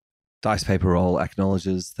Dice Paper Roll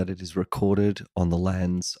acknowledges that it is recorded on the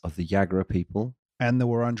lands of the Yagra people and the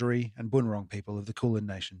Wurundjeri and Bunurong people of the Kulin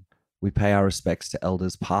Nation. We pay our respects to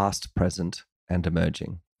elders past, present, and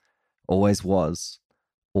emerging. Always was,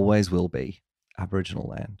 always will be Aboriginal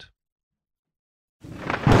land.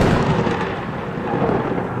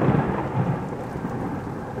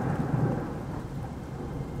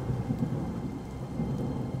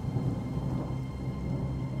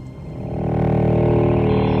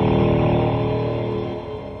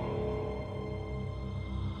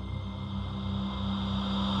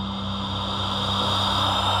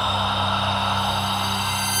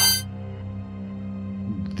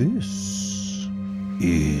 This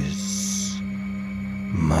is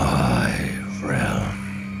my realm.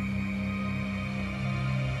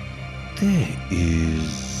 There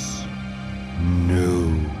is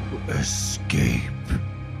no escape.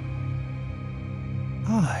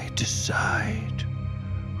 I decide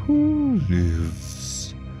who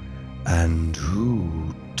lives and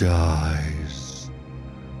who dies.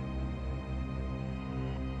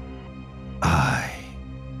 I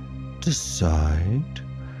decide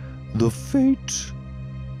the fate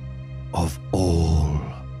of all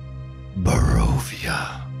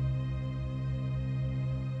Barovia.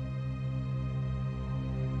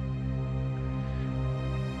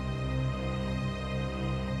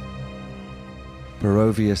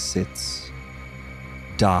 Barovia sits,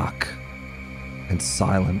 dark and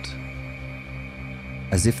silent,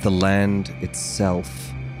 as if the land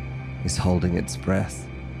itself is holding its breath.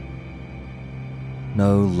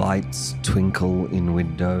 No lights twinkle in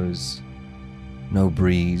windows. No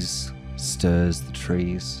breeze stirs the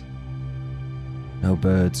trees. No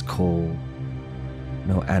birds call.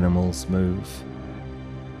 No animals move.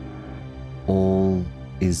 All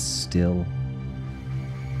is still,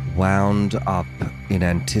 wound up in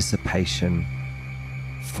anticipation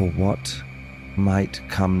for what might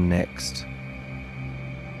come next.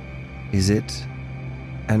 Is it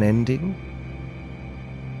an ending?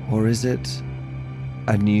 Or is it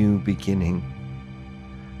a new beginning?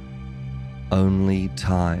 Only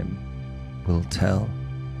time will tell.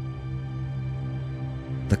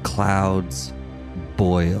 The clouds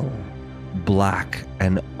boil, black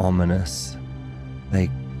and ominous. They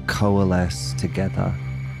coalesce together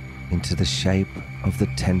into the shape of the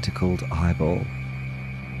tentacled eyeball,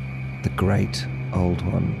 the great old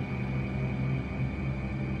one.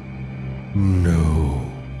 No.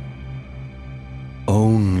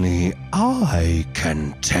 Only I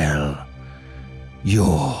can tell.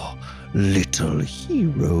 Your little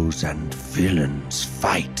heroes and villains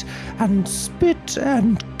fight and spit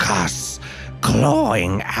and cuss,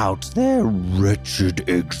 clawing out their wretched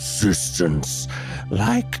existence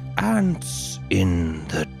like ants in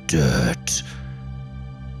the dirt.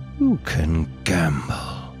 You can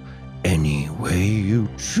gamble any way you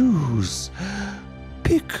choose.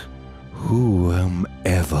 Pick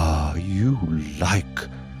whomever you like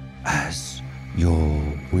as your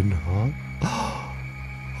winner.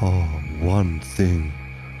 One thing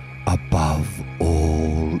above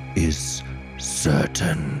all is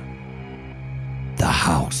certain. The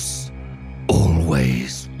house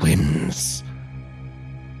always wins.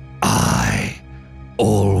 I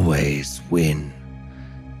always win,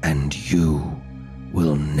 and you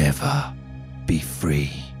will never be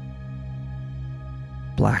free.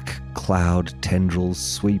 Black cloud tendrils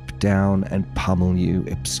sweep down and pummel you,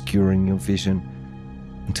 obscuring your vision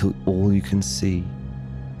until all you can see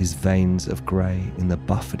is veins of grey in the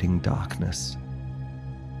buffeting darkness.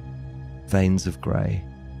 Veins of grey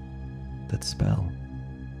that spell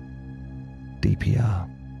DPR,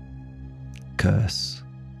 Curse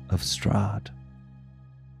of Strahd.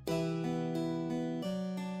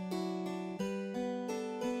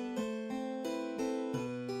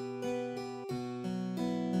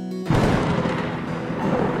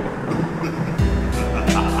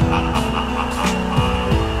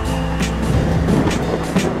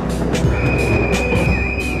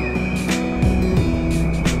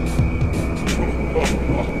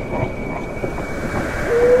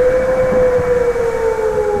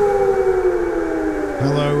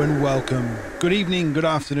 Good evening, good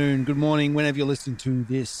afternoon, good morning, whenever you're listening to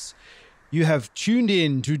this. You have tuned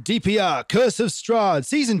in to DPR, Curse of Strahd,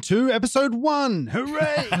 Season 2, Episode 1.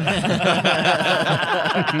 Hooray!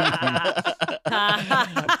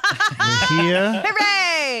 We're here.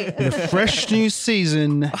 Hooray! With a fresh new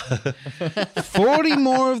season. 40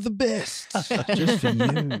 more of the best. Just for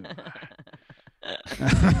you.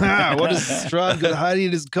 What has Strahd got hiding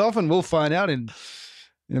in his coffin? We'll find out in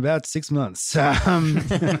about 6 months.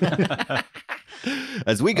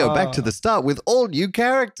 As we go back to the start with all new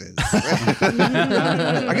characters.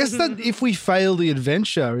 I guess that if we fail the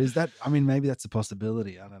adventure, maybe that's a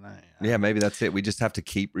possibility. I don't know. Yeah, maybe that's it. We just have to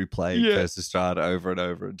keep replaying Curse of Strahd over and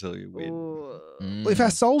over until you win. Well, if our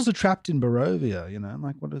souls are trapped in Barovia, I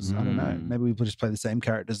don't know. Maybe we just play the same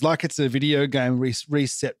characters. Like it's a video game,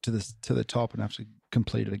 reset to the top and have to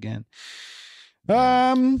complete it again.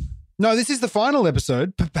 No, this is the final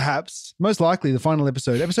episode, perhaps. Most likely the final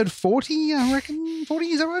episode. Episode 40, I reckon. 40,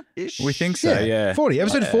 is that right? We think so, yeah. 40.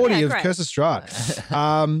 Episode 40 of Curse of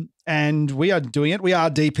Strahd. And we are doing it. We are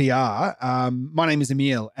DPR. My name is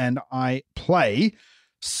Emil, and I play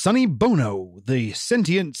Sonny Bono, the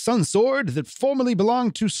sentient sun sword that formerly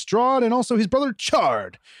belonged to Strahd and also his brother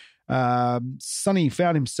Chard. Sonny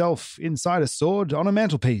found himself inside a sword on a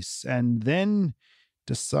mantelpiece and then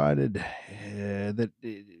decided that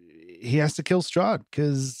he has to kill Strahd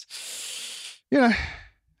because,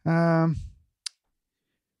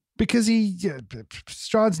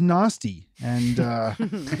 Strahd's nasty and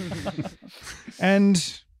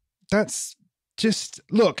and that's just,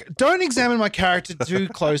 look, don't examine my character too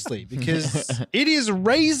closely because it is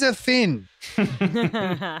razor thin.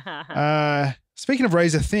 Speaking of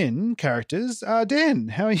razor thin characters, Dan,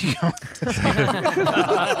 how are you going?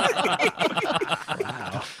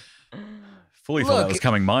 Wow. Fully thought that was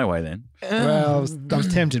coming my way then. Well, I was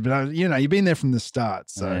tempted, but you've been there from the start,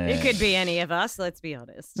 so It could be any of us. Let's be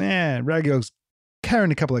honest. yeah, Ragyog's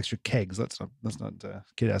carrying a couple extra kegs. Let's not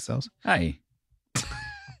kid ourselves. Hey.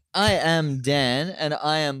 I am Dan, and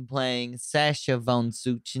I am playing Sasha von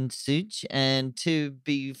Such. And to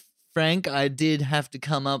be frank, I did have to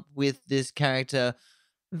come up with this character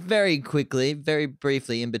very quickly, very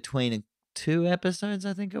briefly, in between 2 episodes,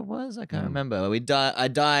 I think it was. I can't remember. I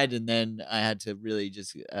died, and then I had to really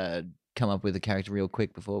just come up with a character real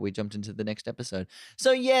quick before we jumped into the next episode.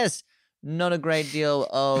 So yes, not a great deal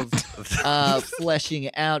of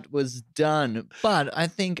fleshing out was done, but I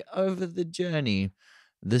think over the journey,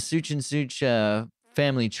 the Such and Such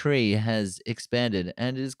family tree has expanded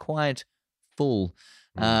and is quite full.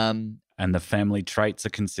 And the family traits are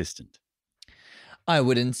consistent. I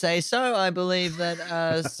wouldn't say so. I believe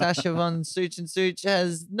that Sasha von Such and Such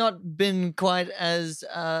has not been quite as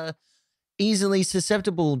easily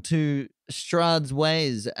susceptible to Strahd's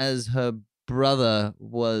ways as her brother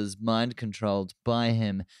was mind controlled by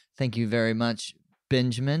him. Thank you very much,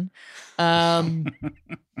 Benjamin.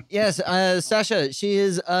 Yes, Sasha, she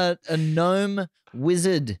is a gnome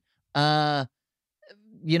wizard,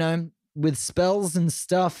 with spells and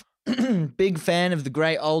stuff. Big fan of the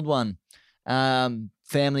Great Old One.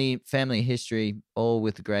 Family history, all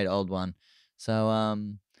with the Great Old One. So, I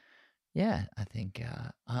think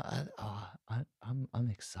I'm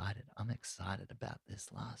excited. I'm excited about this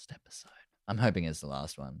last episode. I'm hoping it's the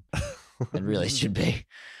last one. It really should be.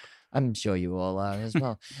 I'm sure you all are as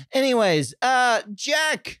well. Anyways,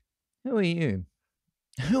 Jack, who are you?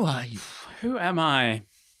 Who are you? Who am I?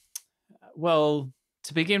 Well,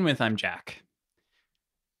 to begin with, I'm Jack.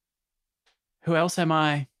 Who else am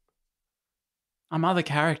I? I'm other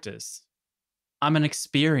characters. I'm an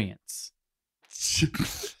experience.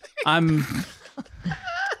 I'm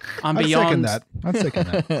beyond I'd second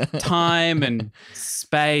that. time and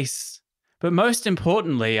space. But most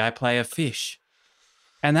importantly, I play a fish.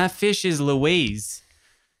 And that fish is Louise,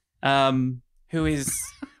 who is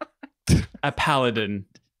a paladin.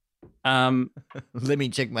 Let me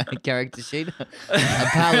check my character sheet. A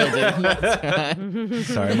paladin. That's right.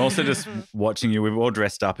 Sorry, I'm also just watching you. We've all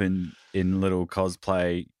dressed up in little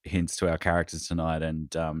cosplay hints to our characters tonight,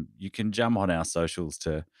 and you can jump on our socials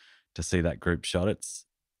to see that group shot. It's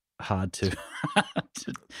hard to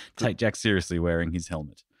take Jack seriously wearing his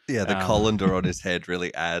helmet. Yeah, the colander on his head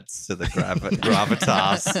really adds to the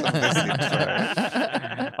gravitas of this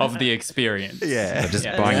intro. Of the experience. Yeah. So just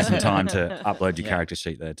buying you some time to upload your character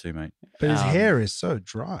sheet there too, mate. But his hair is so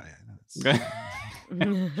dry.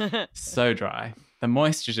 So dry. The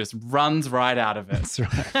moisture just runs right out of it. That's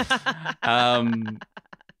right.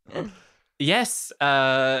 Yes,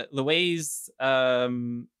 Louise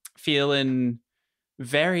feeling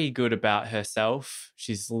very good about herself.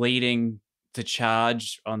 She's leading the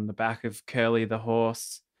charge on the back of Curly the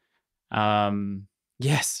horse.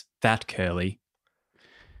 Yes, that Curly.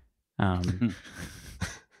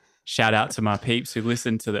 Shout out to my peeps who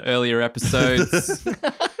listened to the earlier episodes.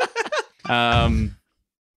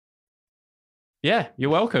 Yeah, you're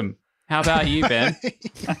welcome. How about you, Ben?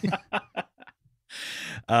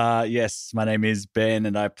 Yes, my name is Ben,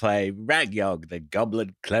 and I play Ragyog, the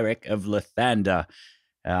Goblin Cleric of Lathander.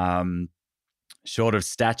 Short of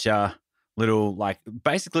stature, little, like,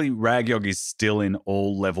 basically Ragyog is still in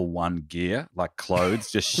all level 1 gear, like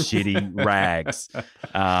clothes, just shitty rags.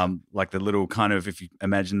 Like the little kind of, if you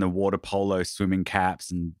imagine the water polo swimming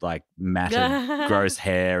caps and like matted gross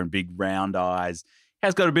hair and big round eyes. He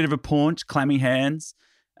has got a bit of a paunch, clammy hands,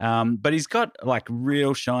 but he's got like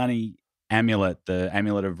real shiny amulet, the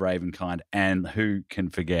amulet of Ravenkind, and who can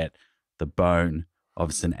forget the bone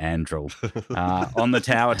of St. Andrel on the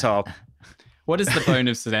tower top. What does the bone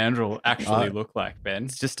of St. Andrel actually look like, Ben?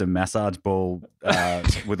 It's just a massage ball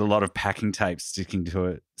with a lot of packing tape sticking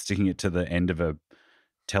it to the end of a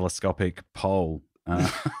telescopic pole.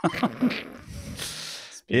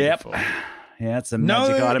 Yep. Yeah, it's a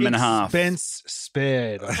magic item and a half. Expense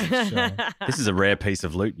spared. This is a rare piece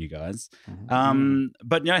of loot, you guys. Mm-hmm.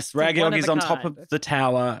 But yes, Ragyog is on top of the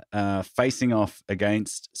tower, facing off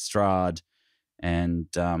against Strahd, and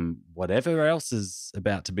whatever else is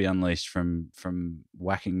about to be unleashed from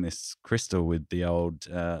whacking this crystal with the old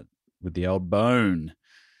bone.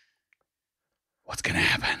 What's going to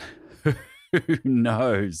happen? Who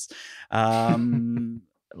knows?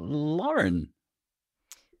 Lauren.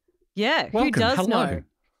 Yeah, Welcome. who does Hello. know?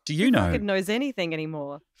 Do you Who know? fucking knows anything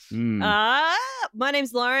anymore? My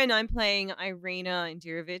name's Lauren. I'm playing Irina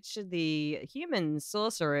Indirovich, the human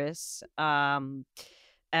sorceress, who's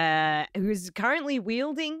currently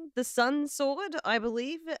wielding the Sun Sword, I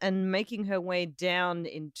believe, and making her way down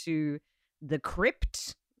into the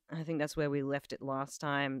crypt. I think that's where we left it last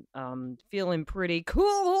time. Feeling pretty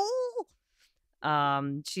cool.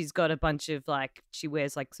 She's got a bunch of she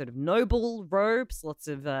wears sort of noble robes, lots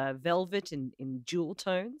of velvet in jewel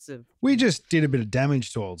tones of. We just did a bit of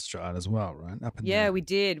damage to old Strahd as well, right? Up in We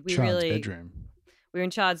did. We Chard's really bedroom. We were in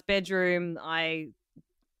Chard's bedroom. I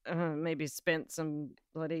maybe spent some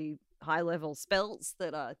bloody high level spells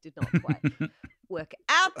that did not quite work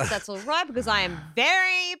out. But that's all right because I am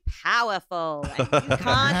very powerful and you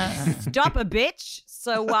can't stop a bitch.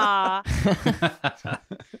 So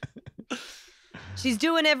she's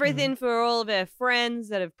doing everything for all of her friends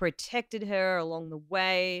that have protected her along the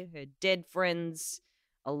way, her dead friends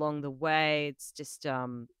along the way. It's just,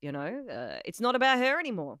 it's not about her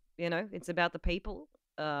anymore. It's about the people,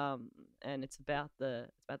 and it's about the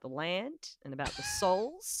land and about the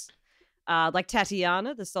souls. Like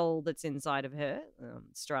Tatiana, the soul that's inside of her,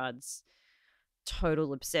 Strahd's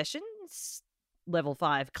total obsession, level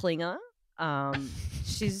 5 clinger.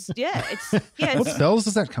 She's What spells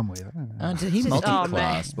does that come with? I don't know. Did he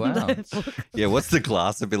multi-class? Wow. Yeah, what's the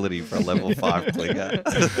class ability for a level 5 clinger?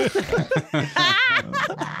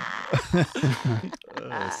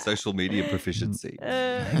 Social media proficiency.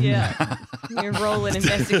 Yeah. You roll an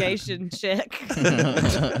investigation check.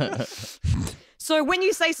 So when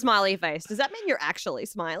you say smiley face, does that mean you're actually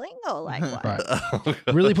smiling or like what? Right.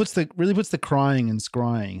 really puts the crying and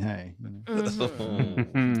scrying, hey.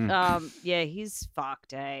 Yeah, he's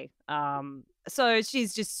fucked, eh? So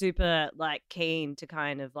she's just super keen to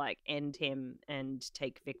kind of end him and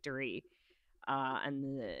take victory.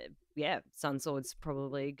 And Sun Sword's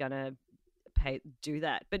probably gonna do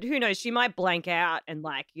that. But who knows? She might blank out and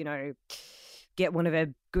get one of her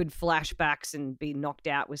good flashbacks and be knocked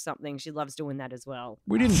out with something. She loves doing that as well.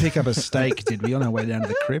 We didn't pick up a stake, did we, on our way down to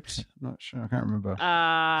the crypt? I'm not sure. I can't remember.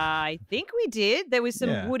 I think we did. There was some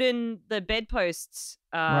the bedposts.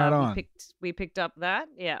 Right on. We picked up that.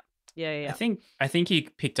 Yeah. I think he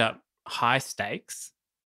picked up high stakes.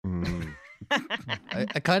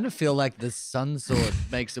 I kind of feel like the Sun Sword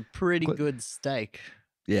makes a pretty good steak.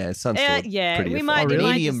 Yeah, Sun Sword. We might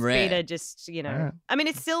medium just rare. be to just I mean,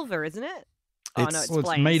 it's silver, isn't it?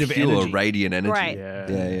 It's made of pure energy. radiant energy. Right.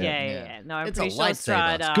 Yeah. No, I'm It's pretty a sure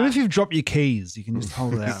lightsaber. Strahd. Good if you've dropped your keys. You can just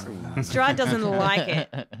hold it out. Strahd doesn't like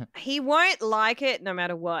it. He won't like it no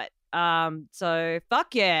matter what. So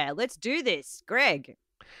fuck yeah, let's do this, Greg.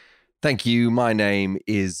 Thank you. My name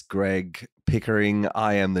is Greg Pickering.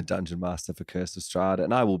 I am the Dungeon Master for Curse of Strahd,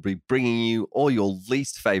 and I will be bringing you all your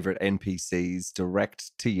least favorite NPCs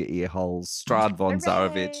direct to your ear holes. Strahd von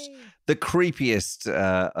Zarovich, the creepiest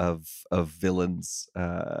of villains.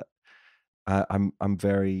 I'm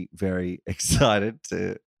very, very excited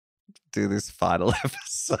to do this final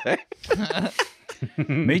episode.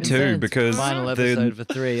 Me too, because final episode for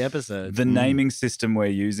 3 episodes. the naming system we're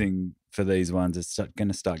using for these ones is going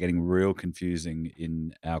to start getting real confusing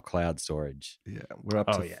in our cloud storage. Yeah, we're up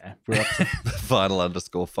to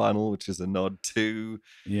final_final, which is a nod to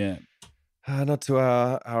not to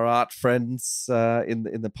our art friends in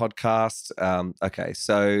the podcast. Okay,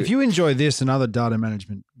 so if you enjoy this and other data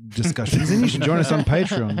management discussions, then you should join us on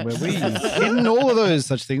Patreon, where we hidden all of those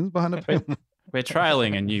such things behind a paywall. We're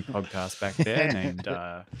trialing a new podcast back there named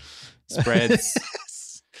Spreads.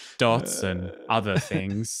 dots and other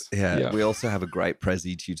things. Yeah, we also have a great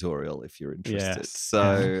Prezi tutorial if you're interested. Yes.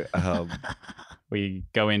 So, We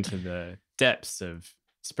go into the depths of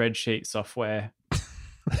spreadsheet software.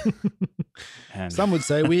 And Some would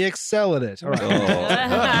say we excel at it. All right.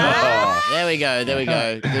 There we go.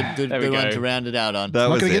 Good There we one go. to round it out on. that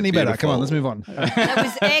Not was going to get it. any better. Come on, let's Beautiful. move on. That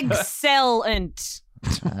was excellent.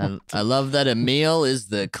 I love that Emil is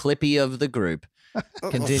the Clippy of the group.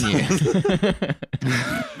 Continue.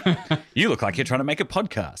 You look like you're trying to make a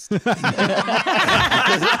podcast.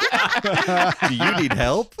 Do you need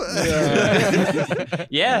help?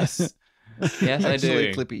 yes. Yes, I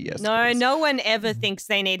Actually, do. Clippy, yes. No, please. no one ever thinks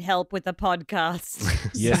they need help with a podcast.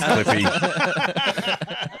 Yes, Clippy.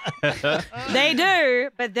 They do,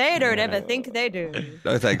 but they don't ever think they do.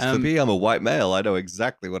 No thanks, Clippy. I'm a white male. I know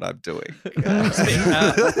exactly what I'm doing.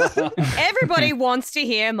 Everybody wants to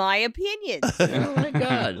hear my opinions. Oh my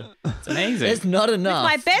god. It's amazing. It's not enough.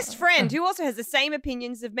 My best friend, who also has the same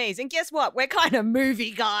opinions of me. And guess what? We're kind of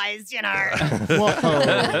movie guys, you know.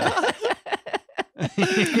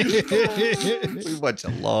 We watch a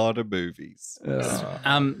lot of movies.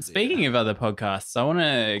 Speaking of other podcasts, I want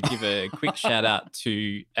to give a quick shout out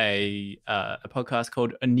to a podcast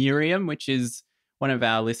called Onirium, which is one of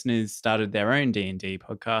our listeners started their own D&D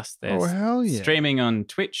podcast. They're hell yeah. streaming on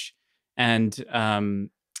Twitch, and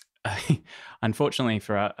unfortunately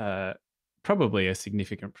for probably a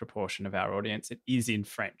significant proportion of our audience, it is in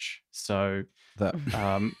French. So That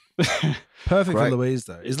Perfect Great. for Louise,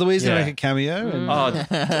 though. Is Louise going to Yeah. make a cameo? oh,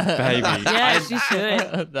 baby. Yeah, she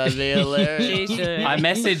should. That'd be hilarious. She should. I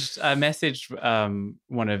messaged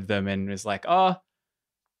one of them and was like, "Oh,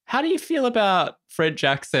 how do you feel about French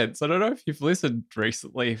accents? I don't know if you've listened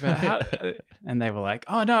recently." But and they were like,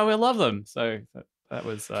 "Oh no, we love them." So that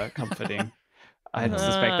was comforting. I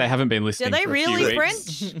suspect they haven't been Are listening. they for a few really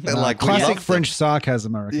weeks. French? they're like we Classic love them. French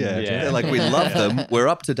sarcasm, I reckon. Yeah, Yeah. they're like we love them. We're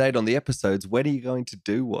up to date on the episodes. When are you going to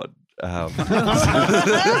do one?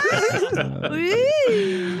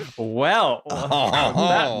 Ooh. Well,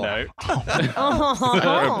 on that note.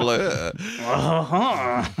 A blur.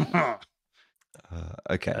 Uh-huh.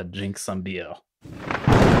 Okay. Drink some beer.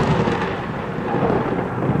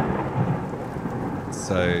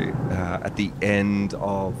 So at the end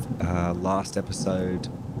of last episode,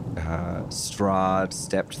 Strahd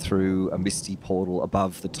stepped through a misty portal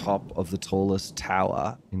above the top of the tallest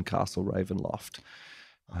tower in Castle Ravenloft.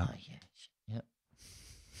 Oh, yeah. Yep.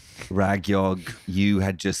 Ragyog, you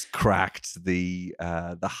had just cracked the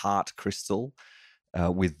heart crystal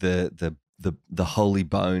with the holy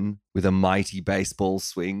bone with a mighty baseball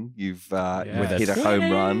swing. You've hit a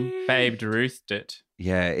home run. Babed roothed it.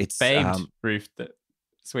 Yeah, it's Babed roofed it.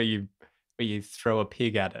 It's where you throw a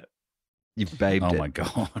pig at it. you've babed Oh it. my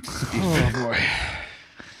god. Oh, boy.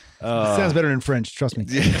 Sounds better in French, trust me.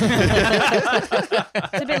 It's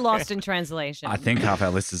a bit lost in translation. I think half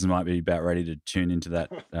our listeners might be about ready to tune into that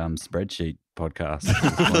spreadsheet podcast.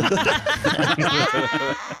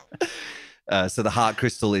 So the heart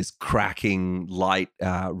crystal is cracking light,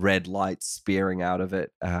 red light spearing out of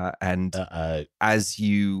it, and as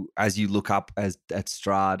you look up at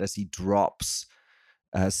Strahd as he drops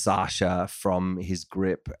Sasha from his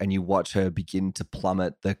grip, and you watch her begin to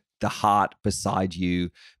plummet, the heart beside you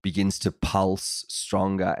begins to pulse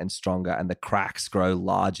stronger and stronger, and the cracks grow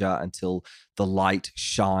larger until the light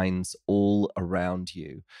shines all around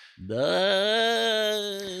you.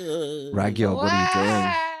 Ragyog, what are you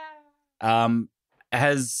doing?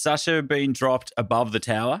 Has Sasha been dropped above the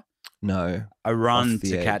tower? No. I run Off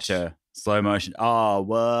the to catch edge. her. Slow motion. Oh,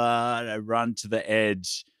 what? I run to the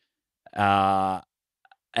edge.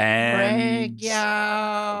 And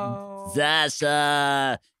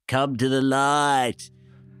Sasha, come to the light.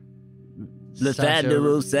 Lathander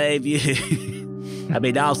will save you. I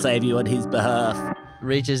mean, I'll save you on his behalf.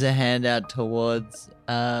 Reaches a hand out towards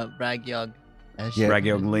Ragyog. Yeah.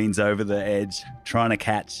 Ragyog leans over the edge, trying to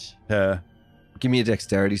catch her. Give me a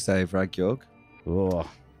dexterity save, Ragyog. Oh,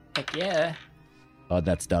 Heck yeah. oh,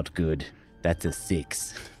 that's not good. That's a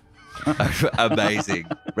 6. Amazing.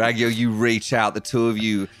 Ragyog, you reach out, the two of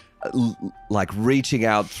you like reaching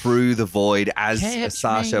out through the void as Catch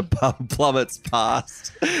Sasha me. plummets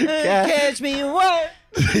past. Catch me, what?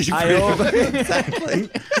 Exactly.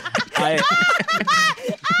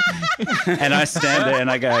 And I stand there and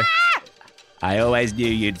I go, I always knew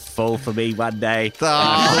you'd fall for me one day.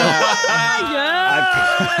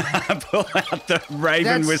 I pull out the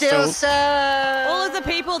raven whistle. All of the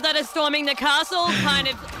people that are storming the castle kind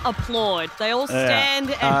of applaud. They all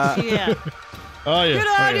stand and cheer. Oh, yeah. Good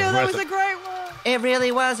idea. That was a great one. It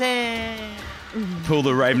really wasn't. Pull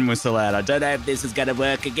the raven whistle out. I don't Don't know if this is going to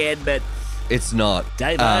work again, but It's not.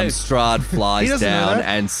 Davo. Strahd He flies doesn't know down that.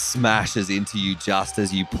 and smashes into you just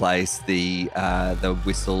as you place the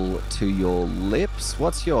whistle to your lips.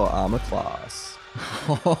 What's your armor class?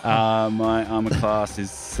 My armor class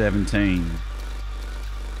is 17.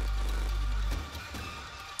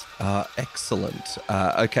 Excellent.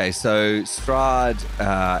 Okay, so Strahd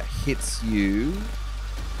hits you.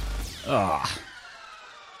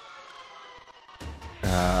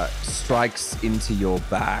 Strikes into your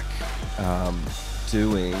back,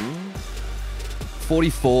 doing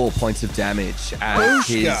 44 points of damage as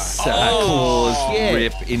his claws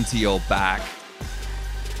rip into your back.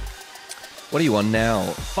 What are you on now?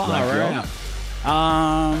 Far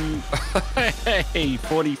out. Hey,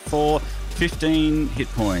 44, 15 hit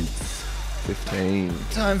points. 15.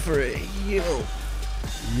 Time for a heal.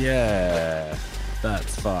 Yeah,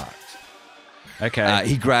 that's fucked. Okay.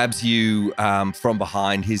 He grabs you from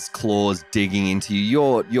behind, his claws digging into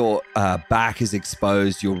you. Your back is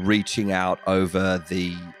exposed. You're reaching out over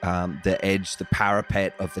the edge, the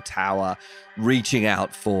parapet of the tower, reaching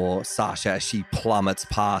out for Sasha as she plummets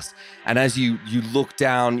past. And as you look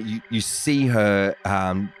down, you see her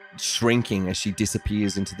shrinking as she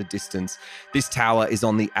disappears into the distance. This tower is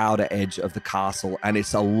on the outer edge of the castle, and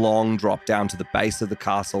it's a long drop down to the base of the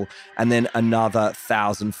castle, and then another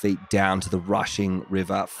 1,000 feet down to the rushing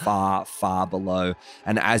river far, far below.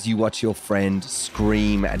 And as you watch your friend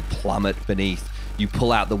scream and plummet beneath, you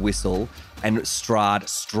pull out the whistle, and Strahd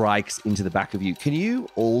strikes into the back of you. Can you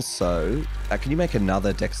also, can you make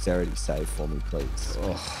another dexterity save for me, please?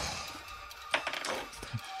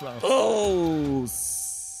 Oh,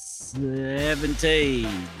 17.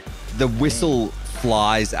 The whistle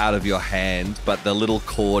flies out of your hand, but the little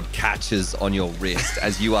cord catches on your wrist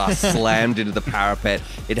as you are slammed into the parapet.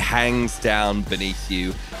 It hangs down beneath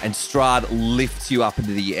you, and Strahd lifts you up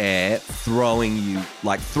into the air, throwing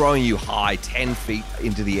you high 10 feet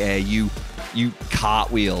into the air. You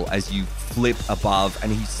cartwheel as you flip above,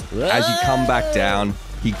 and as you come back down,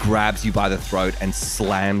 he grabs you by the throat and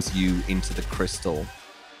slams you into the crystal.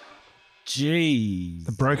 Jeez.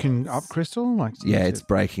 The broken up crystal? Yeah, it's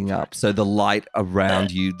breaking up. So the light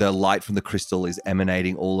around you, the light from the crystal is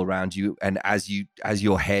emanating all around you. And as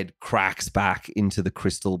your head cracks back into the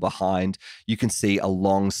crystal behind, you can see a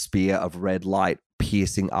long spear of red light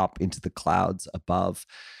piercing up into the clouds above.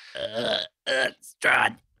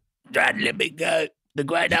 Strahd, let me go. The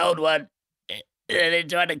great old one. They're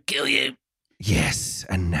trying to kill you. Yes,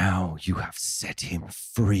 and now you have set him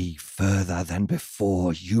free further than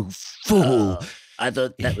before, you fool. I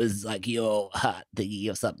thought that was like your heart thingy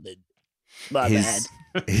or something. My bad.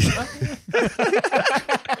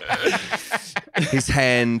 His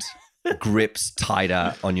hand grips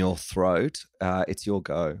tighter on your throat. It's your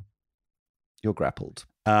go. You're grappled.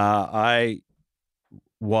 While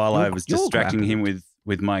I was You're distracting him grappled.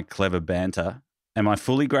 with my clever banter, am I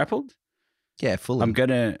fully grappled? Yeah, fully. I'm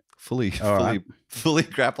gonna fully right.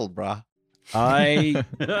 grappled, brah. I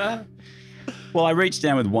reach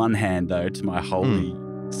down with one hand though to my holy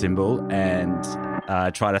symbol and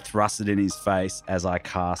try to thrust it in his face as I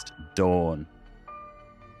cast Dawn.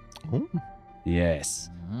 Ooh.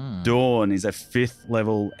 Yes. Dawn is a 5th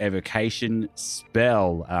level evocation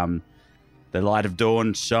spell. The light of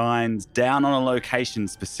dawn shines down on a location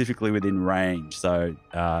specifically within range. So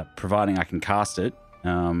providing I can cast it,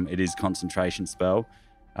 it is concentration spell.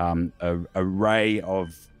 A ray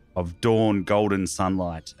of dawn golden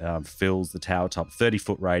sunlight fills the tower top,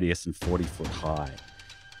 30-foot radius and 40-foot high.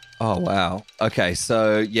 Oh wow. Okay,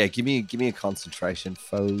 so yeah, give me a concentration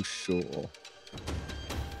for sure.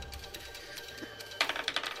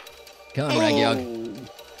 Come on, Ragyog.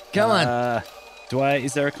 Come on.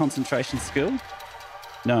 Is there a concentration skill?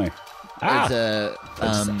 No. It's a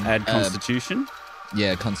Add Constitution.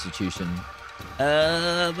 yeah, Constitution.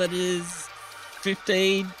 But is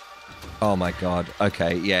 15. Oh my god.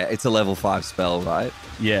 Okay, yeah, it's a level 5 spell, right?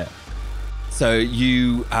 Yeah. So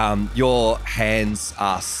you, your hands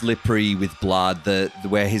are slippery with blood.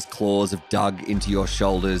 Where his claws have dug into your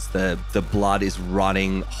shoulders, the blood is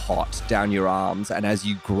running hot down your arms. And as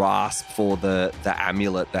you grasp for the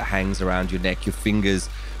amulet that hangs around your neck, your fingers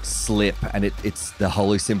slip, and it's the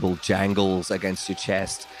holy symbol jangles against your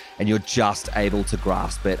chest, and you're just able to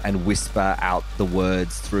grasp it and whisper out the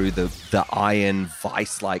words through the iron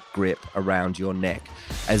vice-like grip around your neck.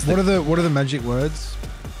 What are the magic words,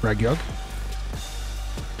 Ragyog?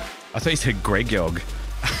 I thought you said Gregyog.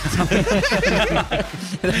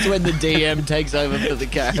 That's when the DM takes over for the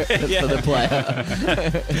for the player.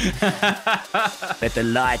 Let the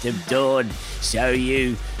light of dawn show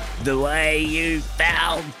you the way, you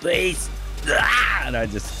foul beast. and I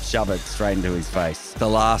just shove it straight into his face. The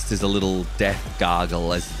last is a little death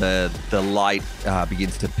gargle as the light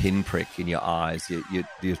begins to pinprick in your eyes.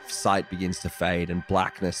 Your sight begins to fade and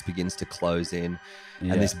blackness begins to close in.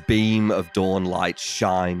 Yeah. And this beam of dawn light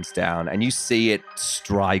shines down and you see it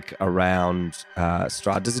strike around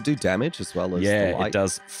Strahd. Does it do damage as well as the light? It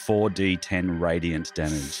does 4d10 radiant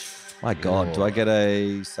damage. My God, do I get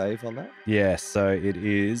a save on that? Yeah, so it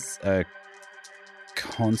is a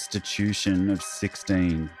constitution of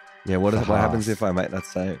 16. Yeah, what happens if I make that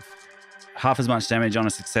save? Half as much damage on a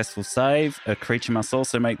successful save. A creature must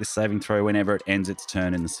also make the saving throw whenever it ends its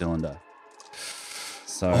turn in the cylinder.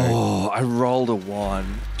 So, I rolled a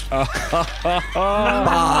 1. But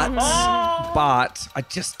I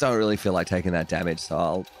just don't really feel like taking that damage,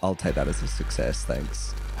 so I'll take that as a success,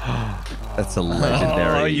 thanks. That's a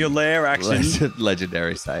legendary. Oh, your lair action.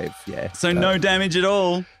 Legendary save, yeah. So no damage at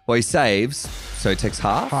all. Well, he saves, so he takes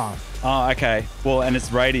half. Half. Oh, okay. Well, and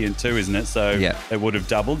it's radiant too, isn't it? So Yeah. it would have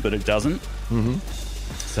doubled, but it doesn't. Mm-hmm.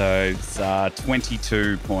 So it's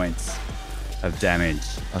 22 points of damage.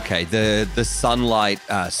 Okay, the sunlight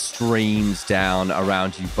streams down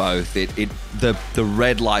around you both. The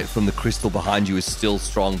red light from the crystal behind you is still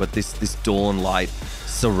strong, but this dawn light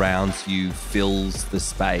surrounds you, fills the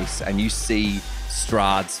space, and you see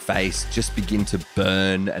Strahd's face just begin to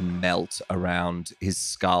burn and melt around his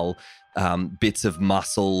skull. Bits of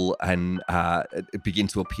muscle and begin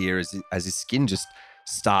to appear as his skin just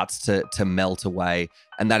starts to melt away,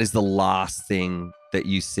 and that is the last thing that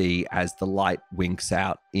you see as the light winks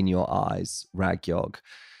out in your eyes, Ragyog.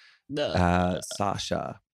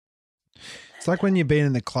 Sasha. It's like when you've been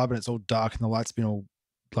in the club and it's all dark and the light's been all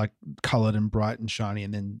like coloured and bright and shiny,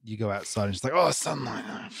 and then you go outside and it's like, oh, sunlight.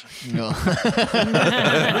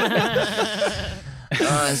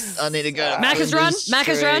 I need to go. Macca's run.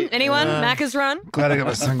 Macca's run. Anyone? Macca's run. Glad I got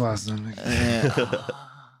my sunglasses on.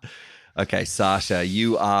 Okay, Sasha,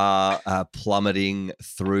 you are plummeting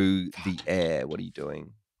through the air. What are you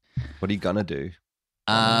doing? What are you gonna do?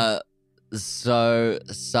 So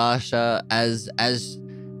Sasha, as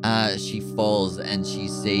she falls and she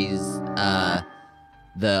sees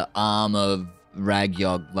the arm of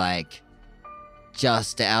Ragyog like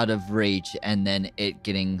just out of reach, and then it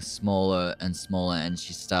getting smaller and smaller, and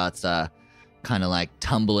she starts kind of like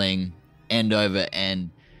tumbling end over end,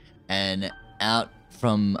 and out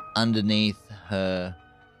from underneath her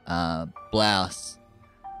blouse,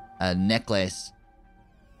 a necklace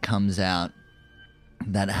comes out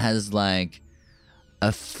that has like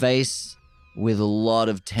a face with a lot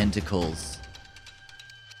of tentacles.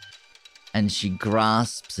 And she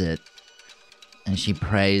grasps it and she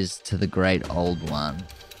prays to the Great Old One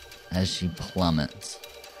as she plummets.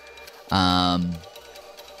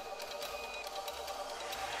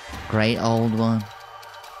 Great Old One,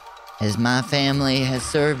 as my family has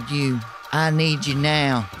served you, I need you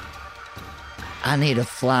now. I need to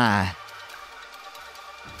fly.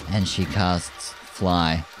 And she casts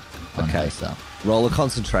fly on herself. Roll a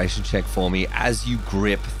concentration check for me as you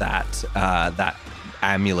grip that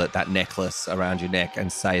amulet, that necklace around your neck,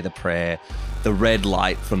 and say the prayer. The red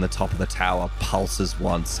light from the top of the tower pulses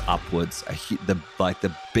once upwards.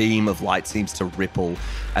 The beam of light seems to ripple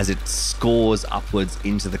as it scores upwards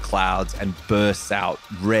into the clouds and bursts out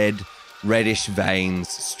reddish veins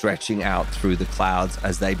stretching out through the clouds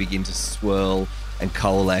as they begin to swirl and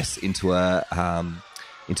coalesce into a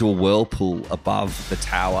whirlpool above the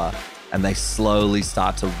tower, and they slowly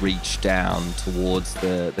start to reach down towards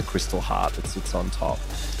the crystal heart that sits on top.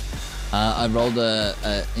 I rolled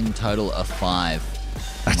in total a 5.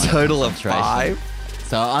 A total of 5?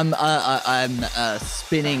 So I'm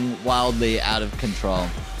spinning wildly out of control.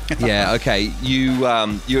 Yeah, okay.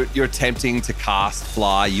 You're attempting to cast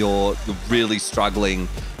fly. You're really struggling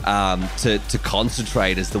to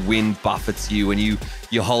concentrate as the wind buffets you, and you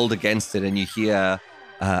hold against it, and you hear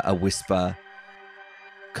a whisper.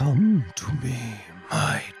 Come to me,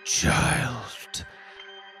 my child.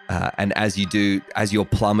 And as you do, as you're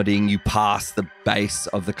plummeting, you pass the base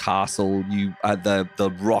of the castle.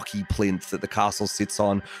 The rocky plinth that the castle sits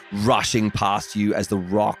on, rushing past you as the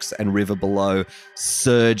rocks and river below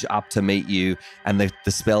surge up to meet you, and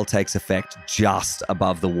the spell takes effect just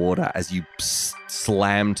above the water as you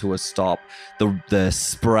slam to a stop. The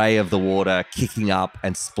spray of the water kicking up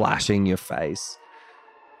and splashing your face.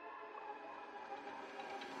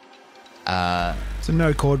 It's a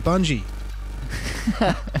no-cord bungee.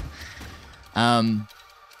 All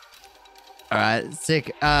right,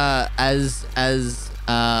 sick. I'm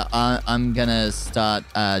gonna start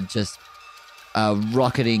just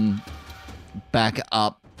rocketing back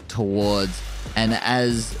up towards And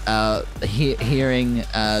as hearing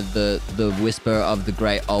the whisper of the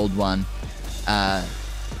great old one,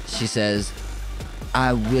 she says,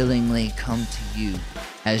 "I willingly come to you,"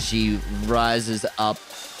 as she rises up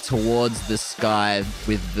towards the sky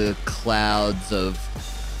with the clouds of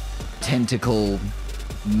tentacle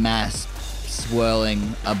mass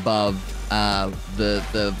swirling above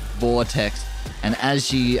the vortex. And as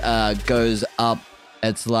she goes up,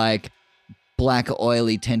 it's like black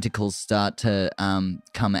oily tentacles start to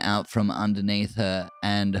come out from underneath her,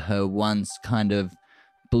 and her once kind of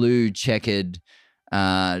blue checkered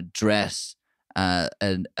dress, a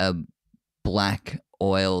black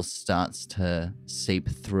oil starts to seep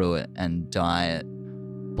through it and dye it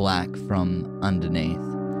black from underneath.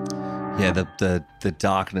 Yeah, the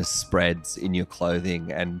darkness spreads in your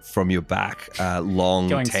clothing, and from your back, long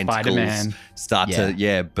Going tentacles Spider-Man. start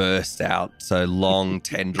to burst out. So long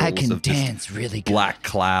tendrils I can of just dance really good. black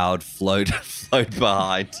cloud float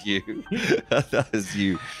behind you as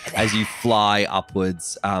you fly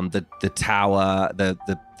upwards. The tower,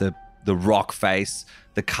 the rock face,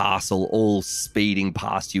 the castle, all speeding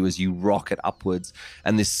past you as you rocket upwards,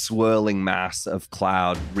 and this swirling mass of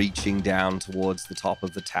cloud reaching down towards the top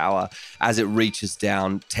of the tower. As it reaches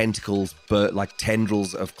down, tentacles, like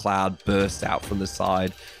tendrils of cloud, burst out from the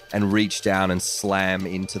side and reach down and slam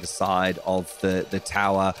into the side of the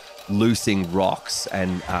tower, loosing rocks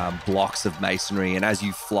and blocks of masonry. And as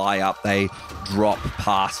you fly up, they drop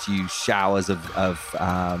past you, showers of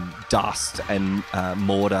dust and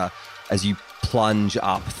mortar, as you plunge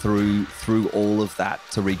up through all of that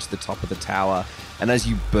to reach the top of the tower. And as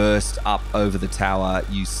you burst up over the tower,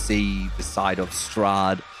 you see the side of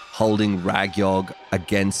Strahd holding Ragyog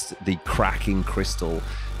against the cracking crystal,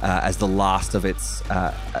 as the last of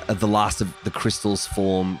the crystal's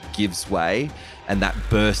form gives way, and that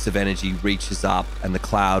burst of energy reaches up and the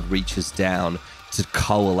cloud reaches down to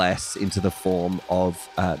coalesce into the form of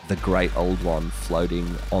the Great Old One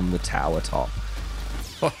floating on the tower top.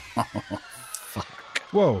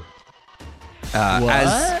 Whoa.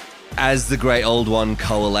 As the Great Old One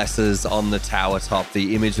coalesces on the tower top,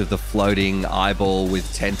 the image of the floating eyeball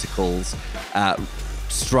with tentacles,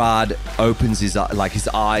 Strahd opens his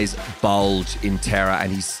eyes bulge in terror,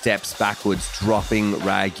 and he steps backwards, dropping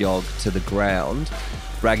Ragyog to the ground.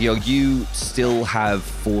 Ragyog, you still have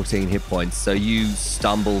 14 hit points, so you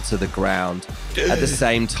stumble to the ground. At the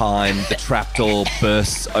same time, the trapdoor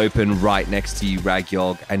bursts open right next to you,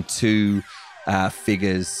 Ragyog, and two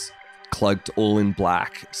figures cloaked all in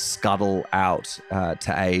black scuttle out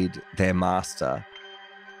to aid their master.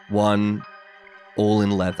 One all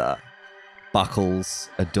in leather, buckles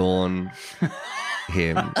adorn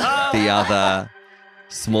him. The other,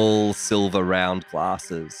 small silver round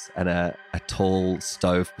glasses and a tall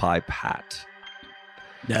stovepipe hat.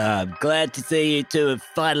 I'm glad to see you two have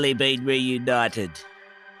finally been reunited.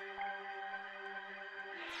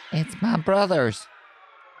 It's my brothers.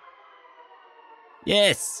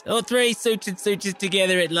 Yes, all three Suches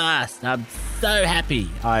together at last. I'm so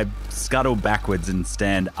happy. I scuttle backwards and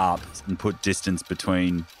stand up and put distance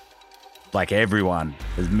between, like, everyone.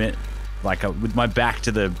 With my back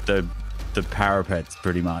to the parapets,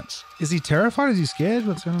 pretty much. Is he terrified? Is he scared?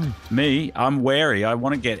 What's going on? Me, I'm wary. I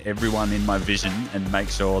want to get everyone in my vision and make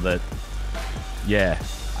sure that,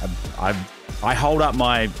 I hold up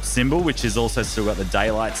my symbol, which has also still got the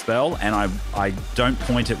daylight spell, and I don't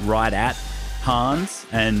point it right at Hans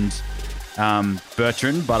and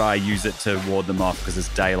Bertrand, but I use it to ward them off because there's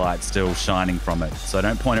daylight still shining from it. So I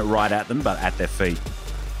don't point it right at them, but at their feet.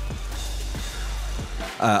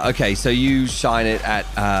 Okay, so you shine it at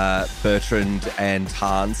Bertrand and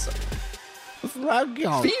Hans.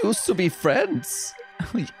 We used to be friends.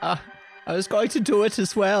 I was going to do it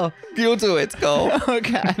as well. You do it, go.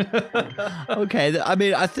 Okay. I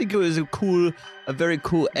mean, I think it was a very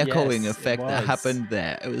cool echoing Yes, effect it that was. happened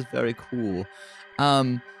there. It was very cool.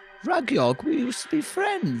 Ragyog, we used to be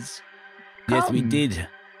friends. Yes, we Come. did.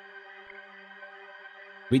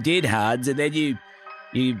 We did, Hans, and then you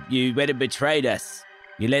went and betrayed us.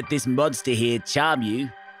 You let this monster here charm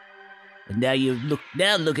you, and now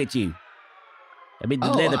look at you. I mean,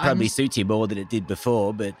 the Oh, leather probably I'm- suits you more than it did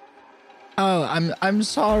before, but Oh, I'm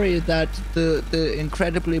sorry that the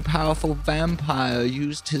incredibly powerful vampire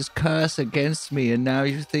used his curse against me, and now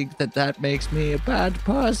you think that makes me a bad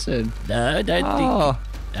person. no, I don't Oh,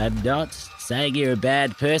 think. I'm not saying you're a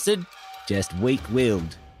bad person, just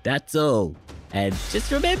weak-willed. That's all. And just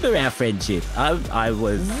remember our friendship. I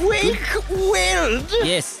was weak-willed.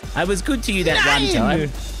 Yes, I was good to you that one time.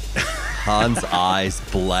 Hans' eyes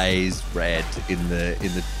blaze red in the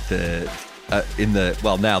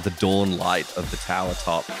now the dawn light of the tower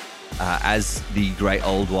top, as the Great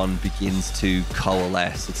Old One begins to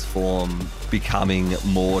coalesce, its form becoming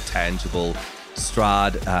more tangible,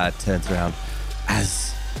 Strahd turns around.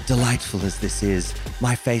 As delightful as this is,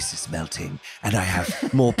 my face is melting and I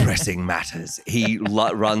have more pressing matters. He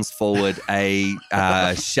runs forward. A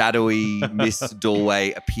shadowy mist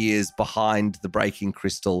doorway appears behind the breaking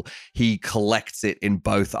crystal. He collects it in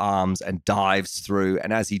both arms and dives through.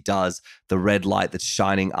 And as he does, the red light that's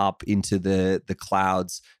shining up into the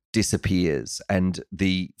clouds disappears and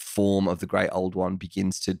the form of the Great Old One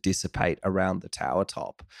begins to dissipate around the tower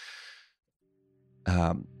top.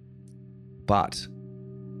 But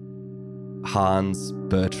Hans,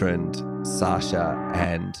 Bertrand, Sasha,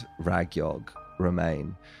 and Ragyog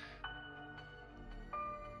remain.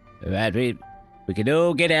 All right, we can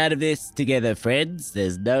all get out of this together, friends.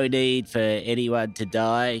 There's no need for anyone to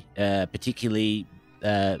die, particularly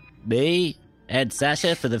me and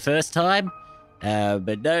Sasha for the first time,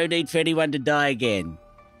 but no need for anyone to die again.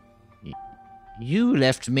 You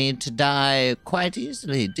left me to die quite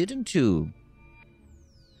easily, didn't you?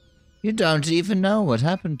 You don't even know what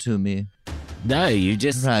happened to me. No, you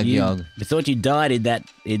just Ragyog. I thought you died in that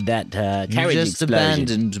carriage You just explosion.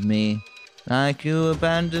 abandoned me, like you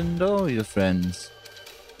abandoned all your friends.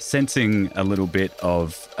 Sensing a little bit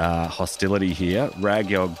of hostility here,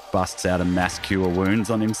 Ragyog busts out a mass cure wounds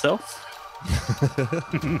on himself.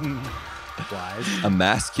 A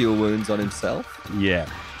mass cure wounds on himself? Yeah.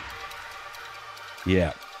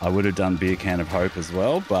 I would have done Beer Can of Hope as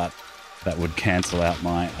well, but that would cancel out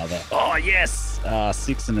my other... Oh, yes!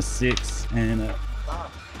 6 and a 6 and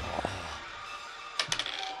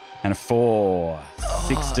a 4.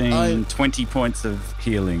 16, 20 points of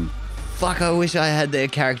healing. Fuck, I wish I had their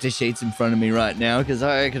character sheets in front of me right now, because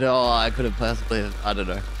I could have possibly... I don't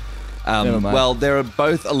know. Well, they're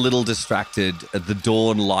both a little distracted. The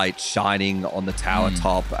dawn light shining on the tower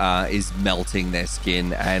top is melting their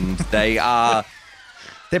skin, and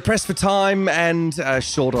they're pressed for time and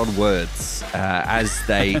short on words as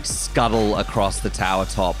they scuttle across the tower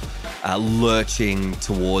top, lurching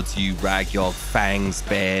towards you, Ragyog, fangs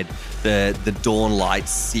bared, the dawn light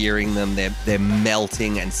searing them. They're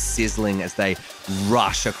melting and sizzling as they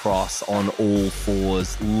rush across on all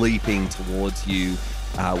fours, leaping towards you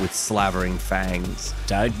with slavering fangs.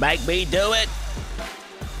 Don't make me do it.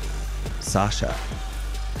 Sasha.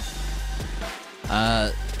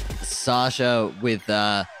 Sasha with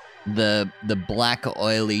the black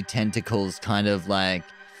oily tentacles kind of like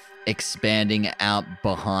expanding out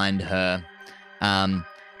behind her,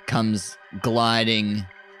 comes gliding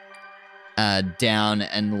down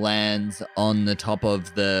and lands on the top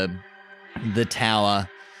of the tower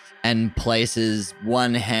and places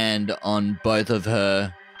one hand on both of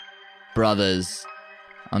her brothers,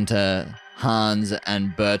 onto Hans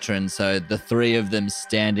and Bertrand. So the three of them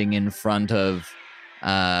standing in front of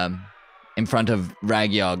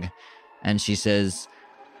Ragyog, and she says,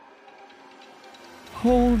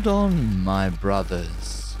 "Hold on, my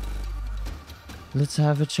brothers. Let's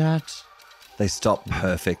have a chat." They stop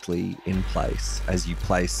perfectly in place as you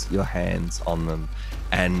place your hands on them,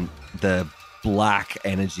 and the black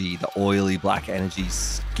energy, the oily black energy,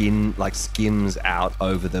 skims out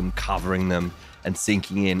over them, covering them and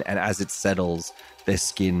sinking in. And as it settles, their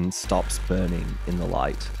skin stops burning in the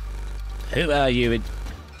light. Who are you and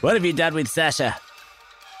what have you done with Sasha?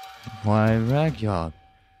 Why, Ragyog,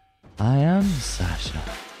 I am Sasha.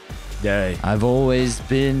 No. I've always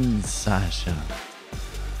been Sasha.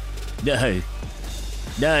 No,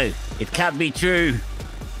 it can't be true.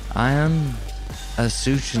 I am a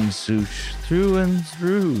Such and Such through and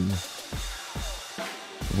through.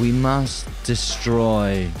 We must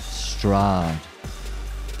destroy Strahd.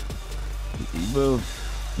 Well,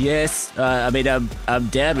 yes, I'm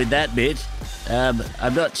down with that bit. I'm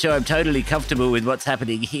not sure I'm totally comfortable with what's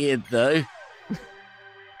happening here, though.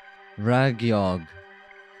 Ragyog,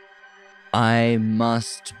 I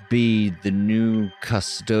must be the new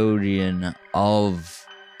custodian of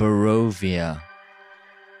Barovia.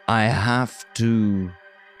 I have to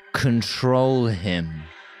control him.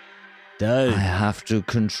 No. I have to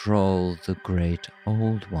control the Great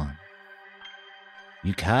Old One.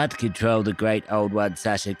 You can't control the Great Old One,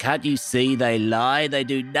 Sasha. Can't you see they lie? They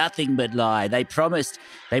do nothing but lie. They promised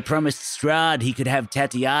Strahd he could have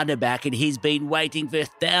Tatiana back, and he's been waiting for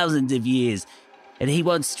thousands of years. And he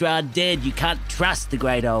wants Strahd dead. You can't trust the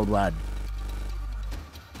Great Old One.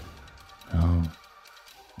 No,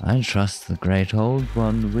 I trust the Great Old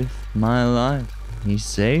One with my life. He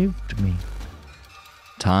saved me.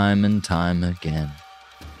 Time and time again.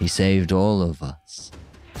 He saved all of us.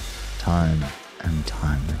 Time and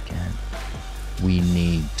time again. We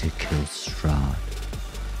need to kill Strahd.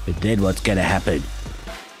 But then what's going to happen?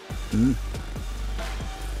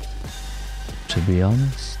 To be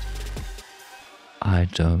honest, I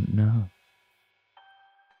don't know.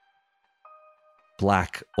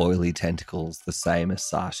 Black, oily tentacles, the same as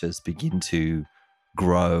Sasha's, begin to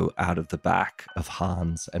grow out of the back of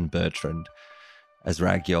Hans and Bertrand. As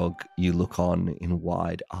Ragyog, you look on in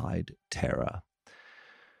wide-eyed terror.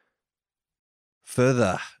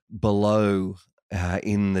 Further below,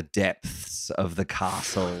 in the depths of the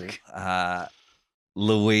castle,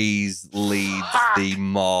 Louise leads the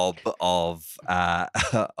mob of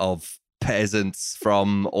peasants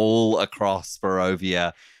from all across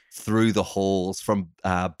Barovia through the halls, from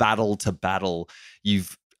battle to battle.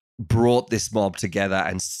 You've brought this mob together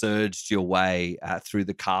and surged your way through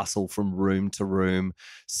the castle from room to room,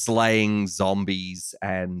 slaying zombies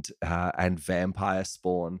and vampire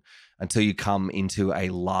spawn until you come into a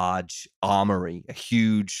large armory, a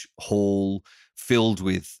huge hall filled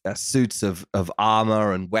with suits of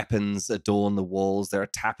armor and weapons adorn the walls. There are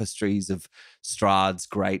tapestries of Strahd's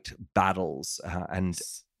great battles and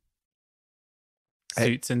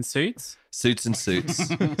Suits and suits? Suits and suits.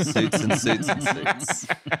 Suits and suits and suits.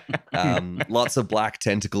 Lots of black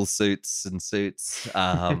tentacle suits and suits,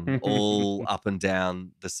 all up and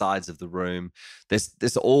down the sides of the room.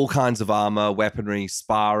 There's all kinds of armor, weaponry,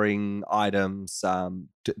 sparring items,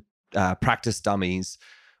 practice dummies,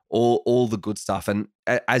 all the good stuff. And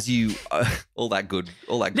as you, all that good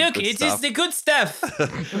Look, good it stuff. is the good stuff.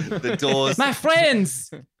 The doors. My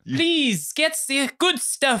friends, please get the good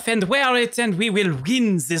stuff and wear it, and we will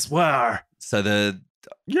win this war. So good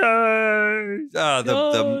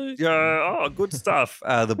stuff.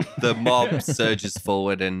 The mob surges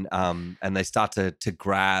forward and they start to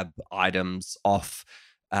grab items off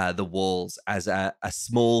the walls as a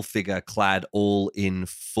small figure clad all in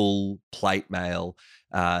full plate mail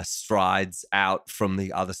strides out from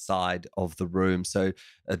the other side of the room. So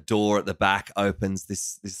a door at the back opens.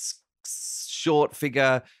 This short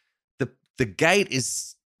figure. The gait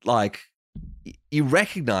is like, you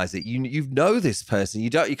recognize it. You know this person. You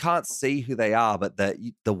can't see who they are, but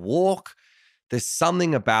the walk. There's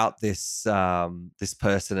something about this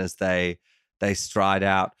person as they stride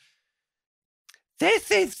out.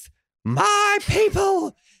 This is my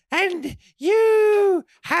people, and you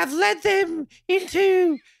have led them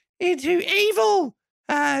into evil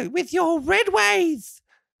with your red ways,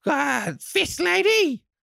 fist lady.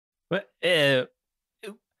 What?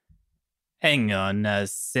 Hang on a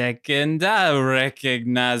second. I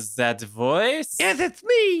recognize that voice. Yes, it's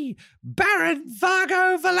me, Baron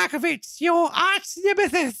Vargo Valakovich, your arch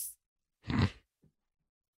nemesis.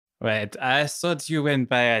 Wait, I thought you went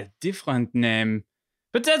by a different name.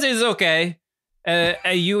 But that is okay.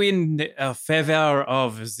 Are you in favor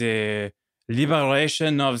of the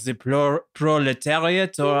liberation of the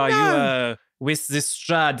proletariat, or are you with the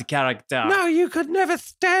Strahd character? No, you could never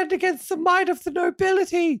stand against the might of the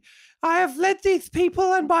nobility. I have led these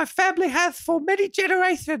people, and my family has for many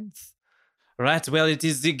generations. Right, well, it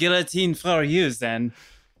is the guillotine for you then.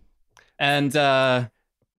 And,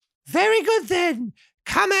 Very good then.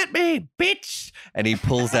 Come at me, bitch. And he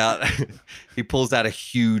pulls out a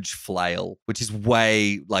huge flail, which is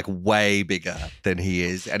way bigger than he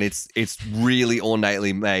is. And it's really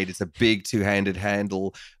ornately made. It's a big two-handed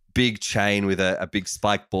handle, big chain with a big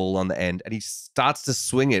spike ball on the end. And he starts to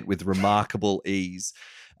swing it with remarkable ease.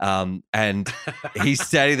 And he's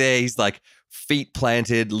standing there, he's like feet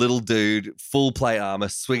planted, little dude, full plate armor,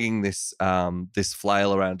 swinging this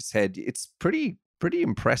flail around his head. It's pretty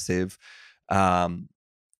impressive.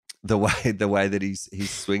 The way that he's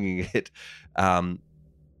swinging it,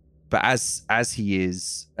 but as he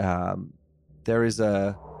is, there's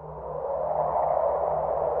a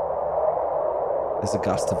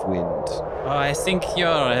gust of wind. oh, I think your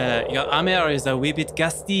armor is a wee bit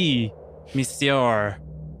gusty, Monsieur.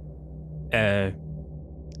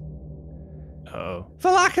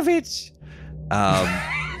 Valakovich.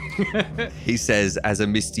 He says as a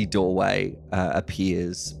misty doorway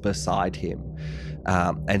appears beside him.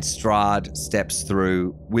 And Strahd steps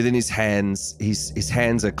through. Within his hands, his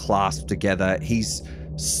hands are clasped together.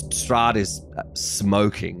 Strahd is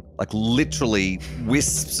smoking, like literally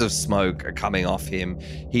wisps of smoke are coming off him.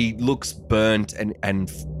 He looks burnt and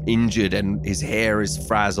injured, and his hair is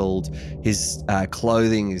frazzled. His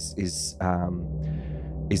clothing is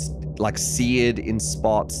like seared in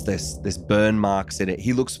spots. There's burn marks in it.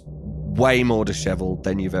 He looks way more disheveled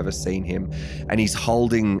than you've ever seen him, and he's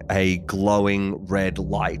holding a glowing red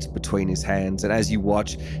light between his hands, and as you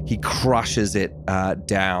watch, he crushes it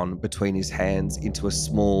down between his hands into a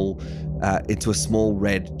small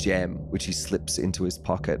red gem, which he slips into his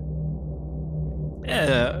pocket.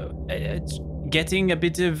 Getting a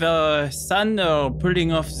bit of sun or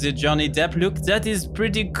pulling off the Johnny Depp look, that is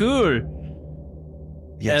pretty cool.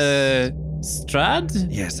 Yes. Strahd?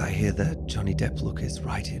 Yes, I hear the Johnny Depp look is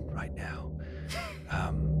right in right now.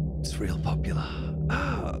 It's real popular.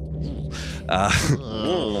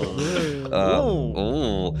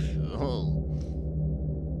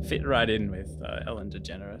 Fit right in with Ellen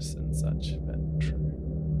DeGeneres and such, but true.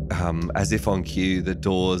 As if on cue, the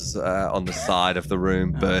doors on the side of the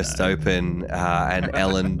room burst open, and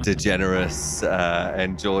Ellen DeGeneres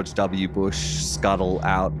and George W. Bush scuttle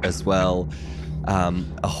out as well.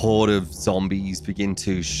 A horde of zombies begin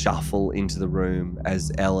to shuffle into the room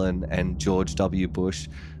as Ellen and George W. Bush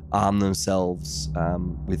arm themselves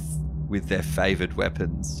with their favored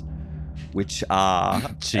weapons, which are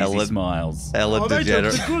Cheesy smiles. Ellen they took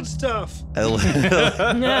DeGeneres. the good stuff.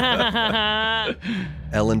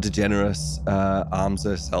 Ellen DeGeneres arms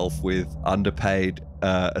herself with underpaid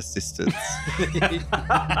assistants.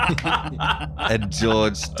 And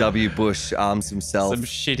George W. Bush arms himself Some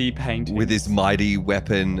shitty painting. with his mighty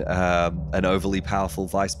weapon, an overly powerful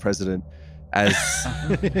vice president, as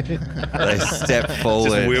they step forward.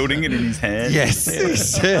 Just wielding it in his hand. Yes, he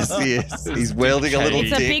is. He's wielding a little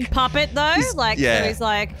It's a dick. big puppet though. So he's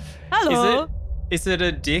like, hello. Is it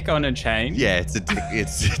a dick on a chain? Yeah, it's a dick.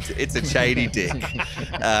 It's a chainy dick.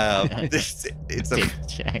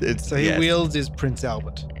 So he wields his Prince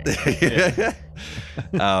Albert.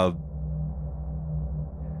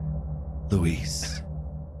 Louise,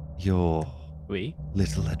 your Oui.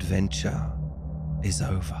 little adventure is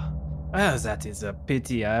over. Well, that is a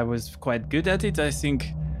pity. I was quite good at it, I think.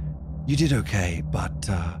 You did okay, but,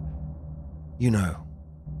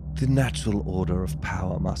 the natural order of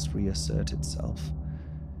power must reassert itself.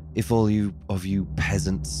 If all of you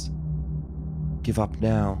peasants give up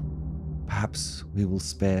now, perhaps we will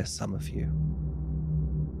spare some of you.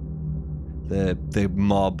 The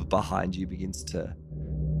mob behind you begins to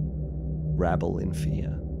rabble in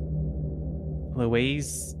fear.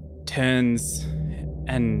 Louise turns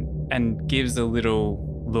and gives a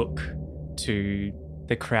little look to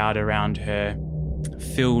the crowd around her,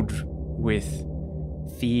 filled with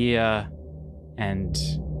fear and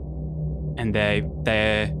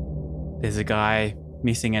there's a guy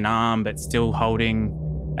missing an arm but still holding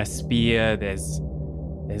a spear. There's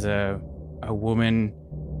a woman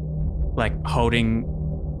like holding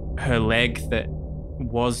her leg that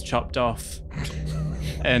was chopped off,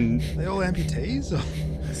 and They all amputees? Or?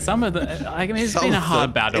 some of the it's been a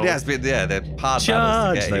hard battle. It has been, yeah, they're hard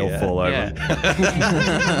Charge! battles to get They all here. fall over. Yeah.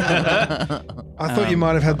 I thought you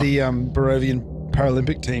might have had the Barovian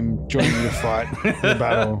Paralympic team joining the fight in the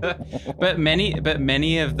battle. But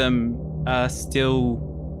many of them are still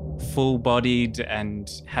full-bodied and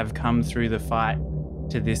have come through the fight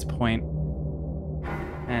to this point.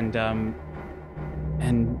 And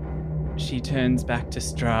she turns back to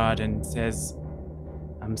Strahd and says,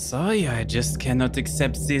 "I'm sorry, I just cannot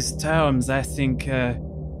accept these terms. I think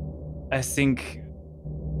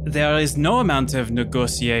there is no amount of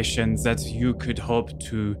negotiations that you could hope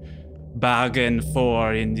to bargain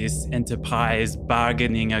for in this enterprise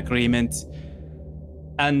bargaining agreement.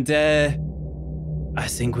 And I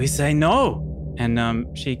think we say no." And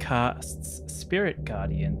she casts Spirit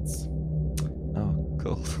Guardians, Oh,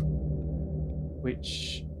 cool.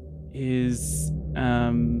 which is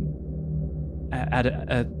at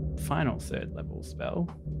a final third level spell.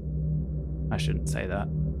 I shouldn't say that.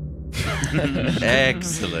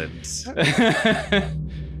 Excellent.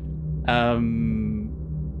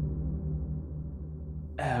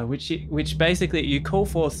 Which basically you call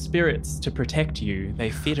forth spirits to protect you. They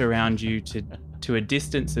fit around you to a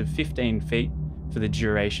distance of 15 feet for the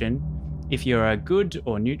duration. If you're a good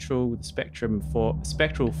or neutral with spectral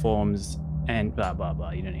forms and blah blah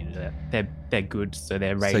blah, you don't need to do that. They're good, so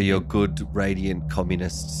they're radiant. So your good, radiant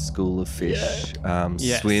communist school of fish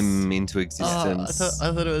Yes. swim into Oh, existence.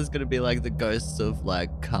 I thought it was gonna be like the ghosts of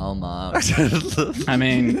like Karl Marx. I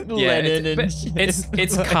mean, yeah, Lenin and shit.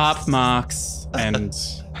 it's carp marks and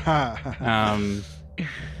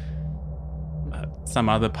some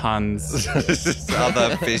other puns,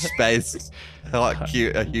 Other fish-based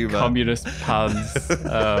humor. communist puns.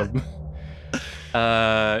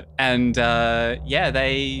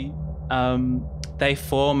 They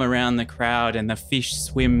form around the crowd, and the fish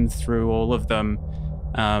swim through all of them,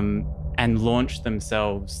 and launch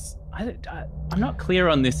themselves. I'm not clear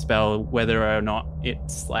on this spell whether or not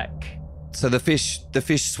it's like. So the fish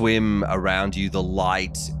swim around you, the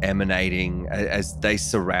light emanating as they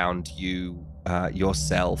surround you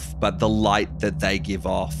yourself, but the light that they give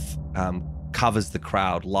off covers the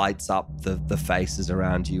crowd, lights up the faces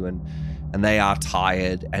around you, and and they are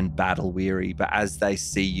tired and battle weary. But as they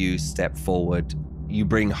see you step forward, you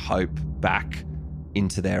bring hope back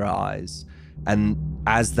into their eyes. And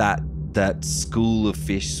as that school of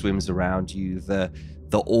fish swims around you, the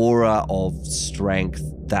aura of strength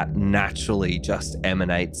that naturally just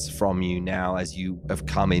emanates from you now as you have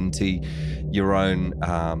come into your own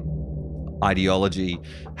ideology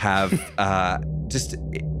have just,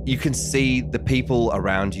 you can see the people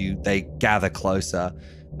around you, they gather closer,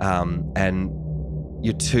 and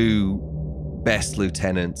your two best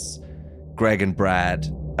lieutenants, Greg and Brad,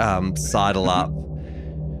 sidle up.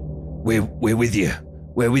 We're with you.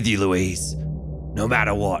 We're with you, Louise. No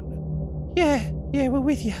matter what. Yeah, we're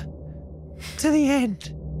with you. To the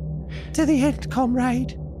end. To the end,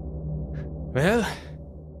 comrade. Well,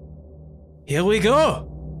 here we go.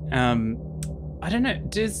 I don't know.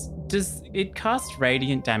 Does it cast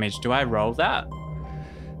radiant damage? Do I roll that?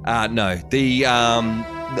 No.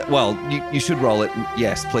 Well, you should roll it.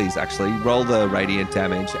 Yes, please, actually. Roll the radiant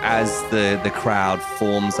damage as the crowd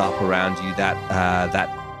forms up around you.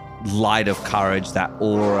 That light of courage, that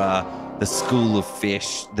aura, the school of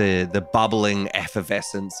fish, the bubbling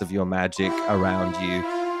effervescence of your magic around you.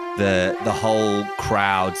 The whole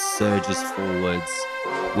crowd surges forwards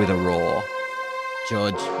with a roar.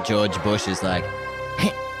 George Bush is like,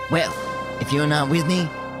 hey, well, if you're not with me,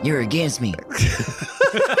 you're against me.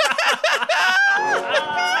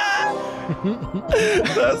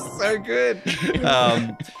 That's so good.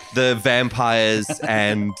 The vampires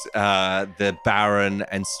and the Baron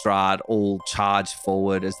and Strahd all charge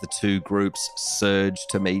forward as the two groups surge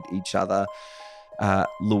to meet each other.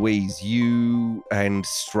 Louise, you and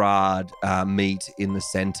Strahd meet in the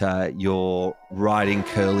center. You're riding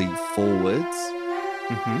Curly forwards.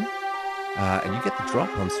 Mm-hmm. And you get the drop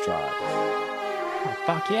on Strahd. Oh,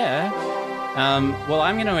 fuck yeah. Well,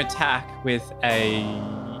 I'm going to attack with a...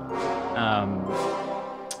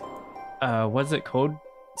 what's it called?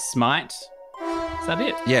 Smite? Is that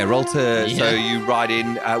it? Yeah, roll to... Yeah. So you ride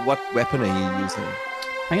in... what weapon are you using?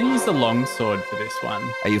 I'm going to use the longsword for this one.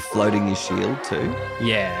 Are you floating your shield too?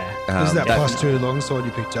 Yeah. This is that that- +2 longsword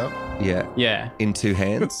you picked up. Yeah. Yeah. In two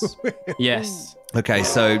hands? Yes. Okay,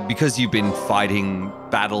 so because you've been fighting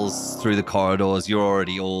battles through the corridors, you're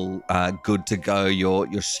already all good to go.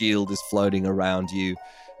 Your shield is floating around you,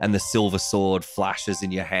 and the silver sword flashes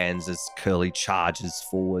in your hands as Curly charges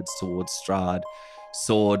forwards towards Strahd.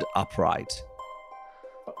 Sword upright.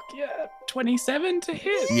 Fuck yeah. 27 to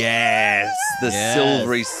hit. Yes, the Yes.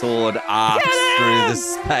 silvery sword arcs through the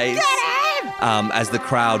space. As the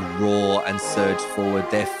crowd roar and surge forward,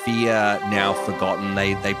 their fear now forgotten.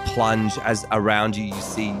 They plunge as around you. You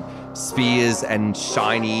see spears and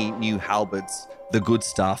shiny new halberds, the good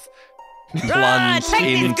stuff, plunge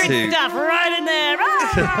take into this good stuff right in there.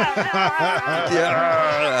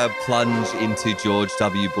 plunge into George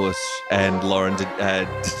W. Bush and Lauren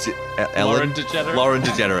DeGeneres. Lauren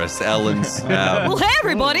DeGeneres, Ellen's. Well, hey,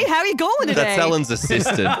 everybody. How you going today? That's Ellen's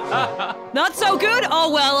assistant. Not so good?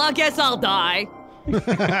 Oh, well, I guess I'll die.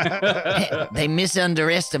 They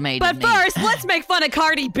misunderestimated But me. first, let's make fun of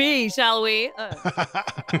Cardi B, shall we?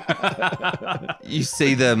 You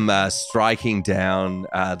see them striking down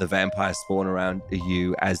the vampire spawn around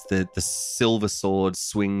you as the silver sword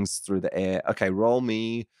swings through the air. Okay, roll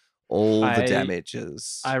me all the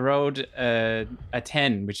damages. I rolled a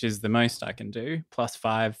 10, which is the most I can do. Plus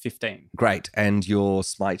 5, 15. Great. And your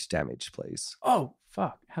smite damage, please. Oh,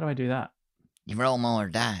 fuck. How do I do that? You roll more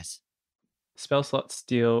dice. Spell slots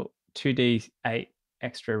deal 2d8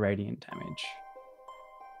 extra radiant damage.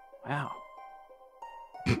 Wow.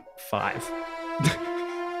 5.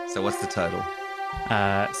 So what's the total?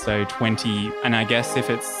 So 20. And I guess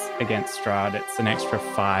if it's against Strahd, it's an extra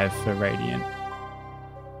 5 for radiant.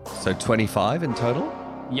 So 25 in total?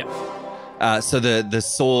 Yep. So the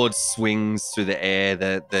sword swings through the air,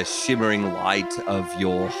 the shimmering light of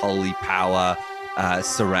your holy power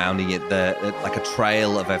surrounding it, like a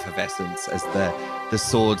trail of effervescence as the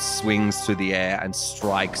sword swings through the air and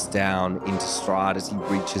strikes down into Strahd as he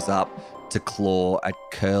reaches up to claw at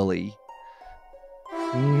Curly.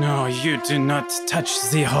 No, you do not touch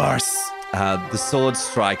the horse. The sword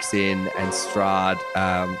strikes in and Strahd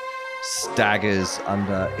staggers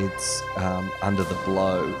under the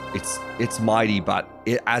blow. It's mighty, but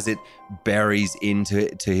as it buries into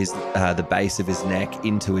his the base of his neck,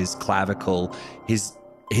 into his clavicle, his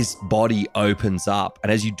body opens up,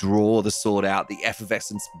 and as you draw the sword out, the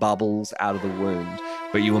effervescence bubbles out of the wound,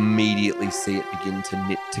 but you immediately see it begin to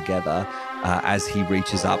knit together as he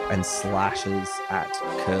reaches up and slashes at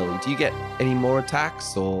Curly. Do you get any more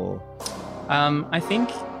attacks, or? I think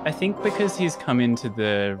because he's come into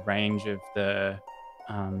the range of the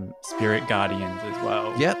spirit guardians as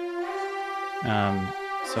well. Yep.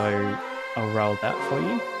 So I'll roll that for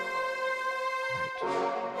you.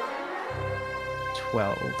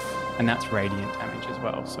 12. And that's radiant damage as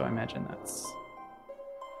well. So I imagine that's...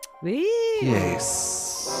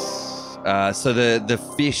 Yes. So the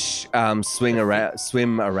fish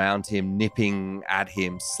swim around him, nipping at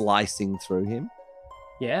him, slicing through him.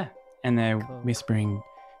 Yeah. And they're whispering,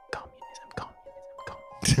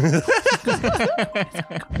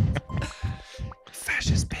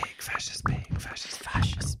 Fascist pig, fascist pig, fascist,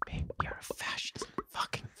 fascist pig. You're a fascist.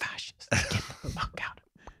 Fucking fascist. Get the fuck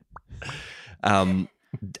out.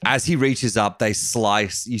 As he reaches up, they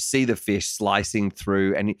slice. You see the fish slicing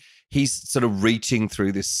through, and he's sort of reaching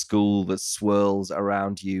through this school that swirls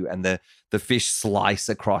around you, and the fish slice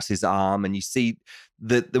across his arm, and you see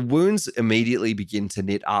the wounds immediately begin to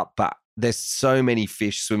knit up, but there's so many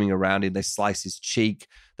fish swimming around him. They slice his cheek,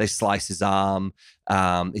 they slice his arm,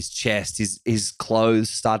 his chest, his clothes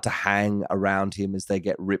start to hang around him as they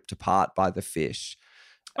get ripped apart by the fish.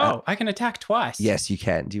 I can attack twice. Yes, you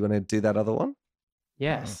can. Do you want to do that other one?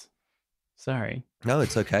 Yes. Sorry. No,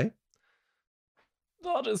 it's okay.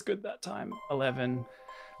 Not as good that time. 11.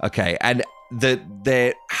 Okay, and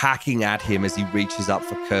they're hacking at him as he reaches up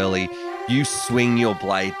for Curly. You swing your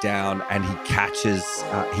blade down, and he catches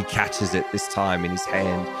it this time in his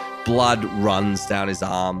hand. Blood runs down his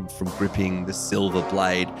arm from gripping the silver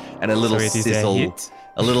blade, and a little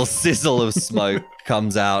sizzle of smoke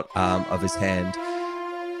comes out of his hand.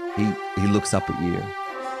 He looks up at you.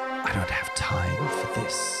 I don't have time for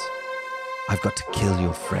this. I've got to kill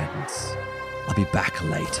your friends. I'll be back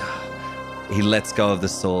later. He lets go of the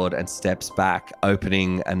sword and steps back,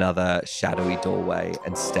 opening another shadowy doorway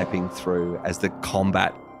and stepping through as the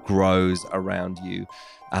combat grows around you.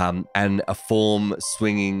 And a form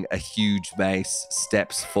swinging a huge mace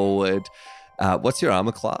steps forward. What's your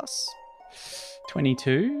armor class?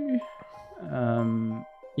 22. Yeah,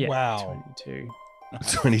 Wow. 22.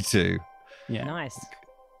 22. Yeah. Nice.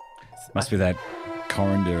 Must be that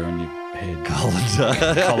coriander on your head. Colander.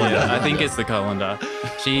 Colander. I think it's the colander.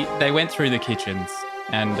 They went through the kitchens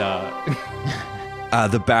and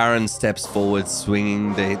the Baron steps forward,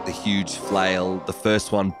 swinging the huge flail. The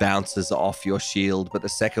first one bounces off your shield, but the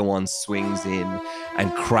second one swings in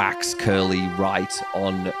and cracks Curly right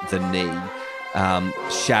on the knee,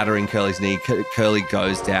 shattering Curly's knee. Curly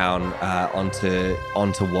goes down onto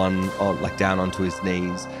one, like down onto his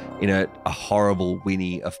knees in a horrible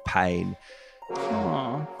whinny of pain.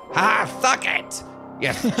 Aww. Ah, fuck it,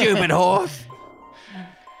 you stupid horse!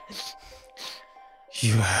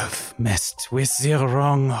 You have messed with the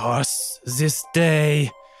wrong horse this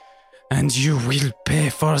day, and you will pay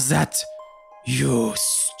for that, you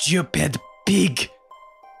stupid pig.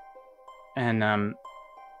 And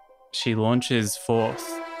she launches forth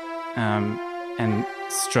and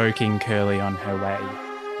stroking Curly on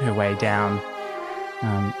her way down.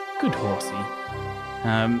 Good horsey.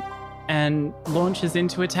 And launches in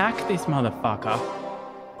to attack this motherfucker.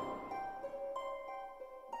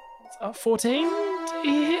 14 to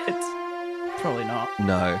hit? Probably not.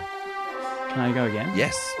 No. Can I go again?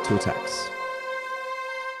 Yes, 2 attacks.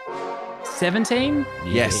 17?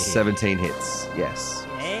 Yes, 17 hits. Yes.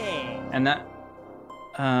 And that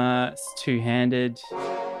it's two-handed.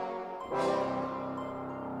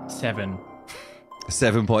 7.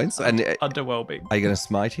 7 points. And Underwhelming. are you going to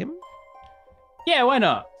smite him? Yeah, why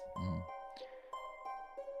not?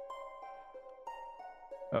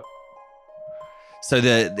 So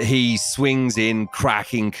he swings in,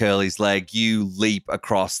 cracking Curly's leg. You leap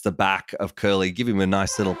across the back of Curly, give him a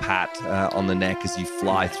nice little pat on the neck as you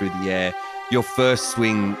fly through the air. Your first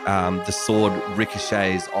swing, the sword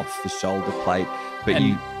ricochets off the shoulder plate, but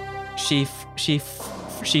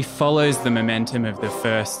she follows the momentum of the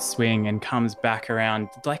first swing and comes back around,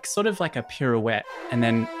 like sort of like a pirouette. And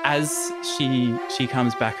then as she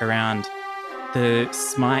comes back around, the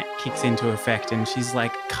smite kicks into effect, and she's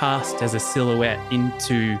like cast as a silhouette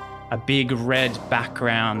into a big red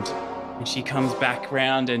background. And she comes back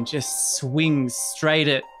around and just swings straight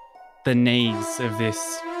at the knees of this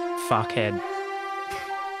fuckhead.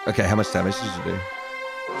 Okay, how much damage did you do?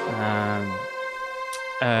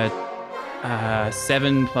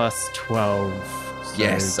 7 plus 12. So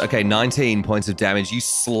Yes. Okay, 19 points of damage. You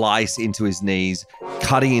slice into his knees,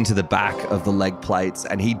 cutting into the back of the leg plates,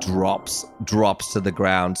 and he drops to the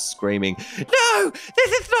ground, screaming, "No,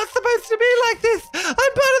 this is not supposed to be like this. I'm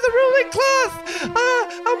part of the ruling class.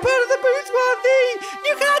 I'm part of the bourgeoisie.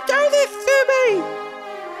 You can't do this to me."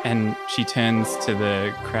 And she turns to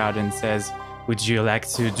the crowd and says, "Would you like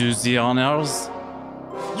to do the honors?"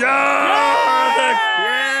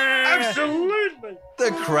 Absolutely.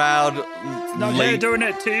 The crowd Not leap- you doing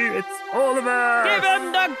it too. It's all of us. Give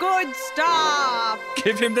him the good stuff.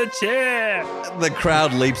 Give him the chair. The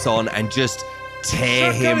crowd leaps on and just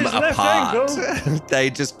tear Shotgun him his left apart. They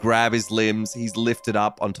just grab his limbs. He's lifted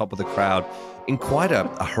up on top of the crowd in quite a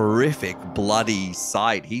horrific, bloody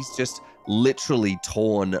sight. He's just literally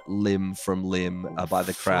torn limb from limb by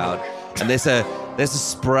the crowd. And there's a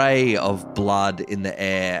spray of blood in the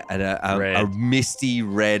air, and a misty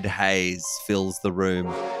red haze fills the room.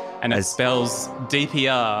 And it spells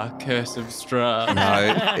DPR, Curse of Strahd.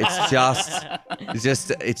 No,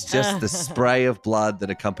 it's just the spray of blood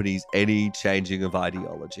that accompanies any changing of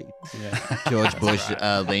ideology. Yeah. George Bush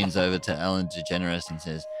leans over to Ellen DeGeneres and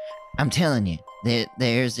says, I'm telling you,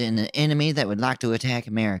 there's an enemy that would like to attack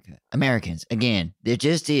Americans. Again, there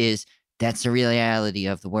just is. That's the reality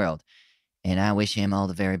of the world. And I wish him all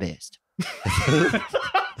the very best.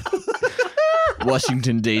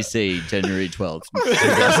 Washington, D.C., January 12th.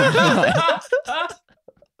 2009.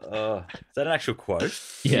 Is that an actual quote?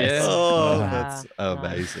 Yes. Oh, Wow. that's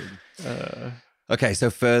amazing. Okay, so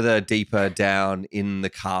further deeper down in the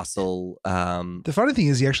castle. The funny thing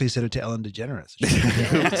is, he actually said it to Ellen DeGeneres.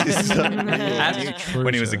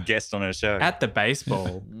 When he was a guest on her show. At the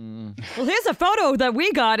baseball. Well, here's a photo that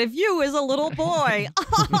we got of you as a little boy.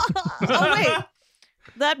 Oh, wait.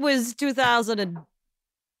 That was 2000.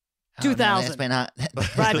 Oh, no, that's when I,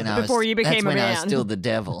 Right when I was- before you became that's a when I was man. still the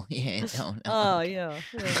devil. Yeah, no. Oh, yeah.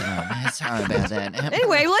 Sorry about that.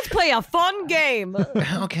 Anyway, let's play a fun game.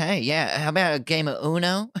 Okay, yeah. How about a game of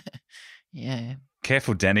Uno? Yeah.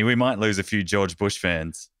 Careful, Danny. We might lose a few George Bush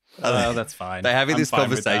fans. Oh, that's fine. They're having I'm this fine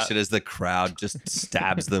with conversation that. as the crowd just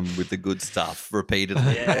stabs them with the good stuff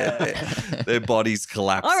repeatedly. Their bodies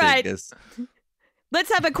collapsing. All right. as- Let's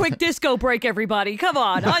have a quick disco break, everybody. Come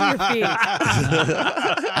on your feet.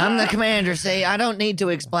 I'm the commander, see? I don't need to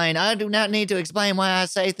explain. I do not need to explain why I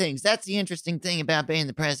say things. That's the interesting thing about being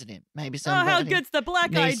the president. Maybe Oh, how somebody good's the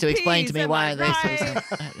black eyed needs to explain to me why they say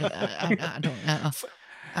something. I don't know.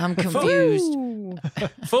 I'm confused.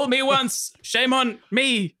 Fool me once, shame on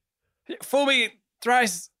me. Fool me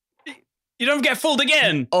thrice, you don't get fooled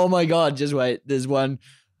again. Oh my God, just wait. There's one.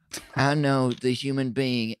 I know the human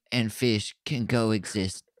being and fish can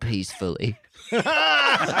coexist peacefully.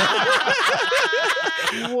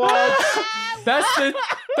 What?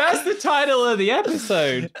 That's the title of the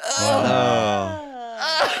episode.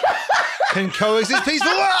 Can coexist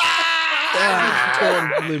peacefully.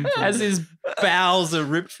 As his bowels are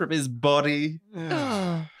ripped from his body.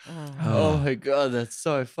 Oh my God, that's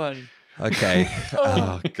so funny. Okay.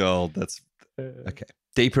 Oh, God. That's okay.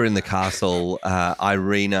 Deeper in the castle,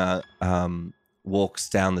 Irina walks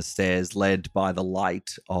down the stairs, led by the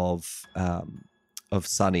light of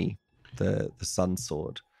Sunny, the sun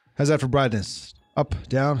sword. How's that for brightness? Up,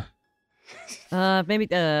 down? Maybe.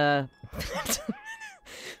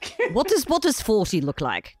 What does 40 look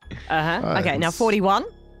like? Okay, now 41.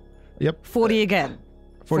 Yep. 40 again.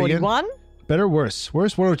 40 again? 41. Better or worse?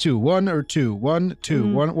 Worse, 1 or 2? 1 or 2? 1,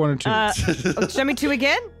 2. 1 or 2? Show me 2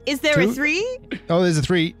 again. Is there a 2? 3? Oh, there's a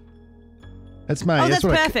 3. That's my. Oh, that's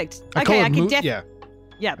what perfect. I call Okay, it I can mood. definitely.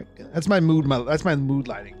 Yeah, Yeah. that's my mood. That's my mood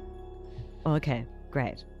lighting. Okay,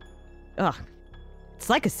 great. Ugh. It's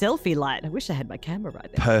like a selfie light. I wish I had my camera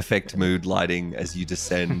right there. Perfect mood lighting as you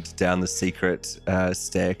descend down the secret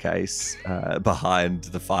staircase behind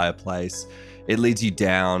the fireplace. It leads you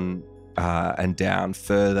down and down,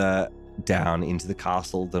 further down into the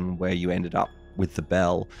castle than where you ended up with the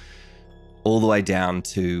bell, all the way down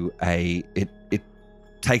to it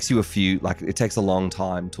takes you it takes a long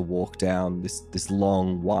time to walk down this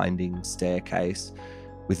long winding staircase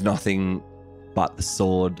with nothing but the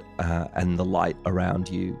sword and the light around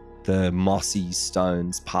you. The mossy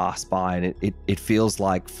stones pass by, and it feels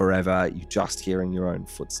like forever. You're just hearing your own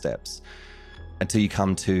footsteps until you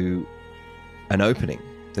come to an opening.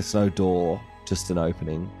 There's no door, just an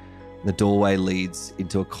opening. The doorway leads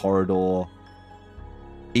into a corridor,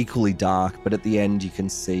 equally dark, but at the end you can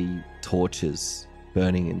see torches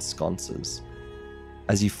burning in sconces.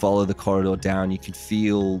 As you follow the corridor down, you can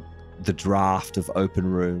feel the draft of open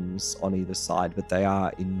rooms on either side, but they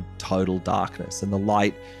are in total darkness. And the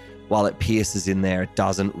light, while it pierces in there, it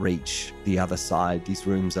doesn't reach the other side. These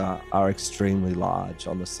rooms are extremely large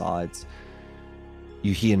on the sides.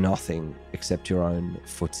 You hear nothing except your own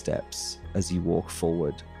footsteps as you walk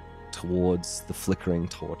forward towards the flickering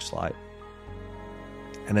torchlight.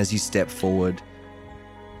 And as you step forward,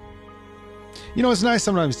 You know, it's nice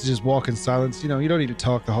sometimes to just walk in silence. You know, you don't need to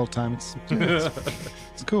talk the whole time.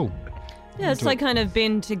 It's cool. Yeah, it's like kind of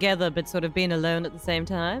being together, but sort of being alone at the same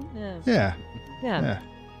time. Yeah. Yeah.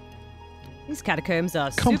 These catacombs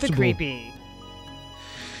are super Comfortable. creepy.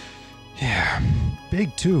 Yeah,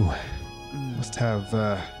 big too. Must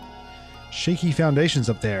have shaky foundations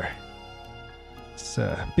up there. It's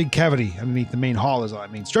a big cavity underneath the main hall is all I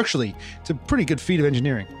mean. Structurally, it's a pretty good feat of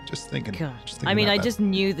engineering. Just thinking. God. Just thinking I mean, about I that. just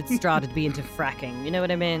knew that Strahd would be into fracking. You know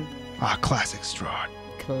what I mean? Ah, classic Strahd.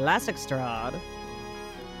 Classic Strahd.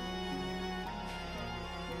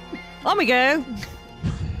 On we go.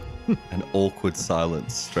 An awkward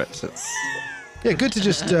silence stretches. Yeah, good to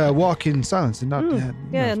just walk in silence and not.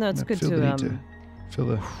 Yeah, no, it's not good feel to, the need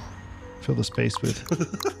to fill the space with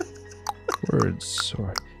words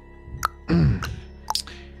or.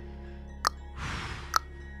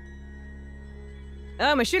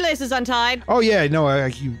 Oh, my shoelace is untied. Oh yeah, no,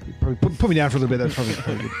 you probably put me down for a little bit. That's probably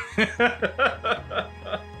good.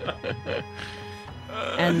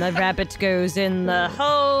 And the rabbit goes in the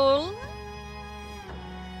hole.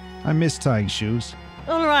 I miss tying shoes.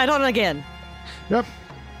 All right, on again. Yep.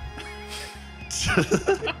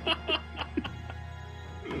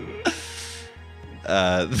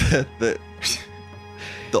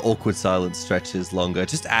 The awkward silence stretches longer,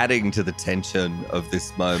 just adding to the tension of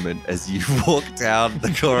this moment as you walk down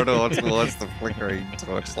the corridor towards the flickering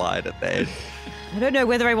torchlight at the end. I don't know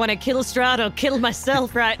whether I want to kill Strahd or kill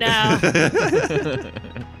myself right now.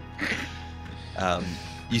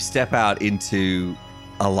 You step out into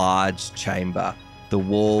a large chamber, the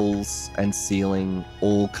walls and ceiling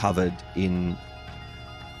all covered in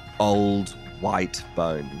old white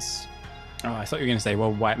bones. Oh, I thought you were going to say,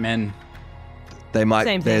 well, white men. They might.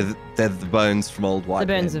 Same they're thing. they're the bones from old white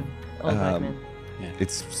The bones men. of old white men.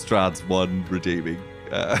 It's Strahd's one redeeming.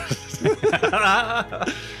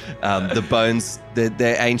 The bones,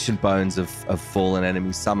 they're ancient bones of fallen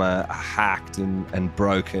enemies. Some are hacked and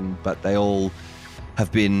broken, but they all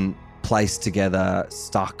have been placed together,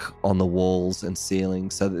 stuck on the walls and ceiling.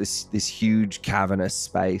 So that this huge cavernous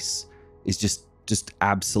space is just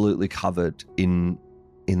absolutely covered in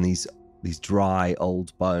these dry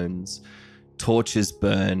old bones. Torches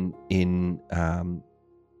burn in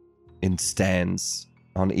stands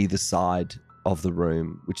on either side of the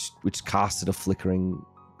room, which casted a flickering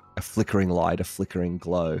light, a flickering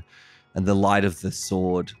glow, and the light of the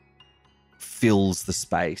sword fills the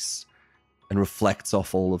space and reflects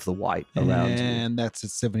off all of the white around you. And that's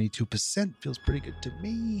at 72%. Feels pretty good to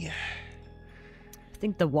me. I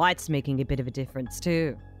think the white's making a bit of a difference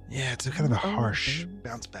too. Yeah, it's a kind of a harsh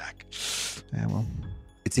bounce back. Yeah, well.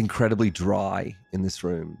 It's incredibly dry in this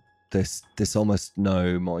room. There's almost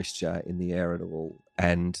no moisture in the air at all.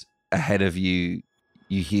 And ahead of you,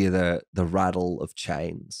 you hear the rattle of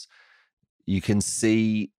chains. You can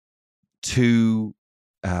see two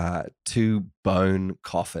bone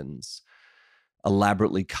coffins,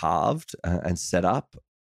 elaborately carved and set up,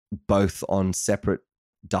 both on separate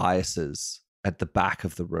daises at the back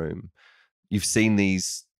of the room. You've seen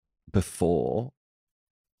these before.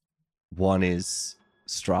 One is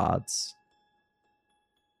Strahd's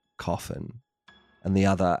coffin, and the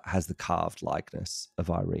other has the carved likeness of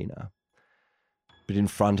Irina. But in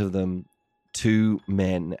front of them, two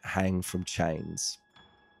men hang from chains.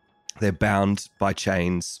 They're bound by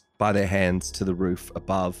chains by their hands to the roof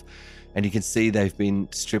above, and you can see they've been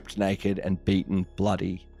stripped naked and beaten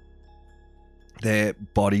bloody. Their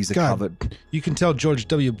bodies are covered. You can tell George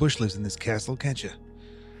W. Bush lives in this castle, can't you?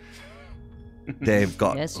 They've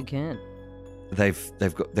got Yes, you can.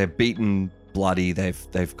 They're beaten bloody.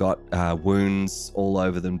 They've got wounds all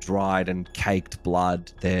over them, dried and caked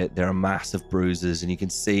blood. There are massive bruises, and you can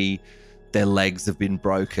see their legs have been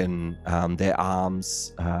broken. Their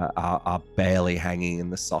arms are barely hanging in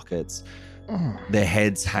the sockets. Their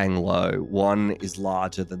heads hang low. One is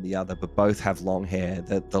larger than the other, but both have long hair.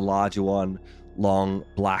 The larger one, long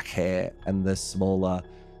black hair, and the smaller,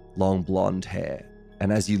 long blonde hair.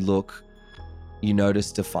 And as you look, you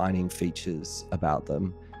notice defining features about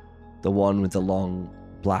them. The one with the long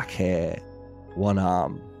black hair, one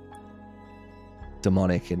arm,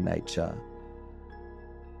 demonic in nature,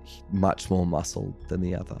 much more muscled than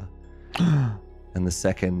the other. And the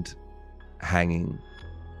second, hanging,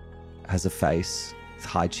 has a face with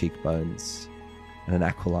high cheekbones and an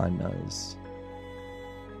aquiline nose.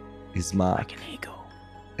 Ismark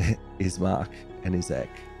and Izek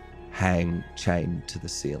hang chained to the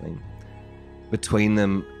ceiling. Between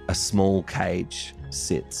them, a small cage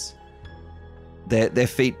sits. Their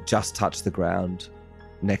feet just touch the ground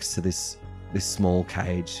next to this small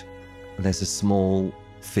cage. And there's a small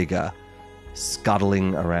figure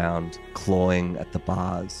scuttling around, clawing at the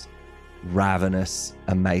bars, ravenous,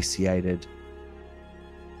 emaciated,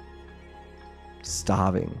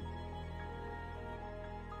 starving.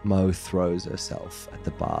 Mo throws herself at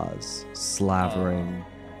the bars, slavering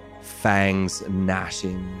fangs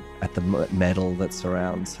gnashing at the metal that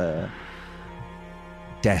surrounds her,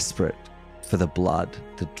 desperate for the blood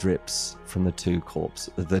that drips from the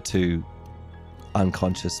two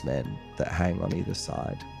unconscious men that hang on either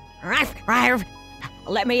side.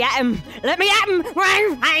 Let me at him! Let me at him!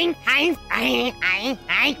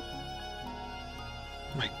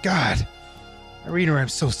 Oh my God. Irina, I'm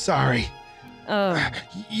so sorry.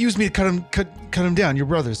 Use me to cut him down. Your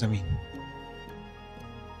brothers, I mean.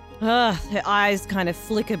 Her eyes kind of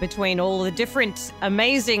flicker between all the different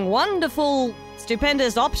amazing, wonderful,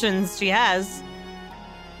 stupendous options she has.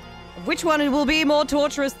 Which one will be more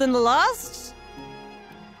torturous than the last?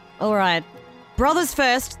 All right. Brothers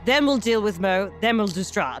first, then we'll deal with Mo, then we'll do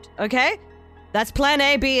Strahd, okay? That's plan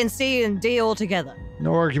A, B, and C, and D all together.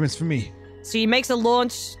 No arguments for me. So he makes a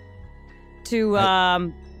launch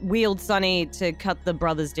to wield Sunny to cut the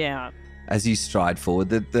brothers down. As you stride forward,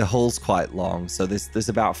 the hall's quite long, so there's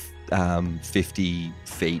about 50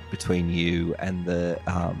 feet between you and the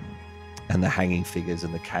hanging figures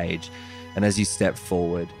in the cage. And as you step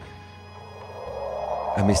forward,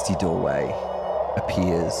 a misty doorway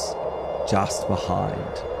appears just behind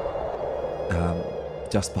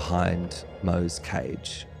Mo's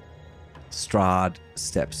cage. Strahd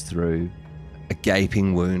steps through, a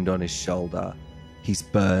gaping wound on his shoulder. He's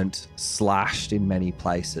burnt, slashed in many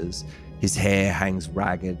places. His hair hangs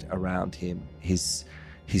ragged around him. His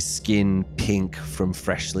skin pink from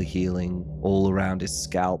freshly healing all around his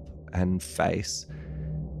scalp and face.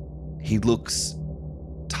 He looks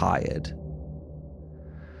tired.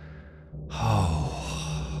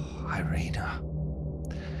 Oh, Irina.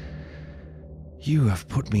 You have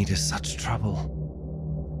put me to such trouble.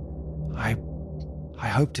 I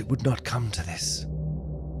hoped it would not come to this.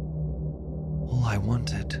 All I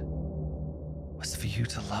wanted was for you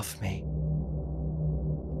to love me.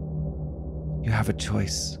 You have a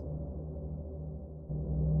choice.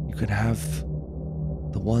 You can have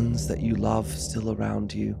the ones that you love still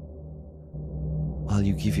around you while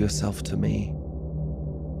you give yourself to me,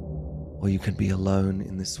 or you can be alone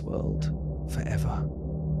in this world forever.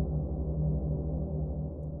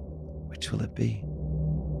 Which will it be?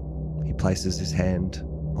 He places his hand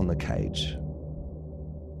on the cage.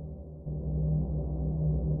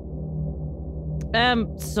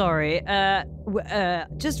 Sorry.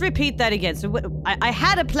 Just repeat that again. So I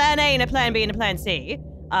had a plan A and a plan B and a plan C.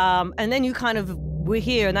 And then you kind of were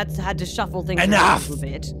here, and that's had to shuffle things Enough! around a little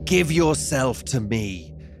bit. Give yourself to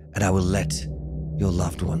me, and I will let your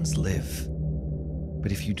loved ones live.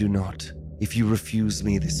 But if you do not, if you refuse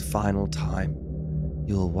me this final time,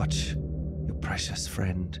 you'll watch your precious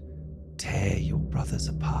friend tear your brothers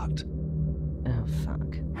apart. Oh,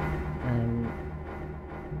 fuck.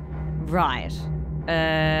 Right.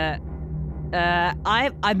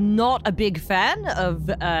 I'm not a big fan of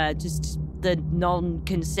just the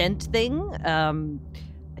non-consent thing. I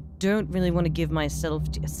don't really want to give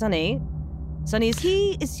myself to Sunny. Sunny, is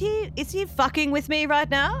he fucking with me right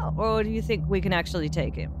now, or do you think we can actually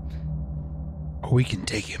take him? Oh, we can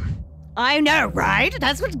take him. I know, right?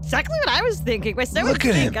 That's exactly what I was thinking. We're so Look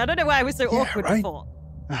in at sync. him. I don't know why we're so awkward right? before.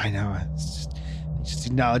 I know. It's just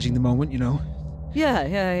acknowledging the moment, you know.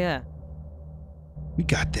 Yeah. We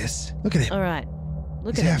got this. Look at him. All right.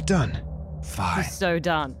 Look He's at half him. done. Fine. He's so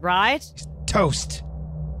done, right? He's toast.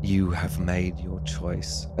 You have made your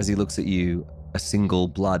choice. As he looks at you, a single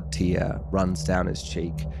blood tear runs down his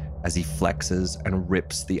cheek as he flexes and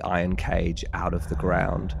rips the iron cage out of the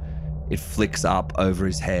ground. It flicks up over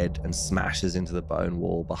his head and smashes into the bone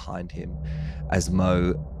wall behind him as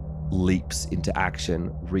Mo leaps into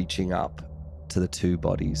action, reaching up to the two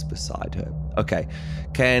bodies beside her. Okay,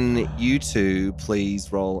 can you two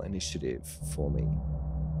please roll initiative for me?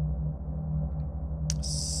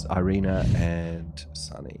 Irina and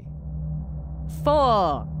Sunny.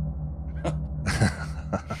 4.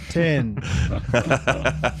 10.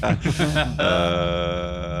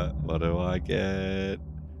 What do I get?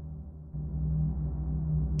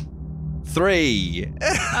 3.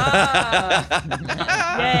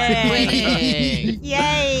 Yay!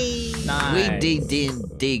 Yay! We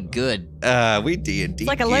did good. We D&D. It's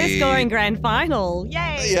like a low-scoring grand final.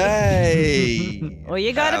 Yay! Yay! All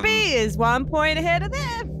you gotta be is 1 point ahead of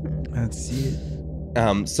them. That's it.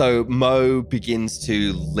 So Mo begins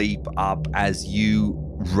to leap up as you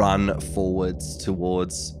run forwards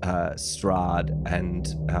towards Strahd and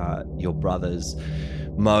your brothers.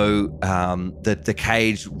 Mo, the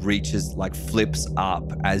cage reaches, flips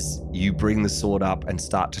up as you bring the sword up and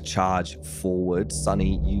start to charge forward.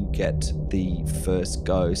 Sunny, you get the first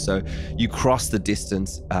go. So you cross the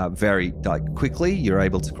distance very quickly. You're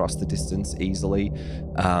able to cross the distance easily.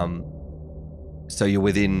 So you're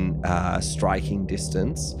within striking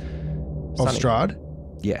distance. Of Sunny. Strahd.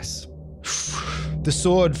 Yes. The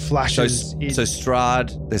sword flashes. So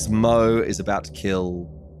Strahd, this Mo is about to kill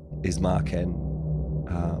Ismark and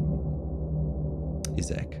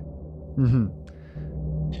Izek. Mm-hmm.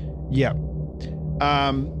 Yeah.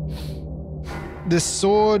 The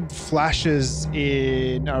sword flashes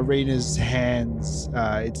in Irina's hands.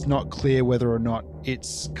 It's not clear whether or not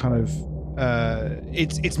it's kind of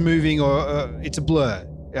it's moving or it's a blur.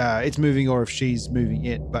 It's moving or if she's moving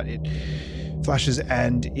it, but it flashes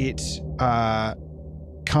and it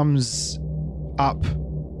comes up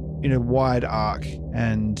in a wide arc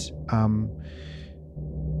and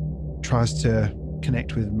tries to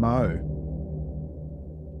connect with Mo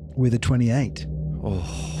with a 28. Oh,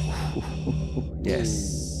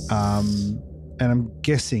 yes. And I'm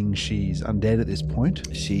guessing she's undead at this point.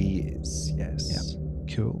 She is, yes. Yeah.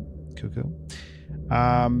 Cool.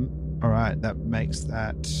 All right, that makes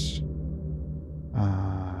that.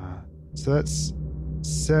 So that's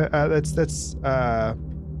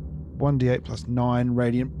 1d8 plus 9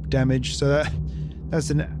 radiant damage. So that was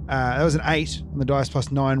an 8 on the dice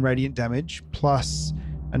plus 9 radiant damage plus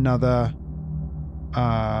another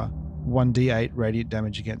 1d8 radiant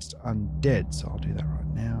damage against undead. So I'll do that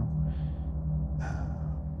right now.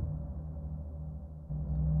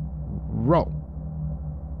 Roll.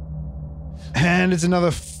 And it's another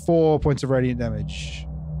 4 points of radiant damage.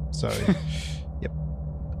 So, yep.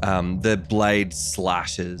 The blade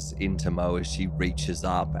slashes into Mo as she reaches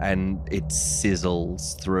up, and it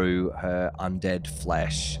sizzles through her undead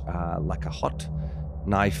flesh like a hot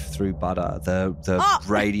knife through butter. The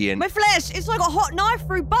radiant, my flesh, it's like a hot knife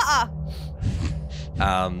through butter.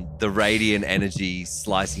 the radiant energy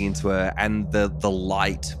slicing into her, and the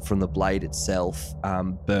light from the blade itself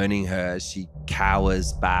burning her as she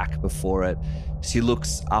cowers back before it. She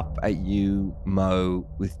looks up at you, Mo,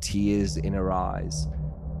 with tears in her eyes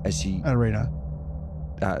as she... Irina.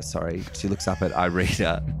 She looks up at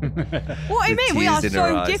Irina. What do you mean? We are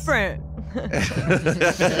so different.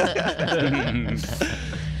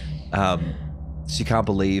 She can't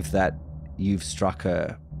believe that you've struck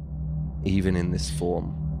her, even in this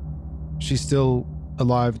form. She's still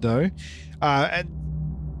alive, though. As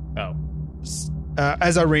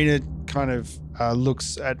Irina kind of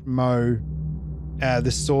looks at Mo,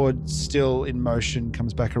 the sword still in motion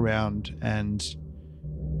comes back around and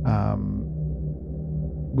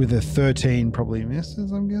with a 13 probably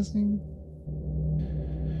misses, I'm guessing.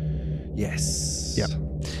 Yes. Yep.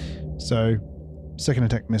 So second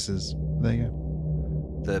attack misses. There you go.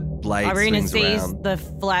 The blade Irina swings sees around. the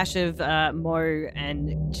flash of Mo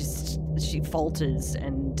and just she falters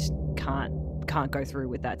and can't go through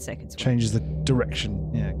with that second swing. Changes the direction.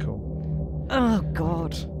 Yeah, cool. Oh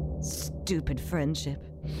God, stupid friendship.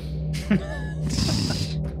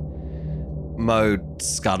 Mo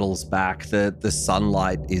scuttles back. The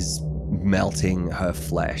sunlight is melting her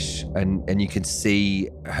flesh, and you can see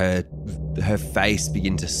her face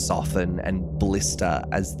begin to soften and blister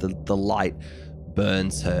as the light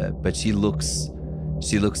burns her. But she looks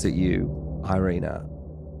at you, Irina.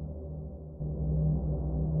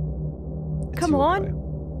 It's Come your on.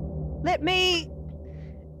 go. Let me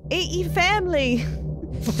eat your family.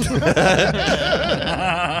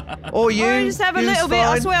 Or you. I'll just have a you's little bit.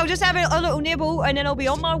 I fine. swear, I'll just have a little nibble and then I'll be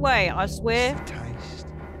on my way. I swear. Taste.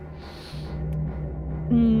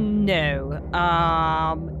 No.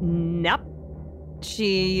 Nope.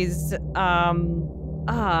 She's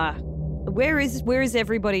where is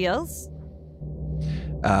everybody else?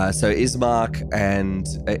 So Ismark and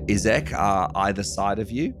Izek are either side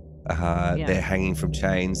of you. They're hanging from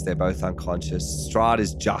chains. They're both unconscious. Strahd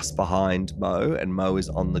is just behind Mo, and Mo is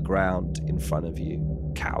on the ground in front of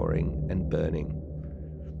you, cowering and burning.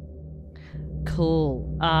 Cool.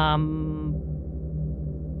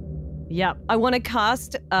 Yep. I want to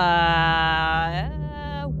cast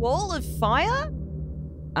Wall of Fire.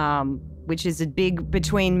 Which is a big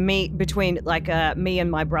between me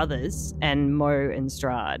and my brothers and Mo and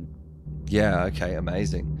Strahd. Yeah, okay,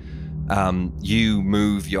 amazing. You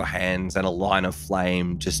move your hands and a line of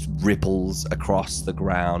flame just ripples across the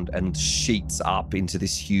ground and sheets up into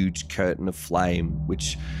this huge curtain of flame,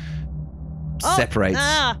 which separates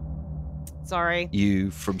Sorry.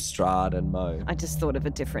 you from Strahd and Mo. I just thought of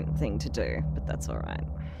a different thing to do, but that's all right.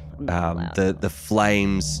 I'm not allowed. The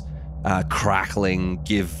flames crackling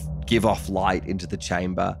give off light into the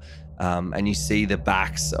chamber, and you see the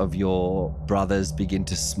backs of your brothers begin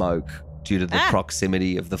to smoke due to the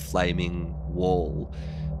proximity of the flaming wall.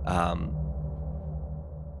 Can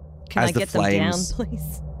as I the get them down, flames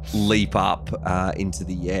please? leap up into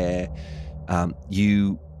the air,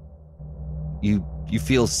 you you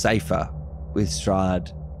feel safer with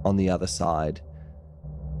Strahd on the other side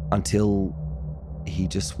until he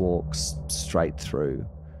just walks straight through.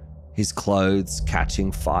 His clothes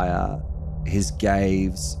catching fire, his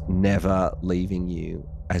gaze never leaving you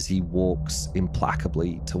as he walks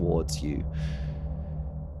implacably towards you.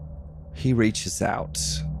 He reaches out.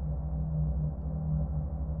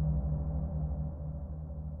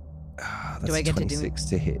 That's Do I get to do 26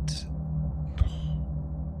 to hit.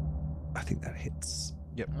 I think that hits.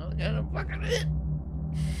 Yep.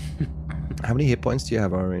 How many hit points do you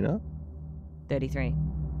have, Irina? 33.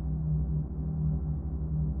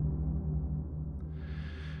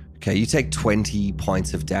 Okay, you take 20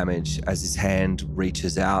 points of damage as his hand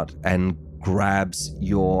reaches out and grabs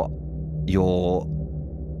your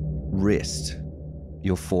wrist,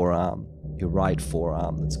 your forearm, your right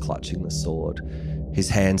forearm that's clutching the sword. His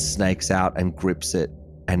hand snakes out and grips it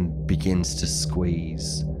and begins to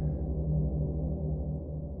squeeze.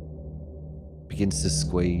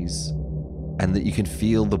 And that you can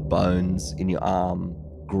feel the bones in your arm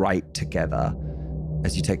grate together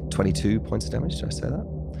as you take 22 points of damage. Did I say that?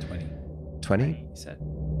 20? You said.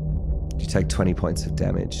 You take 20 points of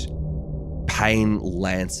damage. Pain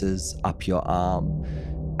lances up your arm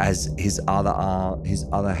as his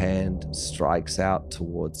other hand strikes out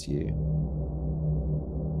towards you.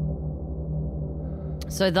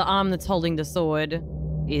 So the arm that's holding the sword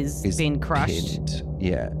is been crushed. Pinned.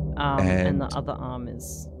 Yeah. And the other arm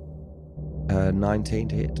is 19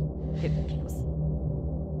 to hit. hit.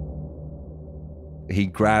 He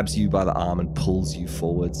grabs you by the arm and pulls you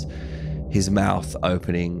forwards, his mouth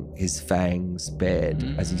opening, his fangs bared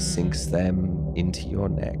as he sinks them into your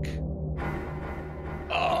neck.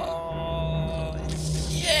 Oh,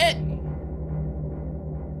 shit!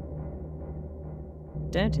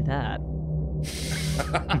 Don't do that.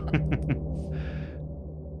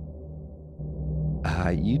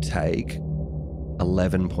 You take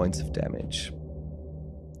 11 points of damage.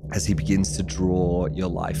 As he begins to draw your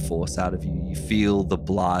life force out of you, you feel the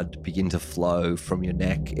blood begin to flow from your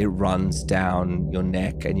neck. It runs down your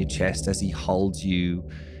neck and your chest as he holds you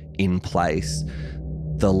in place.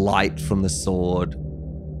 The light from the sword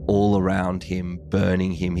all around him,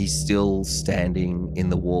 burning him. He's still standing in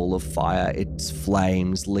the wall of fire. Its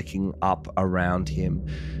flames licking up around him,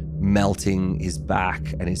 melting his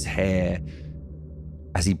back and his hair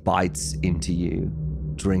as he bites into you,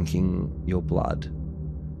 drinking your blood.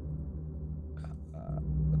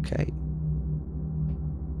 Okay.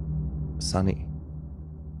 Sunny.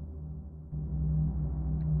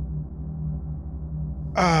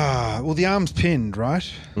 Well, the arm's pinned,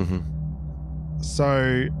 right? Mm-hmm.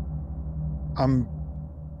 So,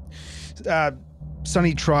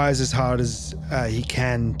 Sonny tries as hard as he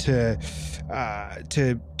can to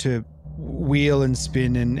wheel and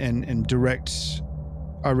spin and direct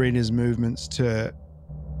Irina's movements to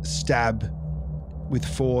stab with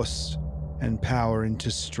force and power into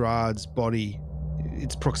Strahd's body.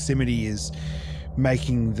 Its proximity is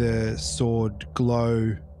making the sword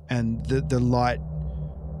glow, and the light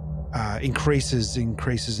increases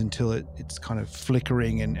until it's kind of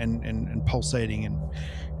flickering and pulsating, and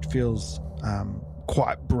it feels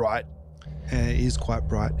quite bright. It is quite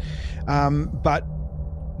bright. But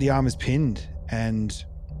the arm is pinned, and...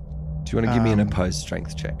 Do you want to give me an opposed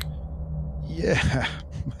strength check? Yeah,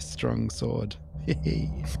 my strong sword.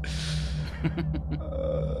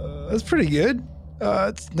 That's pretty good.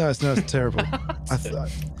 It's terrible.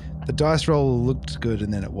 The dice roll looked good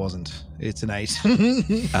and then it wasn't. It's an 8.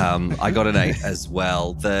 I got an 8 as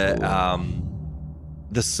well. The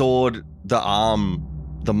sword, the arm,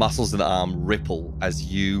 the muscles of the arm ripple as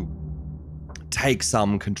you take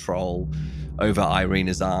some control over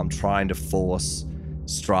Irina's arm, trying to force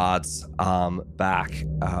Strahd's arm back.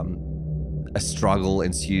 A struggle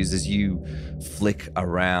ensues as you flick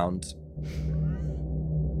around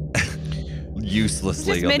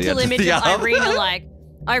uselessly Just on mental the edge image of the of arm. Irina,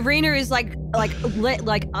 Irina is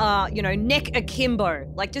neck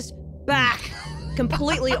akimbo, just back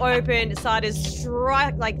completely open, side is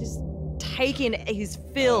strike, just taking his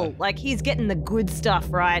fill, he's getting the good stuff,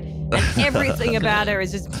 right? And everything about her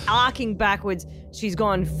is just arcing backwards. She's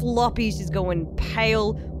gone floppy, she's going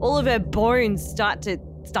pale. All of her bones start to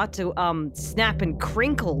snap and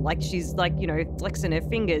crinkle, she's flexing her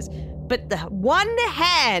fingers. But the one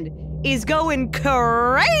hand is going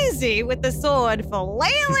crazy with the sword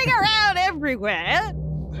flailing around everywhere.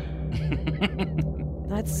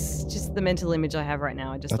 That's just the mental image I have right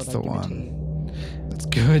now. I just That's thought I'd the give it to one. you. That's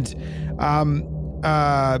good.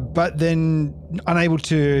 But then, unable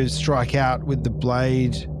to strike out with the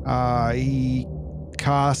blade, he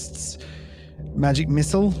casts magic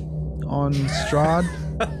missile on Strahd.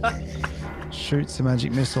 Shoots a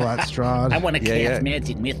magic missile at Strahd. I want to cast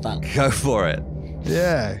magic missile. Go for it.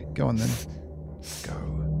 Yeah, go on then. Go.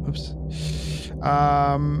 Oops.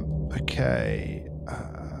 Okay.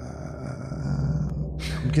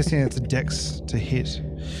 I'm guessing it's a dex to hit.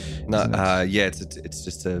 No, isn't it? yeah, it's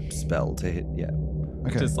just a spell to hit. Yeah,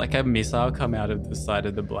 Okay. Just like a missile come out of the side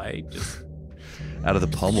of the blade. Just out of the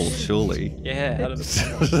pommel, surely. yeah, out of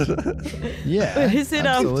the Yeah. But is it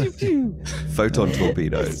absolutely. Photon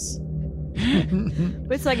torpedoes.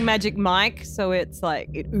 It's like Magic Mike, so it's like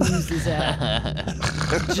it oozes out,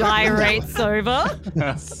 gyrates over.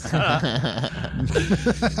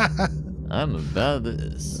 I'm about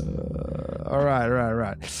this. All right.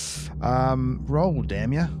 Roll,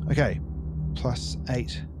 damn ya. Okay.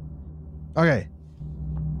 +8. Okay.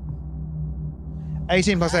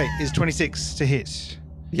 18 + 8 is 26 to hit.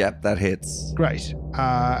 Yep, that hits. Great.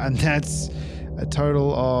 And that's a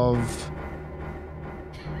total of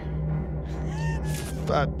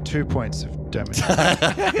 2 points of damage.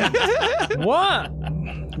 What?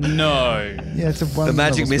 No. Yeah, it's a one. The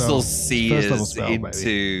magic level missile spell. First level sears spell, baby.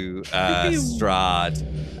 into Strahd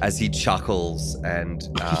as he chuckles and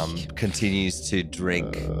continues to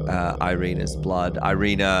drink Irina's blood.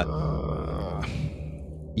 Irina,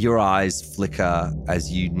 your eyes flicker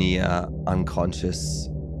as you near unconscious.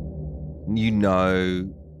 You know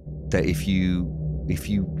that if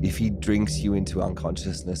he drinks you into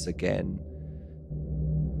unconsciousness again,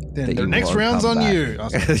 Then that the you next won't round's come on back. you. I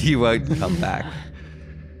was like, You won't come back.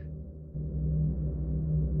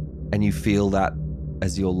 And you feel that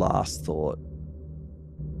as your last thought,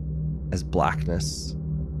 as blackness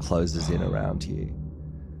closes in around you.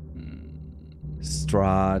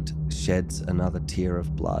 Strahd sheds another tear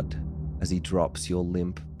of blood as he drops your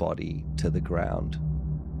limp body to the ground.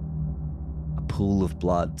 A pool of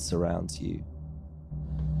blood surrounds you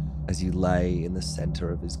as you lay in the center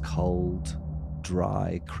of his cold,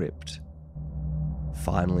 dry crypt,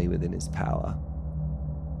 finally within his power.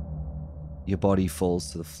 Your body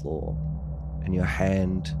falls to the floor, and your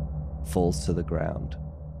hand falls to the ground,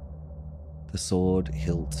 the sword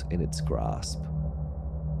hilt in its grasp.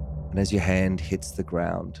 And as your hand hits the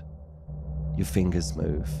ground, your fingers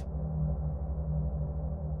move,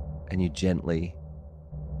 and you gently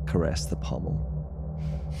caress the pommel.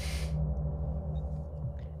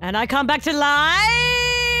 And I come back to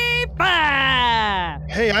life. Ah!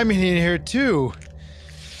 hey, I'm in here too.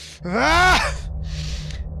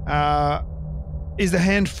 Is the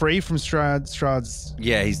hand free from Strahd's?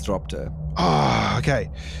 Yeah, he's dropped her. Oh, okay.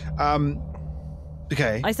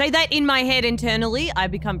 Okay. I say that in my head internally. I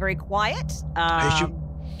become very quiet. Hey,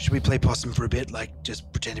 should we play possum for a bit? Like,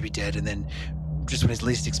 just pretend to be dead, and then just when he's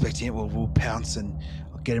least expecting it, we'll pounce and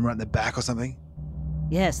I'll get him right in the back or something?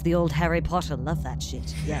 Yes, the old Harry Potter. Love that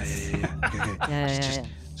shit. Yes. Yeah. Okay. Yeah.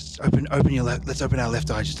 Just open your left. Let's open our left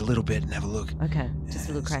eye just a little bit and have a look. Okay, just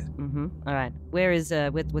a little crack. Mm-hmm. All right. Where is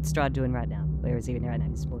what's Strahd doing right now? Where is he right now?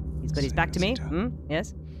 He's got his back to me.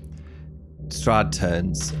 Yes. Strahd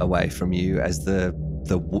turns away from you as the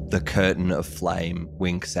curtain of flame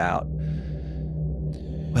winks out.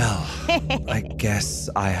 Well, I guess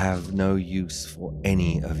I have no use for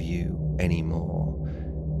any of you anymore.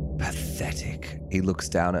 Pathetic. He looks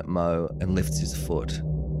down at Mo and lifts his foot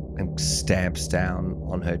and stamps down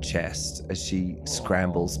on her chest as she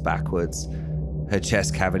scrambles backwards, her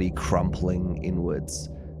chest cavity crumpling inwards.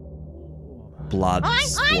 Blood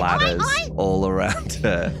splatters all around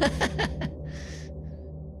her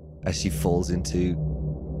as she falls into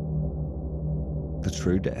the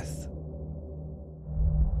true death.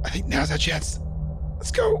 I think now's our chance.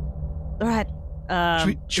 Let's go. All right.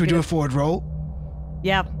 Should we do a forward roll?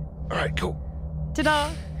 Yeah. All right, cool.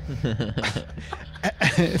 Ta-da.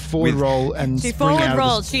 Forward roll and She spring forward out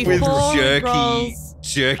rolls. of She With forward rolls.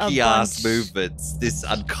 jerky a ass bunch. movements, this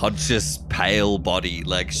unconscious pale body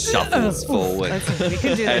like shuffles forward Okay, we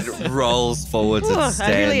can do and this. rolls forwards and I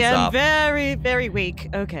stands really am up. very, very weak.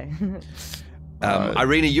 Okay.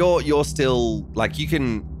 Irina, you're still like you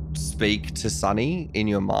can speak to Sunny in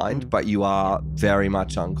your mind, but you are very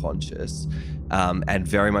much unconscious and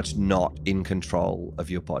very much not in control of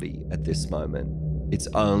your body at this moment. It's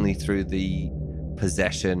only through the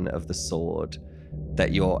possession of the sword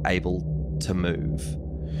that you're able to move.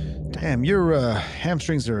 Damn, your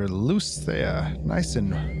hamstrings are loose. They are nice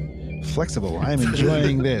and flexible. I'm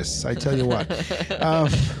enjoying this. I tell you what.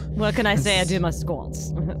 What can I say? I do my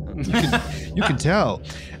squats. You can tell.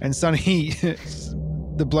 And Sonny,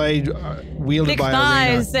 the blade wielded Thick by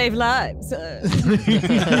thighs save lives. Arena.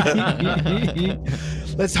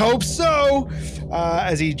 Let's hope so.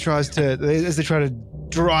 As they try to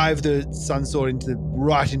drive the sunsword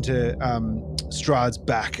right into Strahd's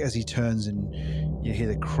back as he turns, and you hear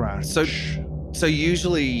the crash. So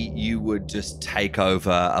usually you would just take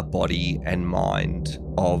over a body and mind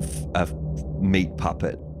of a meat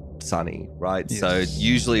puppet, Sonny, right? Yes. So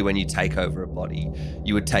usually when you take over a body,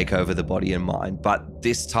 you would take over the body and mind. But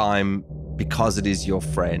this time, because it is your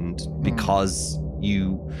friend, because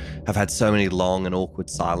you have had so many long and awkward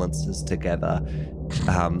silences together,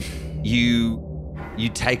 you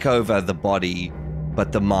take over the body,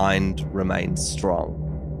 but the mind remains strong.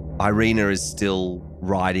 Irina is still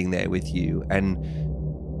riding there with you, and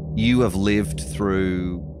you have lived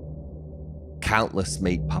through countless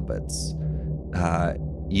meat puppets.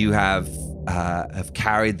 You have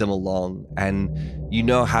carried them along, and you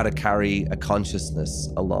know how to carry a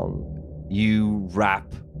consciousness along. You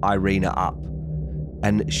wrap Irina up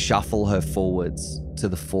and shuffle her forwards to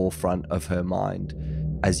the forefront of her mind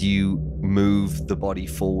as you move the body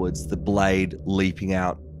forwards, the blade leaping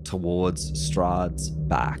out towards Strahd's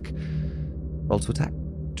back. Roll to attack.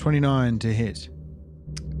 29 to hit.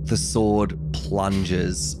 The sword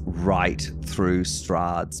plunges right through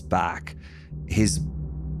Strahd's back.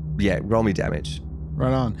 Roll me damage.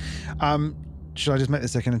 Right on. Should I just make the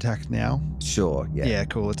second attack now? Sure, yeah. Yeah,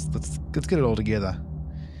 cool. Let's get it all together.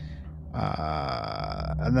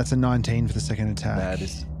 And that's a 19 for the second attack. That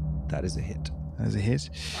is a hit. That is a hit.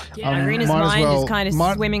 Irina's might as mind well- is kind of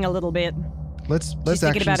might- swimming a little bit. Let's She's thinking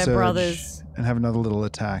action about her surge brothers. and have another little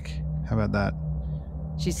attack. How about that?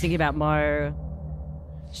 She's thinking about Mo.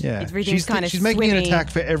 Yeah. Everything's kind of she's making an swimmy. attack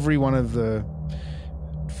for every one of the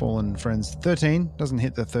fallen friends. 13 doesn't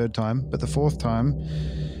hit the third time, but the fourth time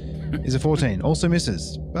is a 14. Also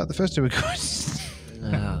misses, but the first two are good.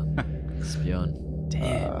 It's beyond.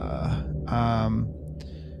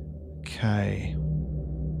 Okay.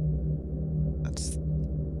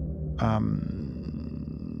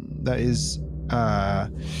 That is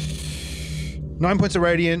 9 points of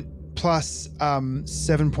radiant plus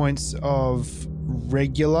 7 points of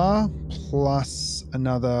regular plus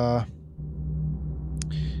another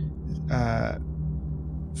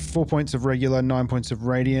 4 points of regular, 9 points of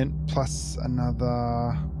radiant plus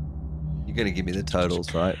another. You're going to give me the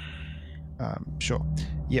totals, right? Sure.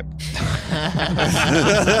 Yep.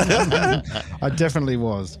 I definitely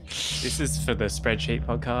was. This is for the spreadsheet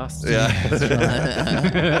podcast.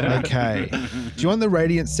 Yeah. Okay. Do you want the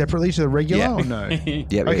radiant separately to the regular or no?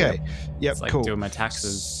 Yeah. Okay. Yep. It's like cool. doing my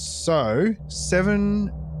taxes. So 7.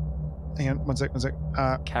 Hang on. One sec.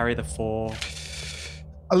 Carry the 4.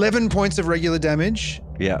 11 points of regular damage,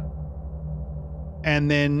 Yeah. and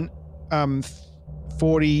then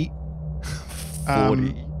 40.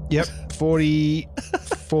 40. Yep.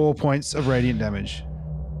 44 points of radiant damage.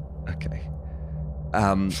 Okay.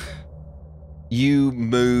 You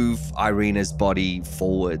move Irina's body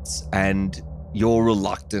forwards, and your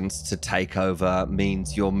reluctance to take over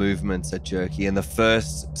means your movements are jerky. And the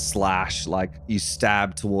first slash, like you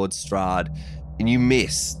stab towards Strahd, and you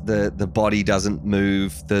miss. The body doesn't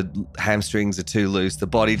move. The hamstrings are too loose. The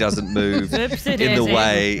body doesn't move in the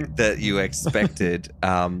way that you expected.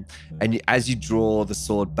 And as you draw the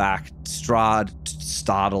sword back, Strahd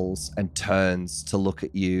startles and turns to look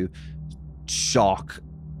at you, shock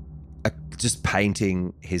just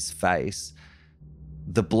painting his face.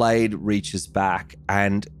 The blade reaches back,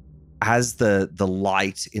 and as the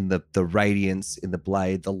light in the radiance in the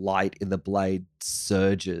blade, the light in the blade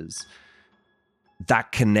surges,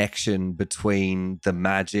 that connection between the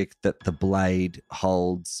magic that the blade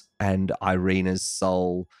holds and Irina's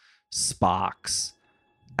soul sparks,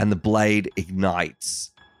 and the blade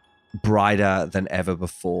ignites brighter than ever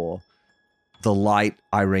before. The light,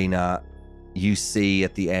 Irina, you see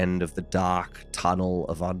at the end of the dark tunnel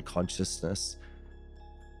of unconsciousness.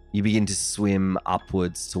 You begin to swim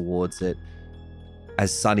upwards towards it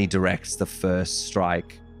as Sunny directs the first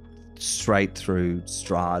strike straight through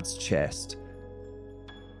Strahd's chest.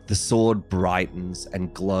 The sword brightens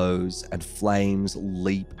and glows, and flames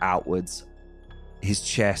leap outwards, his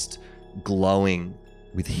chest glowing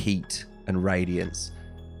with heat and radiance.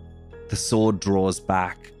 The sword draws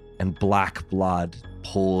back, and black blood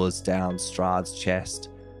pours down Strahd's chest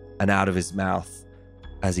and out of his mouth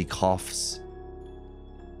as he coughs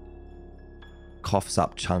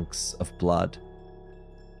up chunks of blood.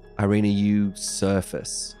 Irina, you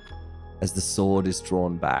surface as the sword is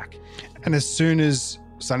drawn back. And as soon as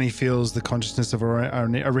Sunny feels the consciousness of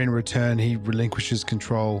Irina return, he relinquishes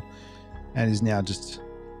control and is now just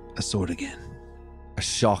a sword again. A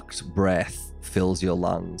shocked breath fills your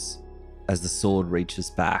lungs as the sword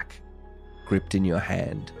reaches back, gripped in your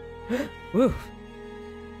hand. Woo.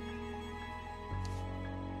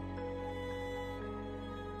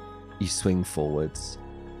 You swing forwards,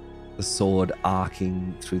 the sword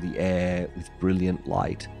arcing through the air with brilliant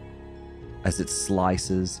light as it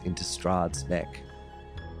slices into Strahd's neck,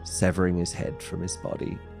 severing his head from his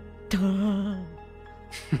body.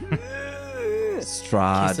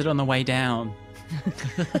 Strahd Kiss it on the way down.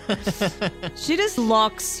 She just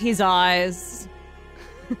locks his eyes,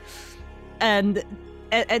 and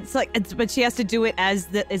but she has to do it as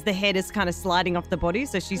the head is kind of sliding off the body.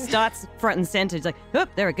 So she starts front and center. It's like, oh,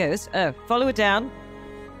 there it goes. Oh, follow it down.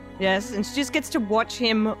 Yes, and she just gets to watch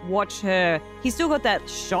him watch her. He's still got that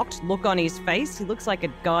shocked look on his face. He looks like a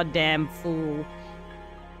goddamn fool.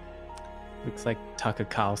 Looks like Tucker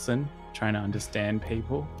Carlson trying to understand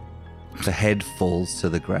people. The head falls to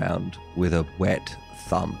the ground with a wet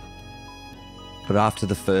thump. But after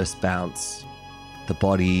the first bounce, the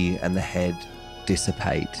body and the head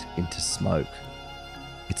dissipate into smoke.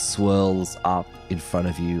 It swirls up in front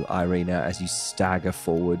of you, Irina, as you stagger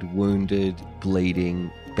forward, wounded,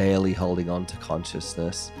 bleeding, barely holding on to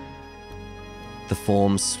consciousness. The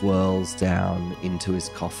form swirls down into his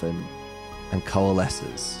coffin and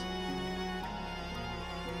coalesces,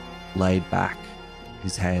 laid back,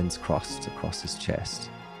 his hands crossed across his chest,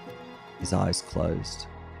 his eyes closed.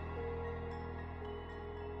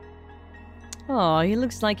 Oh, he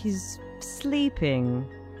looks like he's sleeping.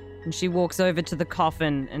 And she walks over to the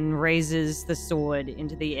coffin and raises the sword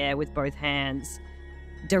into the air with both hands,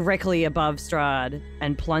 directly above Strahd,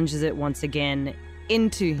 and plunges it once again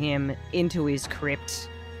into him, into his crypt.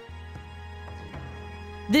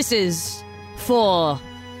 This is for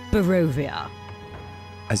Barovia.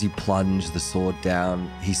 As you plunge the sword down,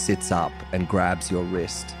 he sits up and grabs your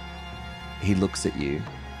wrist. He looks at you.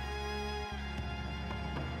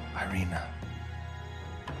 Irina,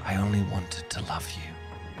 I only wanted to love you.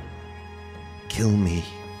 Kill me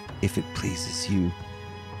if it pleases you,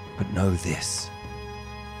 but know this.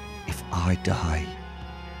 If I die,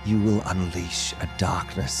 you will unleash a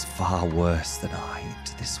darkness far worse than I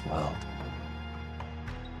into this world.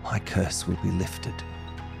 My curse will be lifted,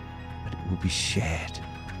 but it will be shared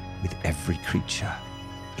with every creature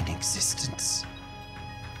in existence.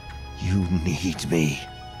 You need me.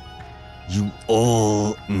 You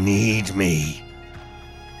all need me.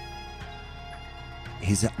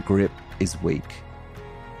 His grip is weak,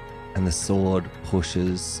 and the sword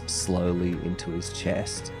pushes slowly into his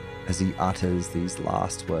chest as he utters these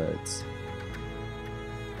last words.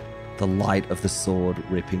 The light of the sword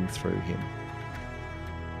ripping through him.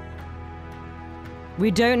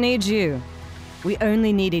 We don't need you. We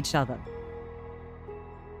only need each other.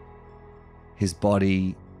 His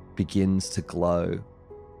body begins to glow,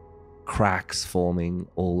 cracks forming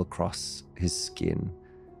all across his skin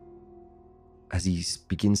as he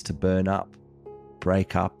begins to burn up,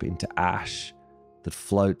 break up into ash that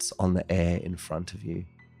floats on the air in front of you.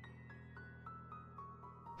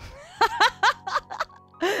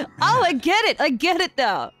 Oh, I get it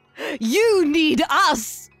now. You need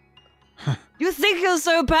us. You think you're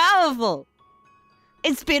so powerful.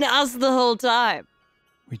 It's been us the whole time.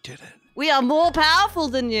 We did it. We are more powerful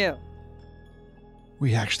than you.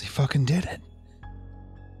 We actually fucking did it.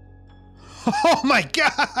 Oh my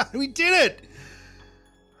god, we did it.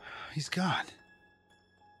 He's gone.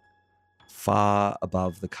 Far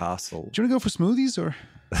above the castle. Do you want to go for smoothies or?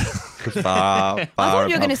 far I thought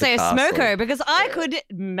you were going to above say the a smoker castle. because I could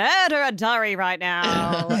murder a Dari right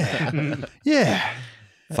now. Yeah.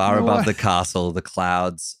 Far You know above what? the castle, the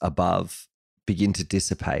clouds above begin to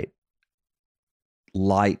dissipate.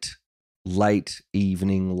 Light, late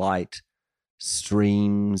evening light,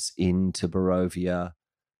 streams into Barovia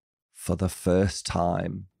for the first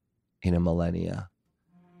time in a millennia.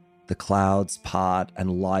 The clouds part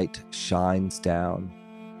and light shines down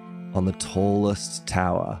on the tallest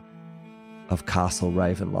tower of Castle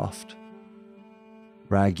Ravenloft.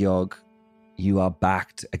 Ragyog, you are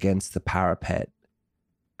backed against the parapet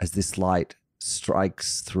as this light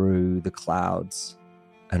strikes through the clouds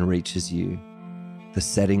and reaches you. The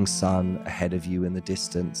setting sun ahead of you in the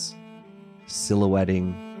distance,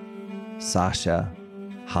 silhouetting Sasha,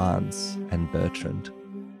 Hans, and Bertrand.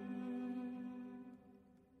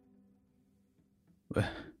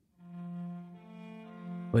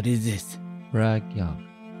 What is this? Ragyog,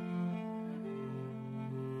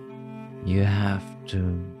 you have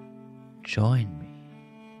to join me.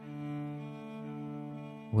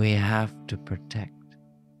 We have to protect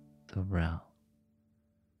the realm.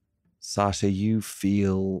 Sasha, you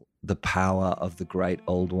feel the power of the Great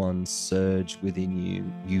Old One surge within you.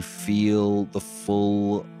 You feel the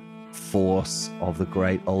full force of the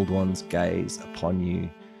Great Old One's gaze upon you.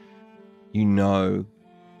 You know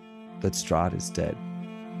that Strahd is dead.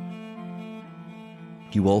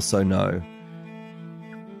 You also know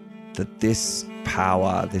that this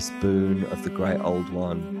power, this boon of the Great Old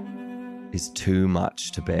One, is too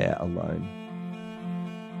much to bear alone.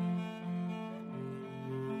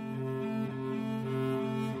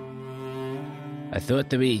 I thought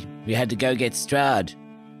that we had to go get Strahd.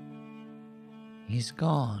 He's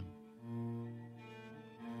gone.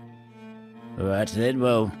 All right then,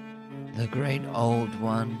 well, The Great Old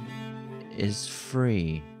One is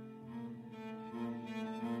free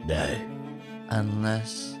no.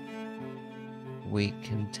 unless we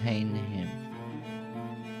contain him.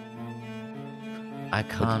 I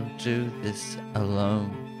can't do this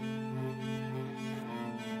alone.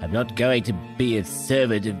 I'm not going to be a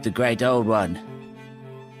servant of the Great Old One.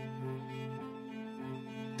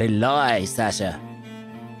 They lie, Sasha.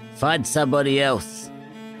 Find somebody else.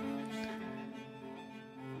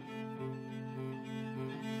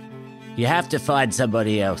 You have to find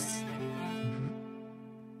somebody else.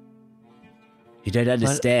 You don't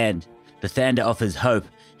understand. The Thunder offers hope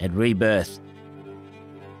and rebirth.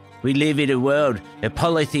 We live in a world, a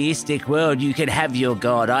polytheistic world. You can have your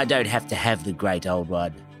god. I don't have to have the Great Old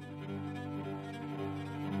One.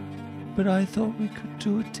 But I thought we could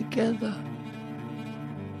do it together.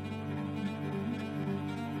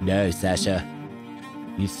 No, Sasha.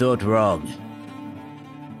 You thought wrong.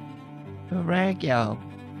 Ragyal,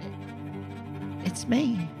 it's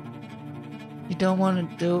me. You don't want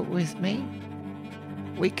to do it with me?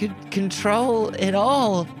 We could control it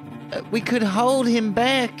all. We could hold him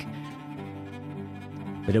back.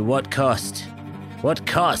 But at what cost? What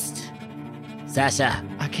cost? Sasha.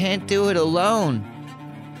 I can't do it alone.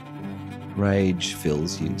 Rage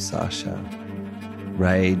fills you, Sasha.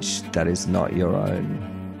 Rage that is not your own.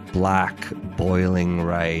 Black, boiling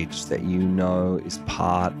rage that you know is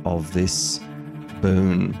part of this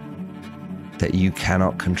boon that you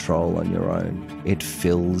cannot control on your own. It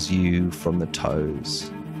fills you from the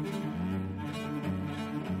toes.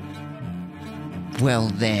 Well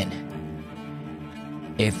then,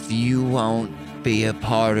 if you won't be a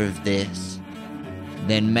part of this,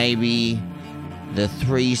 then maybe the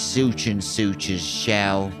three Suchin Sutures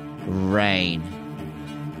shall reign.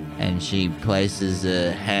 And she places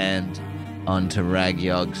a hand onto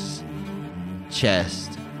Ragyog's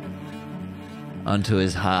chest, onto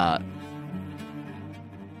his heart,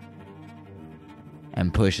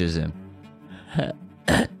 and pushes him.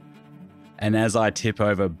 And as I tip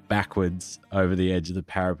over backwards over the edge of the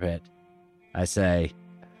parapet, I say,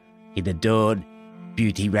 In the dawn,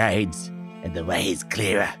 beauty reigns, and the way is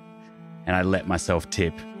clearer. and I let myself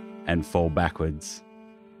tip and fall backwards.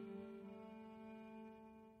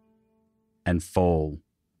 And fall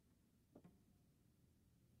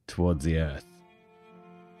towards the earth.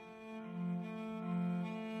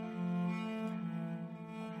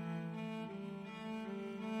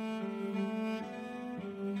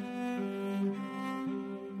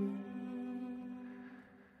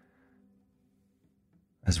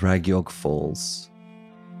 As Ragyog falls,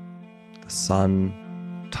 the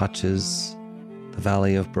sun touches the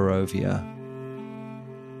valley of Barovia,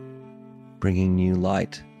 bringing new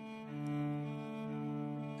light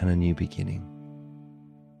and a new beginning.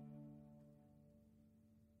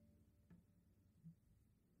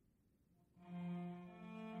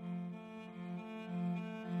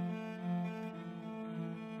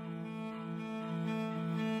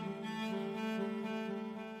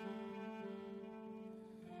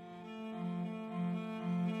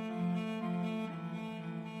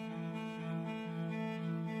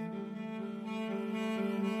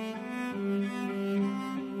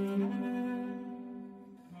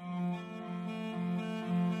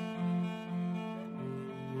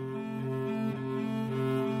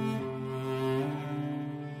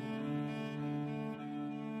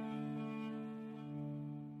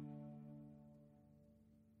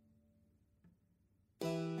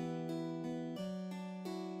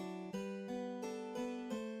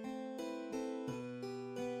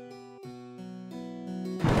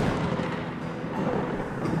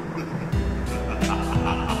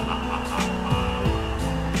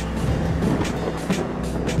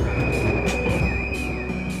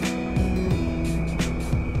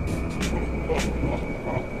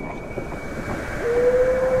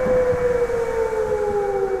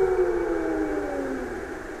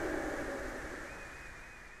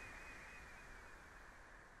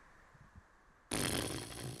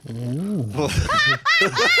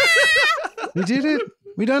 We did it.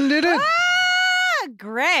 We done did it. Ah,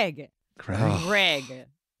 Greg. Greg.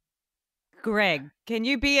 Greg, can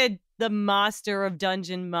you be the master of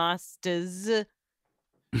dungeon masters?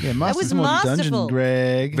 Yeah, Master's was more dungeon, masterful.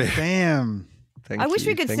 Greg. Bam. Thank I wish we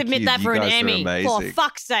you. could Thank submit you. that You for an guys are Emmy. For amazing.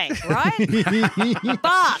 fuck's sake, right?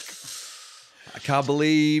 Fuck. I can't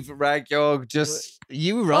believe Ragyog just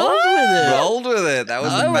You rolled with it. rolled with it. That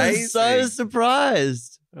was I amazing. was so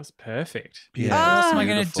surprised. That's perfect. Yeah, What else am I it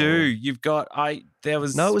was going to do? beautiful. You've got there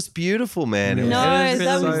was No, it was beautiful, man. It was No, was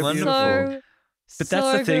that really was wonderful. so. But that's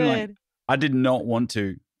so the thing, like, good. I did not want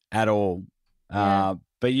to at all. Yeah.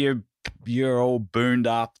 But you're all booned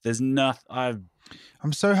up. There's nothing.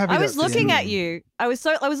 I'm so happy. I was that's the looking at ending. you. I was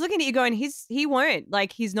looking at you going, he won't.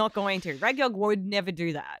 Like, he's not going to. Ragyog would never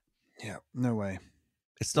do that. Yeah, no way.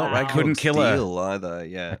 It's not Wow. Ragyog's Couldn't kill her. deal either.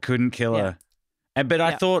 Yeah. I couldn't kill Yeah. her. But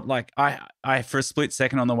I Yeah. thought, like, I for a split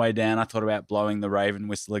second on the way down, I thought about blowing the raven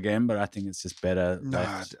whistle again. But I think it's just better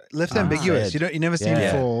Left Ah. ambiguous. Said. You never see him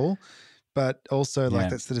Yeah. fall, but also like Yeah.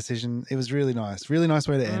 that's the decision. It was really nice. Really nice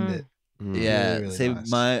way to end Mm. it. Yeah. really See, nice.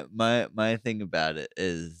 my thing about it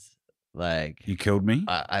is like You killed me.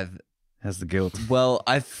 I've How's the guilt? well,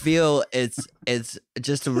 I feel it's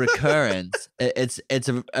just a recurrence. It's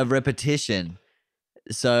a repetition.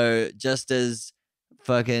 So just as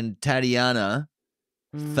fucking Tatiana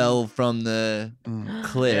Mm. fell from the Mm.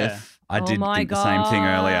 cliff. I Oh did my think the same thing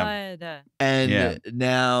earlier. And Yeah.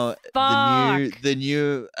 now Fuck. the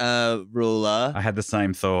new ruler. I had the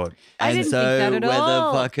same thought. I And didn't so think that at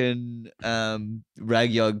all. whether fucking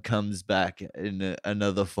Ragyog comes back in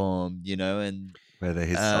another form, you know, and Whether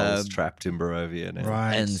his soul's Um, trapped in Barovia now.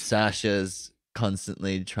 Right. and Sasha's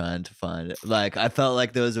constantly trying to find it. Like I felt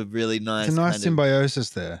like there was a really nice, It's a nice kind symbiosis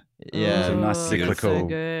there. yeah. a nice Oh, cyclical- So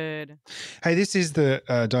good. Hey, this is the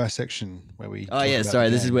dissection where we. Oh talk yeah, about sorry.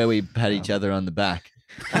 the This is game. where we pat each other on the back.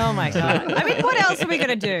 Oh my god. I mean, what else are we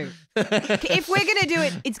gonna do? If we're gonna do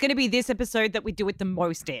it, it's gonna be this episode that we do it the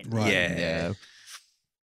most in. Right. Yeah.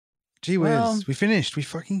 Gee whiz, Well, we finished. We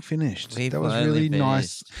fucking finished. we That was finally really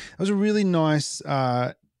nice. That was a really nice,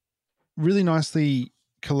 really nicely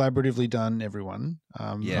collaboratively done, everyone.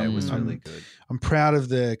 Yeah, it was Mm. really good. I'm proud of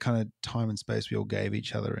the kind of time and space we all gave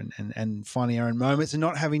each other and finding our own moments and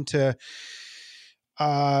not having to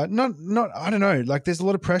not I don't know, like there's a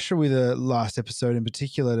lot of pressure with a last episode in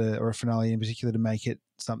particular or a finale in particular to make it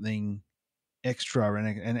something extra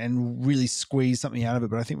and really squeeze something out of it.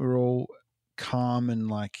 But I think we're all calm and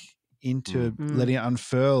like into Mm. letting it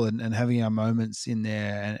unfurl and having our moments in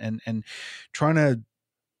there and trying to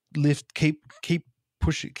keep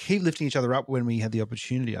lifting each other up when we had the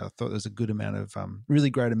opportunity. I thought there was a good amount of really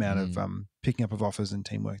great amount of picking up of offers and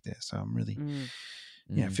teamwork there. So I'm really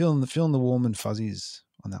feeling the warm and fuzzies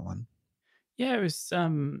on that one. Yeah, it was.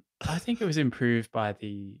 I think it was improved by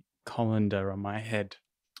the colander on my head.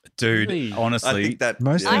 Dude, Really? honestly, I think that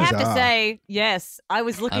Most I things have to are. say, yes, I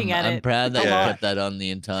was looking at I'm it. proud that a you lot. kept that on the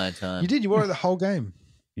entire time. You did. You wore it the whole game.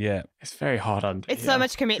 yeah. It's very hot under It's here. so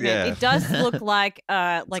much commitment. Yeah. It does look like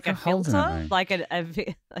a got holes in it, filter, mate.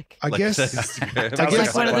 like I guess. Instagram. I guess-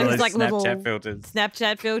 like one of those like little Snapchat filters.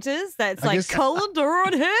 Snapchat filters that's I like guess- colander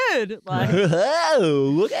on head. Like,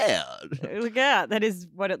 Oh, look out! look out, that is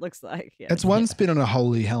what it looks like. Yeah. It's one spin on a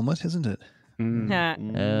holy helmet, isn't it? Mm. Yeah.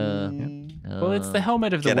 Well, it's the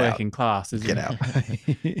helmet of the Get out. working class, isn't Get it? out.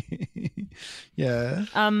 Yeah.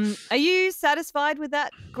 Are you satisfied with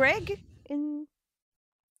that, Greg? In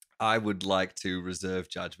I would like to reserve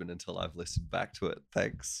judgment until I've listened back to it.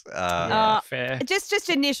 Thanks. Yeah, fair. just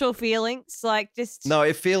initial feelings, like just No,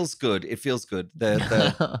 it feels good. It feels good.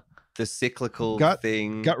 The cyclical Gut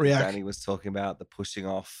thing gut that react. Danny was talking about, the pushing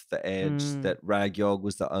off the edge, Mm. that Ragyog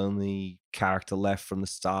was the only character left from the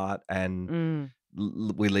start, and Mm.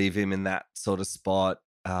 we leave him in that sort of spot.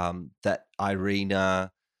 That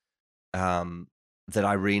Irina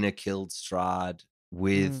killed Strahd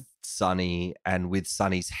with Sunny and with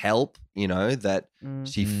Sunny's help, you know, that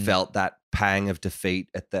she felt that pang of defeat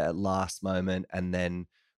at the last moment, and then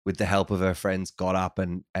with the help of her friends got up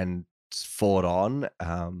and fought on.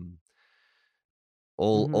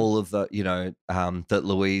 All of the, you know, that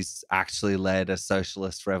Louise actually led a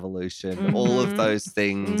socialist revolution, all of those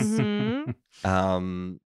things.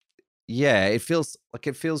 Mhm. Yeah, it feels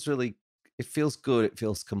good. It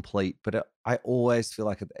feels complete, but I always feel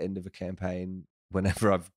like at the end of a campaign,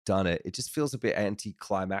 whenever I've done it, it just feels a bit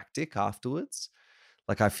anticlimactic afterwards.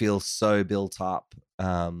 Like I feel so built up.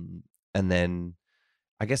 And then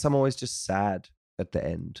I guess I'm always just sad at the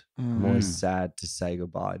end. I'm always sad to say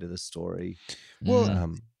goodbye to the story.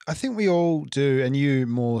 Well, I think we all do, and you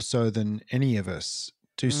more so than any of us,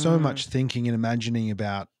 do so much thinking and imagining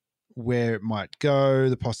about where it might go,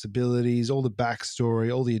 the possibilities, all the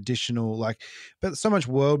backstory, all the additional but so much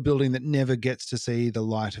world building that never gets to see the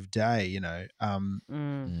light of day,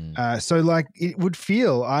 so it would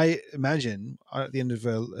feel, I imagine, at the end of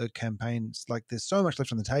a campaign, it's like there's so much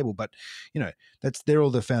left on the table, but they're all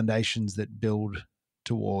the foundations that build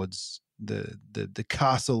towards the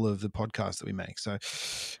castle of the podcast that we make. So,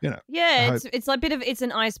 it's like it's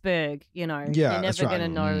an iceberg, you're never going to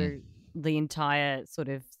know the entire sort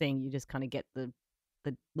of thing. You just kind of get the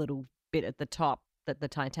little bit at the top that the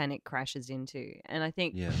Titanic crashes into. And I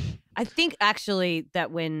think actually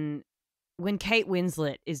that when Kate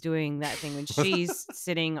Winslet is doing that thing, when she's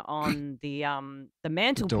sitting on the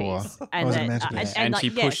mantelpiece, and she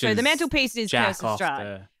pushes so the mantelpiece is Curse of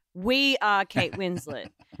Strahd. We are Kate Winslet,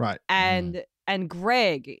 right? And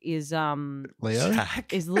Greg is Leo,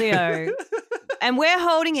 and we're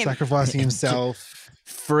holding him, sacrificing himself,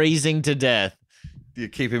 freezing to death. You're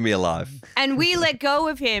keeping me alive. And we let go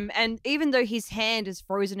of him, and even though his hand is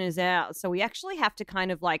frozen as out, so we actually have to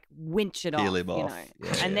kind of winch it Peel off, him off.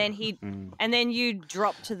 and then and then you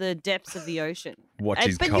drop to the depths of the ocean. Watch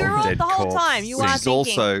his but cold, you're dead the whole corpse. time you are He's thinking,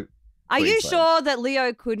 also are you Queensland. sure that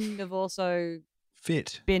Leo couldn't have also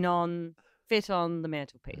fit on the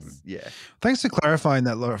mantelpiece? Yeah. Thanks for clarifying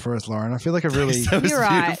that for us, Lauren. I feel like I've really That was You're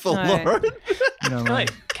right. beautiful, No. Lauren. I feel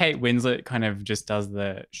like Kate Winslet kind of just does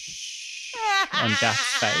the shh on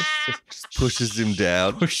Jack's face. Just Pushes him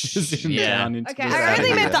down. pushes him down into Okay, the I only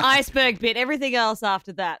sand. meant the iceberg bit. Everything else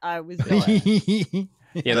after that, I was not.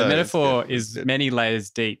 Yeah, the No, metaphor it's is good. many layers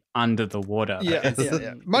deep under the water. yeah.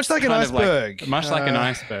 Much like an kind of iceberg. much like an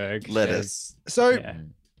iceberg. Lettuce. So,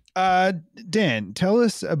 Yeah. Dan, tell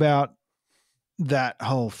us about that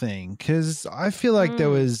whole thing, because I feel like there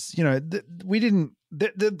was, we didn't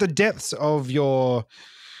the depths of your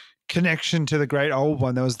connection to the great old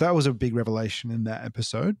one. That was a big revelation in that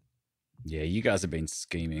episode. Yeah, you guys have been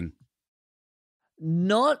scheming.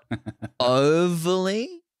 Not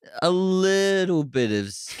overly. A little bit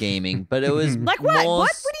of scheming, but it was Like what? more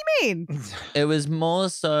What do you mean? It was more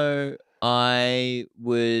so I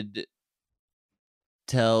would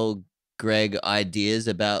tell Greg ideas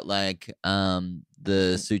about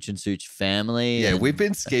the Such and Such family. Yeah, and we've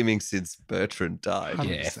been scheming since Bertrand died. 100%.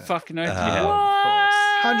 Yeah, fucking oath you Uh, have, What?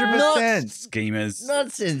 100%. schemers.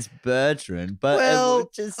 not since Bertrand, but Well,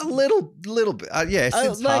 just a little bit. Yeah,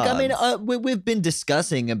 since Hans. we've been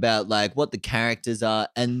discussing about what the characters are,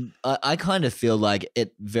 and I kind of feel like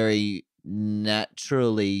it very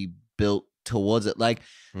naturally built towards it,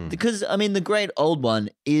 because the Great Old One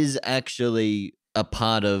is actually a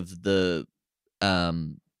part of the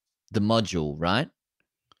module, right?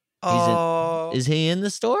 Is he in the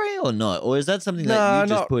story or not, or is that something that you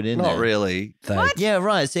just put in not there? really. What? Yeah,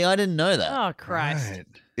 right. See, I didn't know that. Oh Christ! Right.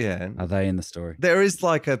 Yeah. Are they in the story? There is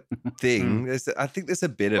a thing. I think there's a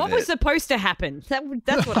bit of What it. was supposed to happen?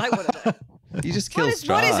 That's what I want to know. You just kill What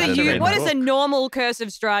Strahd. is a normal Curse of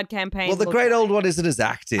Strahd campaign? Well, the look Great like? Old One isn't as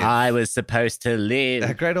active. I was supposed to live.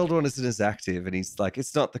 The Great Old One isn't as active, and he's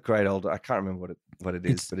it's not the Great Old. I can't remember what it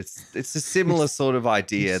is, but it's a similar sort of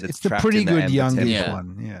idea. It's That's the trapped pretty in the good Ember youngish Temple.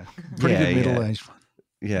 one. Yeah. Pretty good Yeah. middle-aged one.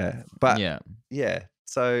 Yeah, but Yeah.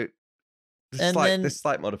 So And then- there's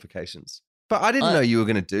slight modifications. But I didn't know you were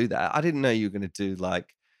going to do that. I didn't know you were going to do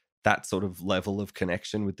that sort of level of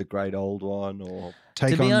connection with the Great Old One, or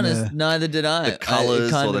Take To be on honest, neither did I. the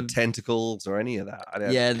colors kind or the of- tentacles or any of that. I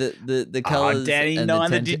don't, Yeah, the colors. Oh, Danny, and the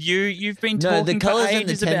neither tenta- did you. You've been No, the talking colours for and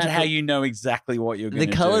the ages about how tentacle- you know exactly what you're going The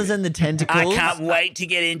to do. colors and the tentacles. I can't wait to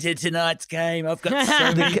get into tonight's game. I've got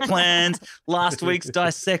so many plans. Last week's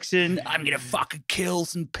dissection. I'm going to fucking kill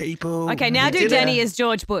some people. Okay, now He do did Danny as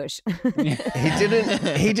George Bush.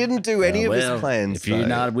 He didn't do any of his Well, plans. If you're though.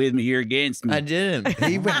 not with me, you're against me. I didn't.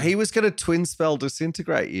 he was going to twin spell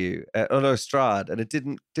disintegrate you. Strahd, and it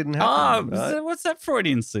didn't Oh, happen. right? what's that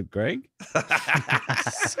Freudian slip, Greg?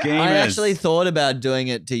 Schemers. I actually thought about doing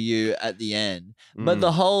it to you at the end, but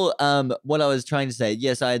the whole what I was trying to say,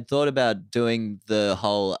 yes, I had thought about doing the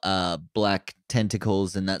whole black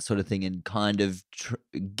tentacles and that sort of thing, and kind of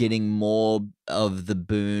getting more of the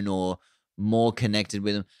boon or more connected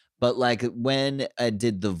with him. But when I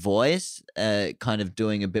did the voice, kind of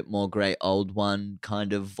doing a bit more Great Old One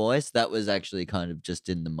kind of voice, that was actually kind of just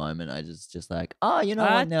in the moment. I just oh, you know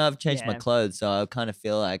what? Now I've changed my yeah. clothes, so I kind of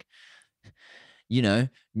feel like, new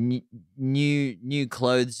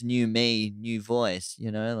clothes, new me, new voice.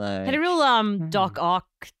 Had a real Doc Ock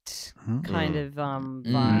kind of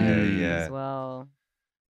vibe Yeah. as well.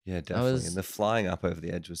 Yeah, definitely. was- And the flying up over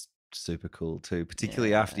the edge was super cool too,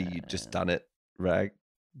 particularly after you'd just done it, Rag.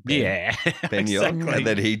 Yeah, Ben York, exactly. and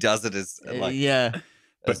then he does it as yeah.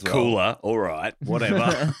 but as well. cooler. All right,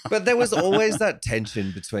 whatever. But there was always that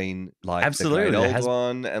tension between like Absolutely, the there Great Old has-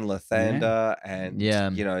 One and Lathander, and Yeah.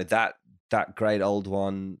 you know that Great Old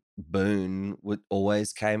One boon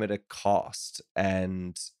always came at a cost,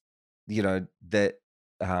 and you know that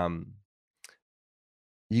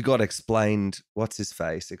you got explained. What's his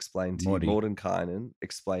face? Explained to Morty. you, Mordenkainen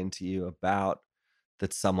explained to you about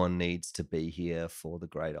that someone needs to be here for the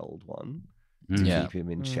Great Old One. To Yeah. keep him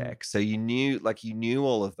in check. So you knew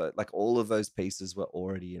all of that, like all of those pieces were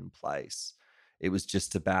already in place. It was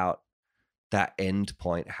just about that end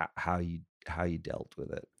point, how you dealt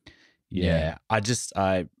with it. Yeah. I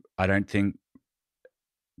don't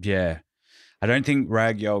think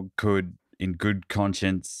Ragyog could, in good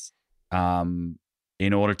conscience,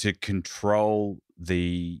 in order to control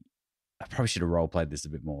I probably should have role played this a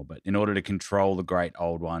bit more, but in order to control the Great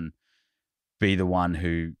Old One, be the one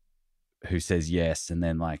who says yes and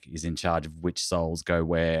then like is in charge of which souls go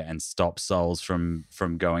where and stop souls from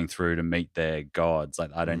going through to meet their gods.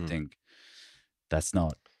 Like I don't think that's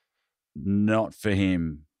not for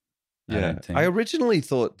him. I originally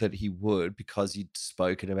thought that he would, because you'd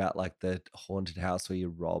spoken about like the haunted house where you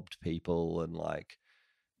robbed people and like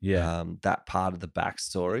that part of the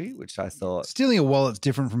backstory, which I thought Stealing a wallet's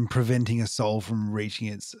different from preventing a soul from reaching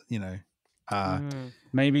its,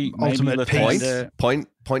 maybe ultimate Lathander-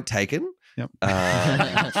 point taken. Yep. On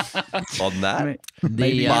that.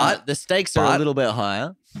 The stakes are a little bit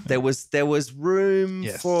higher. There was room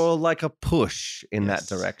Yes. for like a push in that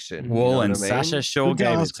direction. You Wall know and what I mean? Sasha sure Good to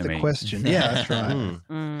gave it ask to the me. question. Yeah, that's right.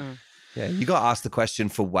 Mm. Yeah, you got asked the question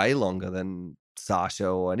for way longer than Sasha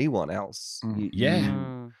or anyone else.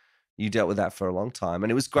 You dealt with that for a long time,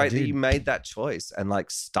 and it was great that you made that choice and like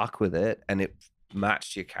stuck with it, and it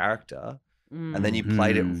matched your character, and then you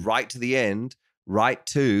played it right to the end, right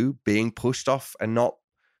to being pushed off and not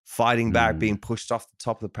fighting back, being pushed off the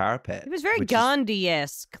top of the parapet. It was very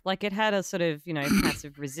Gandhi-esque. Like it had a sort of,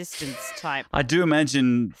 passive resistance type. I do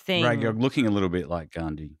imagine Thing. Ragyog looking a little bit like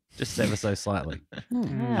Gandhi, just ever so slightly.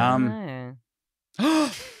 Yeah,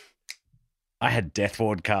 I had Death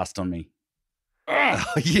Ward cast on me.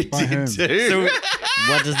 You By whom? did too. So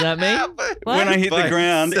What does that mean? when I hit the By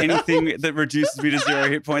ground, yourself. anything that reduces me to 0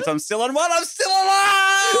 hit points, I'm still on 1. I'm still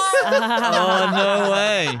alive. Oh, no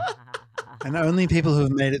way. And only people who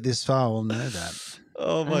have made it this far will know that.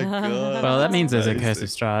 Oh my god. Well, that means there's a Amazing. Curse of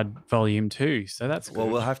Strahd Volume 2, so that's good. Well,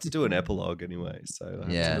 we'll have to do an epilogue anyway, so we'll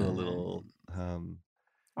have Yeah. to do a little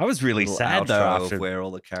I was really little sad though outro after of where all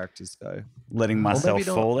the characters go. letting maybe myself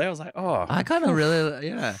not. fall there. I was like, oh, I kind of really,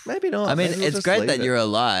 yeah. Maybe not. I mean, Maybe we'll it's just great leave that it. you're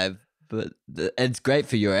alive, but it's great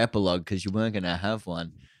for your epilogue because you weren't going to have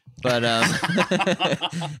one. But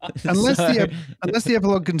Unless so- unless the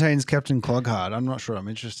epilogue contains Captain Cloghart, I'm not sure I'm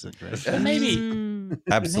interested. Chris. Maybe.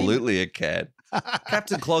 Absolutely it can.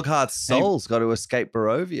 Captain Cloghart's soul's got to escape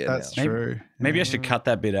Barovia That's now. true. maybe I should cut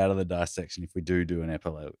that bit out of the dissection if we do an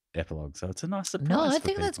epilogue. So it's a nice surprise. no, I for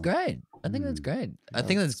think that's people. great. I think that's great. I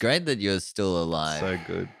think that's great that you're still alive. So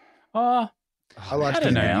good. Oh, I like I the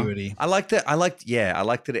don't know. ambiguity. I like that. I liked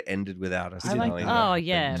that it ended without us I like knowing. that. Oh, that.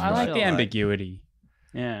 yeah, And I like sure. the ambiguity.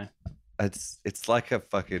 Yeah. It's like a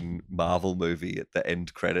fucking Marvel movie at the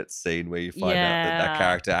end credits scene where you find out that Yeah.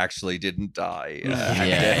 character actually didn't die. Yeah. Had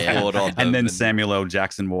Yeah, Death yeah. Lord on them And then Samuel L.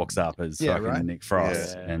 Jackson walks up as Yeah, fucking right. Nick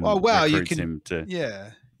Frost Yeah. and Oh, wow, you recruits can- him to.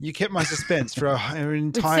 Yeah. You kept my suspense for an With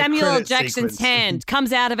entire Samuel L. credit Jackson's sequence. hand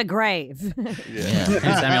comes out of a grave. Yeah. And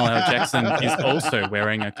Samuel L. Jackson is also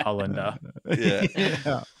wearing a colander. Yeah.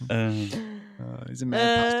 Yeah. He's a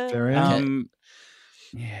mad pastafarian.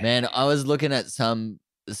 Yeah. Man, I was looking at some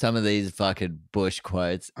of these fucking Bush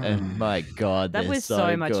quotes, and my God, That they're was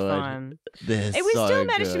so much good. fun. They're It was so still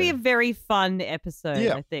managed to be a good. very fun episode,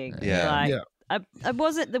 Yeah. I think. Yeah. Like, Yeah. I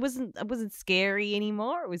wasn't scary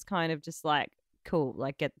anymore. It was kind of just like cool,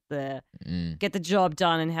 like get the job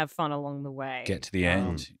done and have fun along the way. Get to the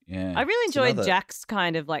end. Yeah. I really It's enjoyed another- Jack's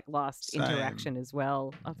kind of like last Same. interaction as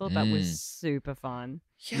well. I thought that was super fun.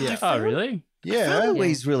 Yeah. Oh, really? Yeah.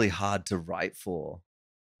 Louise really hard to write for.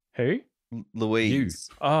 Who? Louise.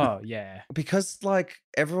 Oh, yeah. Because like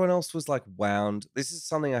everyone else was like wound. This is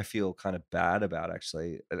something I feel kind of bad about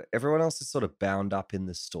actually. Everyone else is sort of bound up in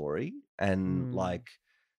the story and like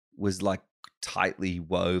was like tightly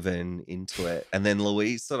woven into it. And then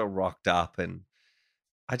Louise sort of rocked up and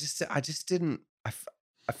I just didn't I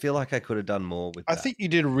feel like I could have done more with I that. think you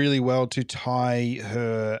did really well to tie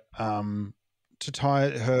her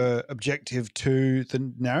objective to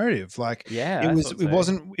the narrative. Like Yeah. I it was thought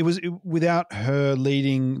so. it was without her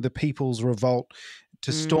leading the people's revolt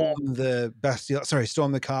to storm the Bastille,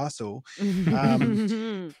 storm the castle.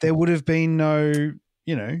 There would have been no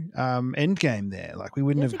end game there. Like we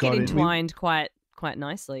wouldn't I have think got it it. entwined quite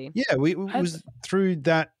nicely. Yeah, it was through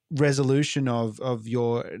that resolution of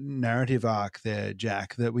your narrative arc there,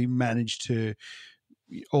 Jack, that we managed to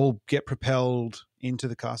all get propelled into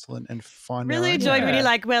the castle and find Really our own enjoyed way. when you're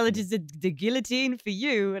like, well, it is the guillotine for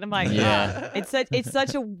you, and I'm like, Yeah. it's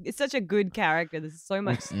such a good character. There's so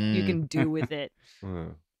much you can do with it.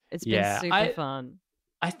 It's been super fun.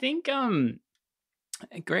 I think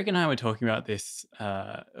Greg and I were talking about this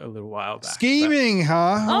a little while back. Scheming,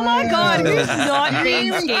 huh? Oh my God, who's not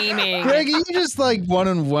been scheming? Greg, are you just like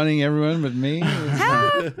one-on-oneing everyone but me? How?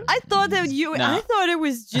 I thought that No. I thought it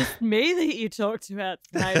was just me that you talked about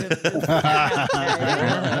tonight.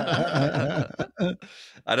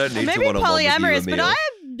 I don't need Maybe to one-on-one with you, polyamorous, but Emil.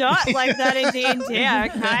 I'm not like that in D&D, okay?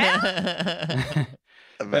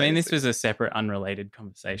 I mean, this was a separate, unrelated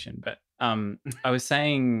conversation, but I was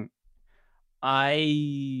saying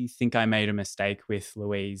I think I made a mistake with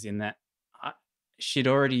Louise in that she'd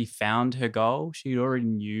already found her goal. She already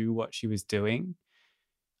knew what she was doing.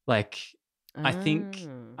 Like, I think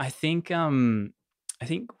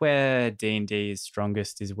where D&D is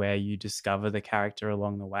strongest is where you discover the character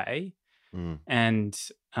along the way, and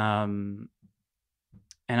I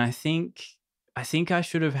think I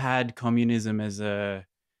should have had communism as a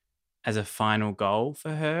final goal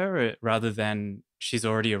for her, rather than she's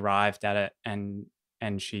already arrived at it and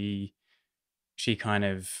she kind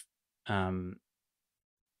of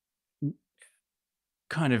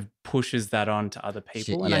pushes that on to other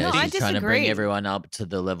people. I she's trying to bring disagree. everyone up to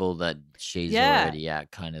the level that she's already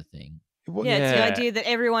at, kind of thing. It's the idea that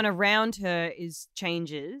everyone around her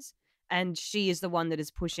changes, and she is the one that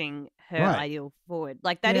is pushing her ideal forward.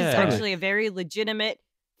 Like that is actually a very legitimate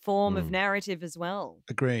form of narrative as well.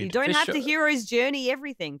 Agreed. You don't have to hero's journey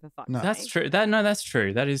everything, for fuck's sake. That's true. That's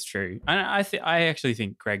true. That is true. And I actually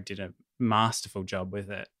think Greg did a masterful job with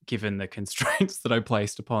it, given the constraints that I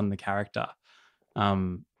placed upon the character. But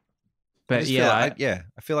I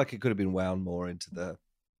feel like it could have been wound more into the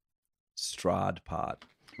Strahd part.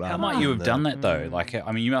 How might you have done that though? Like, I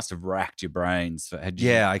mean, you must have racked your brains.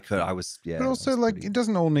 Yeah, I could. I was. Yeah, but also, like, it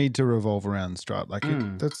doesn't all need to revolve around Strahd. Like,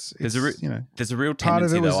 there's a real part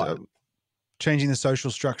of tendency it was though. changing the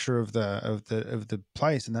social structure of the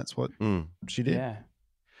place, and that's what she did. Yeah,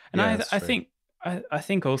 and I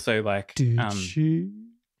think also like she?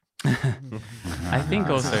 I think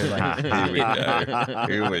also like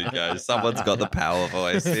Here we go. Someone's got the power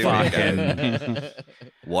voice. Here we go.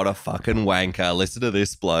 What a fucking wanker. Listen to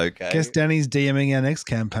this bloke. Guess Danny's DMing our next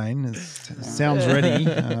campaign. It sounds ready.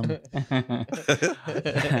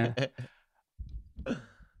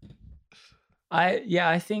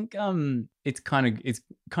 I think it's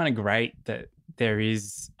kind of great that there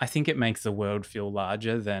is. I think it makes the world feel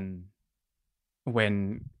larger than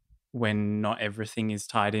when not everything is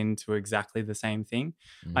tied into exactly the same thing.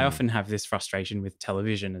 I often have this frustration with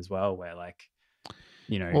television as well, where like,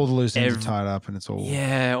 all the loose ends are tied up, and it's all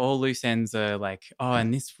all loose ends are like,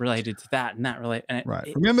 and this related to that, and that related.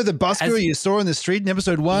 Right. Remember the busker you saw in the street in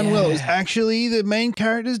episode 1? Yeah. Well, it was actually the main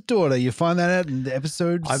character's daughter. You find that out in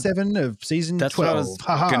episode 7 of season 12. That's what I was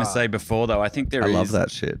going to say before, though. I think I love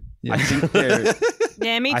that shit. Yeah. I think there.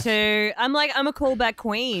 Yeah, me too. I'm a callback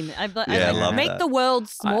queen. I love make the world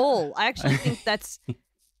small. I actually think that's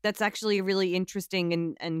actually a really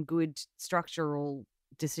interesting and good structural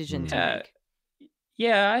decision to make.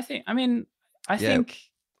 Yeah, I think it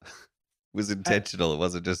was intentional. It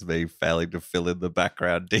wasn't just me failing to fill in the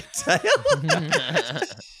background detail.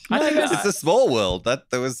 It's a small world. That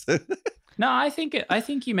there was. No, I think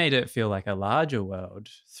you made it feel like a larger world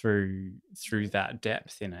through that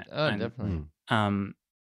depth in it. Oh, definitely.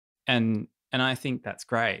 And I think that's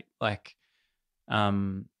great. Like,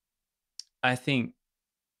 I think,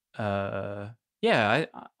 I'm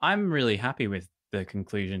really happy with the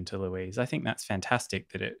conclusion to Louise. I think that's fantastic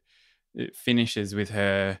that it finishes with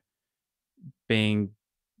her being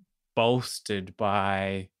bolstered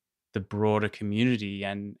by the broader community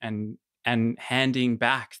and handing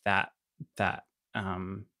back that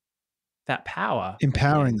power,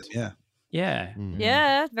 empowering them.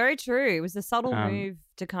 Yeah, very true. It was a subtle move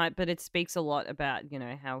but it speaks a lot about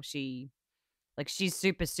how she's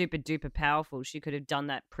super super duper powerful. She could have done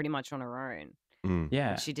that pretty much on her own.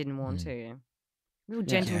 Yeah, but she didn't want to. Real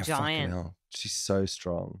gentle giant. She's so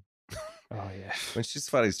strong. Oh yeah. When she's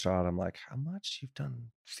fighting Strahd, I'm like, how much? You've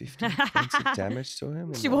done 50 points of damage to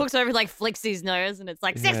him? She walks over, like, flicks his nose, and it's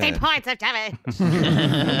like 16 points of damage.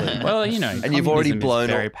 Well, and you've already blown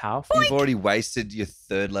very powerful. You've already wasted your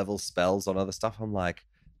 3rd level spells on other stuff. I'm like,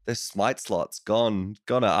 the smite slot's gone.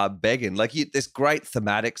 I'm begging. Like, there's great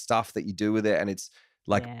thematic stuff that you do with it, and it's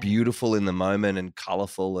like Yeah. beautiful in the moment and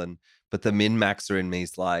colorful, but the min maxer in me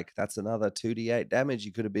is like, that's another 2d8 damage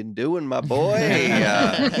you could have been doing, my boy.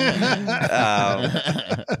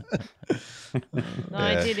 No,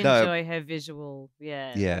 I Yeah. did No. enjoy her visual.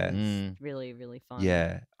 Yeah. Yeah. It was Mm. really, really fun.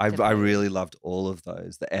 Yeah, I really loved all of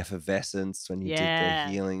those. The effervescence when you did Yeah,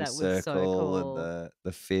 the healing that was so circle cool. and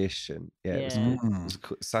the fish, and it was Yeah. cool. It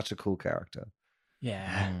was such a cool character.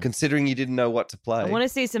 Yeah. Considering you didn't know what to play. I want to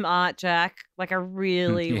see some art, Jack. Like, I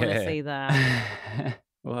really want to Yeah. see that.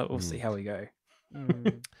 Well, we'll see how we go.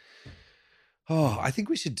 Mm. Oh, I think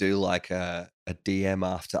we should do like a DM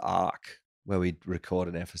after arc where we record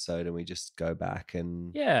an episode and we just go back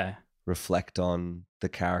and Yeah. reflect on the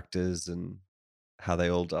characters and how they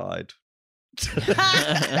all died.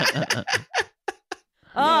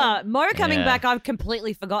 Mo coming Yeah. back, I've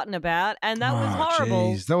completely forgotten about, and that was Oh,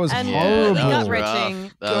 horrible. jeez, that was and horrible. really that was gut wrenching.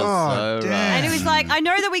 rough. That was God so damn. rough. And it was like, I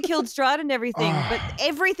know that we killed Strahd and everything, but Ah.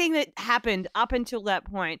 everything that happened up until that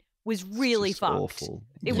point was really Just fucked. awful.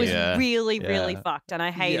 It was Yeah. really, really Yeah. fucked, and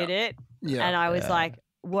I hated it. Yeah. And I was Yeah. like,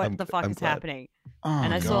 what I'm- the fuck I'm is glad. happening? Oh,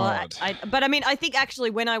 And I saw, God. but I mean, I think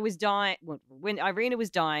actually when I was dying, when Irina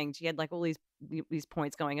was dying, she had like all these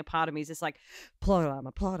points going. A part of me is just like, plot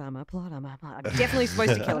armor, plot armor, plot armor. I'm definitely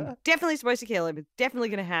supposed to kill him. Definitely supposed to kill him. It's definitely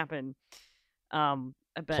going to happen.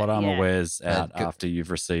 But Plot armor yeah. wears out good. after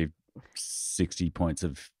you've received 60 points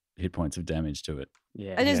of hit points of damage to it.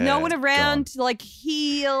 Yeah. And there's no Yeah, one around gone. to like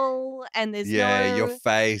heal, and there's Yeah, no. your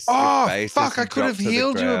face. Oh, your face fuck. as I you could have drop to the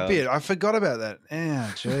healed you a ground. bit. I forgot about that.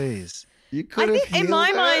 Yeah, jeez. You could I have think in my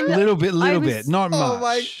healed mind- her. Little bit, was- bit. Not much. Oh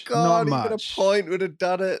my god! Not Even much. a point would have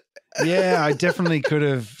done it. Yeah, I definitely could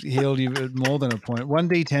have healed you at more than a point.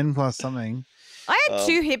 1d10 plus something. I had Oh.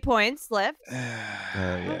 2 hit points left.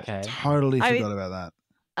 yeah. Okay. Totally I- forgot about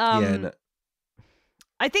that. Yeah, no,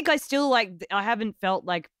 I think I still like. I haven't felt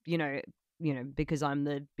like you know, because I'm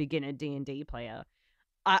the beginner D&D player.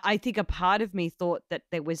 I think a part of me thought that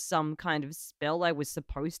there was some kind of spell I was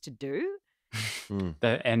supposed to do.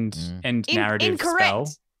 The end narrative Incorrect. spell.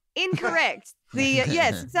 Incorrect. The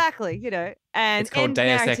yes, exactly. And It's called end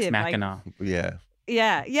Deus Ex narrative, like- Machina.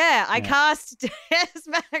 yeah. yeah. I Yeah. cast Deus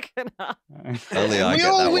Machina. Only I We get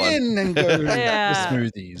all that one. win and go Yeah. the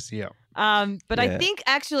smoothies. Yeah. But I Yeah. think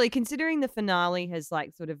actually, considering the finale has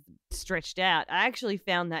like sort of stretched out, I actually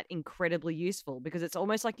found that incredibly useful because it's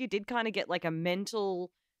almost like you did kind of get like a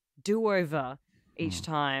mental do-over each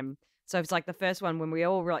time. So it's like the first one when we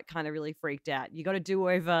all were like kind of really freaked out. You got a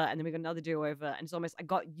do-over, and then we got another do-over, and it's almost I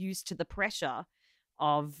got used to the pressure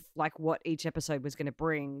of like what each episode was going to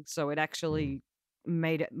bring. So it actually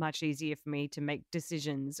made it much easier for me to make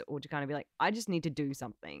decisions or to kind of be like, I just need to do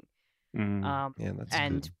something. Mm. Yeah, that's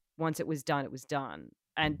And good. once it was done, it was done.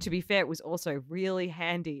 And to be fair, it was also really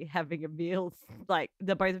handy having a meal like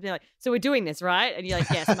the both of them like, so we're doing this, right? And you're like,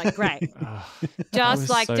 yes. I'm like, great. Ah, that Just was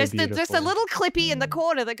like so just a beautiful. little clippy in the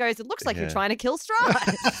corner that goes, it looks like you're Yeah. trying to kill Strahd.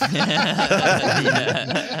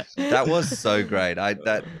 That was so great.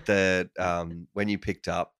 When you picked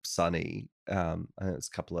up Sunny, I know it was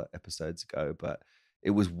a couple of episodes ago, but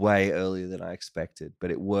it was way earlier than I expected.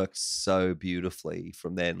 But it worked so beautifully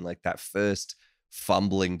from then. Like that first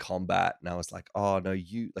fumbling combat, and I was like, "Oh no,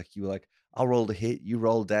 you were like, I'll roll the hit, you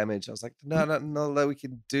roll damage." I was like, "No, we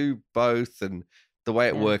can do both." And the way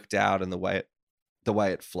it Yeah. worked out and the way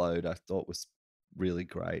it flowed, I thought was really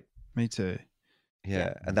great. Me too.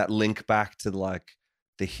 Yeah, and that link back to like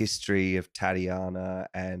the history of Tatiana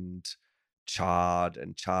and Chard's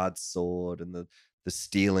sword and the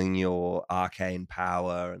stealing your arcane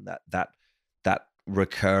power and that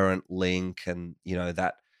recurrent link, and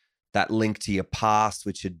that link to your past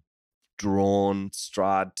which had drawn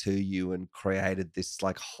Strahd to you and created this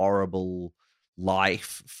like horrible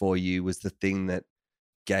life for you was the thing that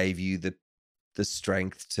gave you the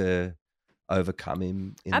strength to overcome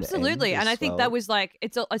him in Absolutely. the end And I as think well. that was like,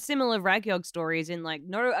 it's a similar Ragyog story is in like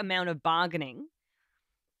no amount of bargaining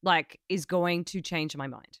like is going to change my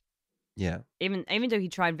mind. yeah. Even though he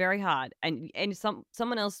tried very hard and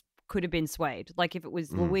someone else could have been swayed. Like if it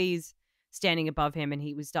was Louise standing above him and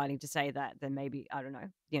he was starting to say that, then maybe, I don't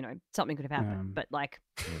know, something could have happened. But like,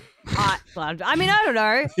 I mean, I don't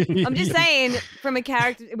know. I'm just saying from a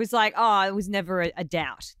character, it was like, it was never a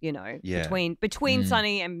doubt, Yeah. between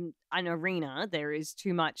Sunny and Arena, there is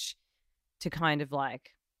too much to kind of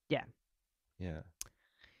like, Yeah.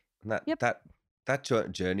 And Yep. that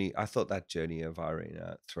journey, I thought that journey of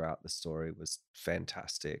Irina throughout the story was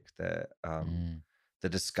fantastic. The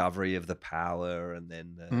discovery of the power and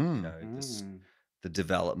then the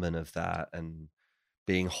development of that, and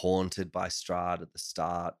being haunted by Strahd at the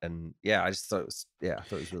start. And I just thought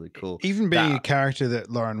it was really cool. Even being a That- character that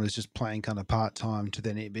Lauren was just playing kind of part time to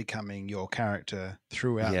then it becoming your character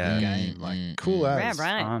throughout Yeah. the game, like cool as.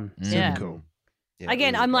 Right. Fun. Super Yeah. cool. Yeah,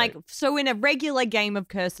 Again, really I'm great. like, so in a regular game of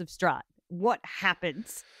Curse of Strahd, what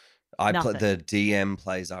happens? the nothing. DM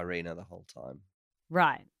plays Irina the whole time.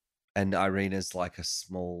 Right. And Irina's like a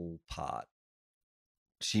small part.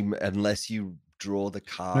 Unless you draw the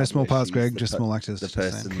card. No small where parts, she's Greg, the just per- small actors. The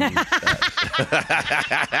just saying. person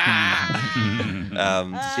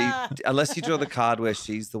unless you draw the card where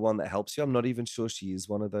she's the one that helps you, I'm not even sure she is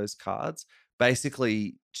one of those cards.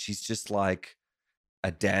 Basically, she's just like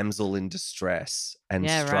a damsel in distress, and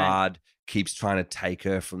Yeah, Strahd right. keeps trying to take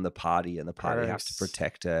her from the party, and the party have to Gross.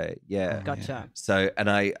 protect her. Yeah. Oh, Gotcha. So, and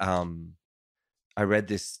I read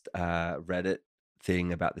this Reddit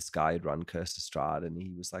thing about this guy who'd run Curse of Strahd, and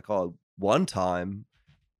he was like, "Oh, one time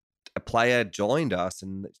a player joined us,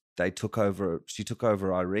 and she took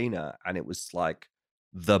over Irina, and it was like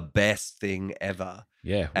the best thing ever."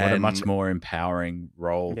 Yeah, what a much And- more empowering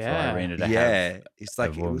role Yeah. for Irina to Yeah, have it's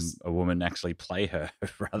like it was. a woman actually play her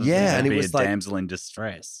rather Yeah, than and it be was a like- damsel in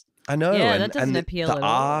distress. I know, Yeah, and, that doesn't and appeal the at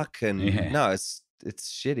all. arc, and Yeah. no, it's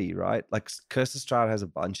shitty, right? Like Curse of Strahd has a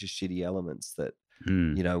bunch of shitty elements that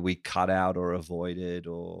Hmm. we cut out or avoided,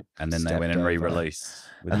 or And then they went stepped and over. re-released.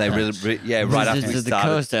 with And they that. right after Wizards we of the started.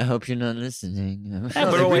 Coast, I hope you're not listening. No, We're they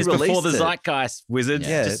always before re-released the it. zeitgeist, wizards.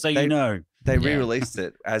 Yeah, just so they- you know. They Yeah. re-released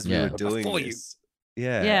it as we Yeah. were doing Before you. this.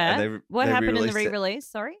 Yeah. Yeah. and they- What they happened in the re-released it. re-release?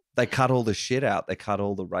 Sorry. They cut all the shit out. They cut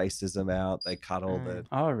all the racism out. They cut all the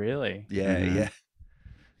Oh, really? yeah.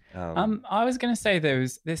 I was going to say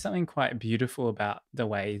there's something quite beautiful about the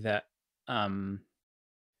way that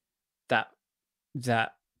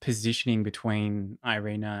that positioning between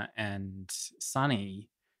Irina and Sunny,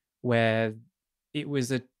 where it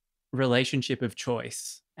was a relationship of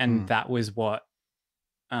choice, and that was what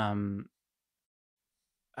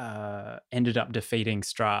ended up defeating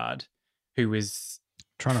Strahd, who was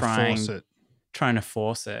Trying to force it. trying to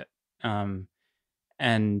force it, and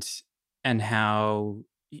how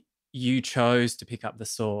you chose to pick up the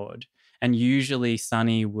sword, and usually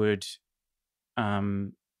Sunny would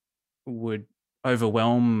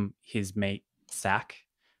overwhelm his meat sack,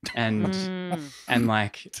 and and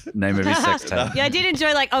like Name of his sex tape. Yeah, I did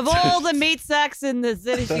enjoy, like, of all the meat sacks in the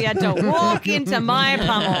city, she had to walk into my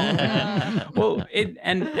pummel. well,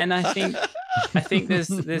 and I think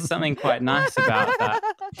there's something quite nice about that,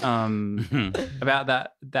 about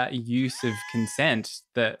that use of consent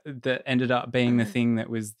that ended up being the thing that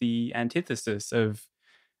was the antithesis of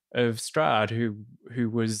Strahd, who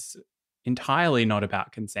was entirely not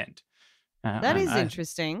about consent. That is I-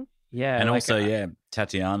 interesting. Yeah, And like, also,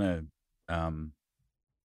 Tatiana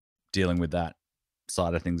dealing with that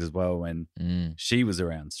side of things as well when she was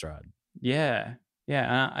around Strahd. Yeah.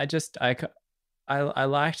 I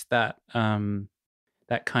liked that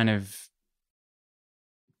that kind of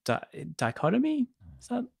dichotomy.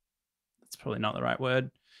 That's probably not the right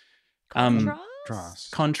word.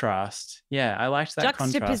 Contrast. Yeah, I liked that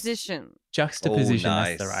Juxtaposition. Juxtaposition. Oh,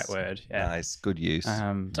 That's the right nice. word. Yeah. Nice, good use.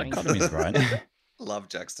 Dichotomy's right. Love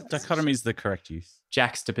juxtaposition. Dichotomy's the correct use.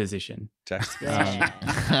 Juxtaposition. Juxtaposition.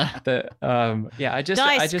 I just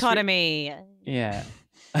Dichotomy. yeah.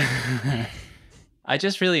 I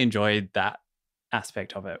just really enjoyed that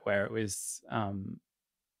aspect of it, where it was and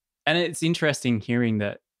it's interesting hearing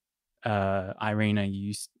that Irina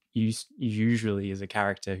usually is a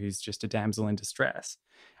character who's just a damsel in distress,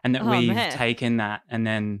 and that we've taken that and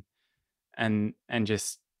then and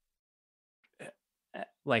just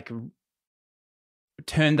like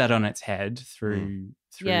turned that on its head through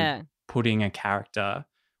putting a character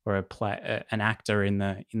or an actor in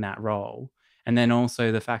that role, and then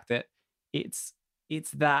also the fact that it's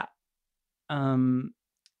that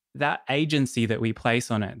that agency that we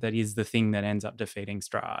place on it that is the thing that ends up defeating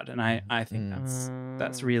Strahd, and I think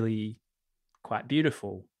that's really quite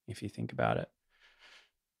beautiful if you think about it.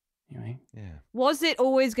 Anyway, yeah. Was it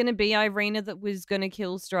always going to be Irina that was going to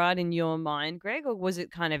kill Strahd in your mind, Greg, or was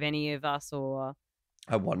it kind of any of us, or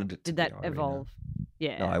I wanted it to did be that Irina. evolve?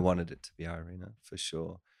 Yeah. No, I wanted it to be Irina for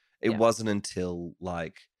sure. It Yeah. wasn't until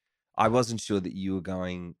I wasn't sure that you were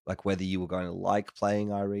going whether you were going to like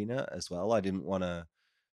playing Irina as well. I didn't want to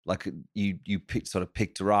you sort of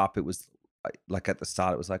picked her up. It was like at the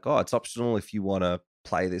start it was like, oh, it's optional if you want to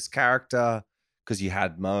play this character because you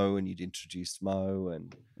had Mo and you'd introduced Mo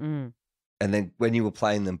and then when you were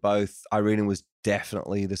playing them both, Irina was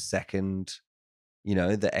definitely the second,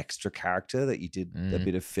 the extra character that you did a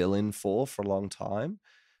bit of fill in for a long time.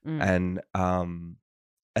 And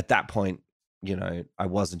at that point, I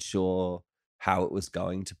wasn't sure how it was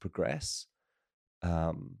going to progress.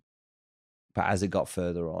 But as it got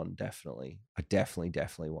further on, I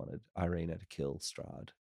definitely wanted Irina to kill Strahd.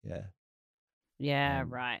 Yeah. Yeah, Um,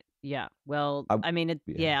 right. Yeah. Well, I- I mean,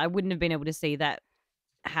 yeah. I wouldn't have been able to see that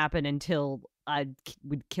happen until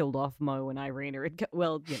we'd killed off Mo and Irina.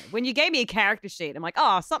 Well, when you gave me a character sheet, I'm like,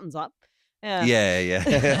 oh, something's up. Yeah.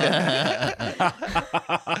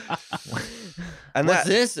 And What's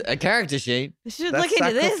this? A character sheet? I should that look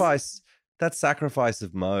into this. sacrifice, that sacrifice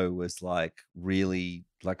of Mo was like really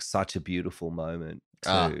like such a beautiful moment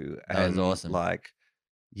too. That was awesome. Like,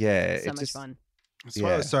 yeah, So much fun. That's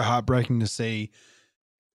why it was so heartbreaking to see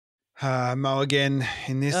Mo again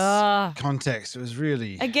in this Ah. context. It was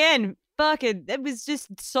really Again, fucking, it was just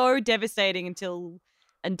so devastating until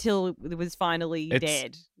it was finally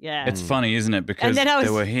dead. Yeah. It's funny, isn't it? Because then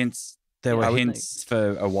there were hints. There were I would hints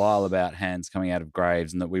for a while about hands coming out of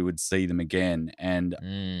graves and that we would see them again. And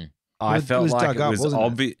I It felt was like dug it up, was wasn't it?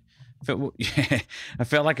 obvious. I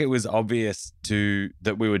felt like it was obvious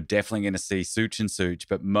that we were definitely going to see Such and Such,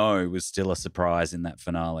 but Mo was still a surprise in that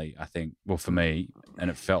finale. I think, well, for me,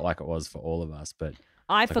 and it felt like it was for all of us. But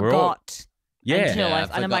I like, we're all- forgot. yeah, Until Yeah,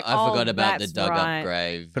 and I'm like, I forgot about the that's dug right. up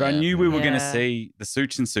grave. but I yeah. knew we were going to Yeah. see the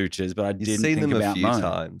Such and Suches, but I You've didn't seen think them a about few Mo.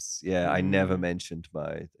 times. Yeah, I never mentioned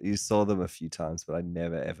Mo. You saw them a few times, but I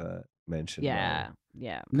never ever mentioned Yeah. Mo.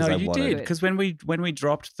 Yeah. No, 'Cause I you wanted- did because when we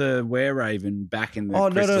dropped the Were Raven back in the Oh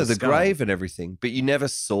no, Crystal the Skull- grave and everything, but you never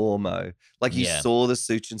saw Mo. Like you Yeah. saw the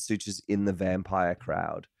Such and Suches in the vampire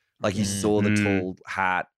crowd. Like you saw the Mm. tall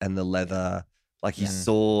hat and the leather. Like you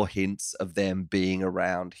saw hints of them being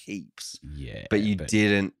around heaps, Yeah, but you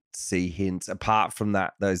didn't see hints apart from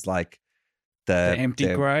that. Those like the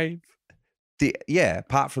empty grave.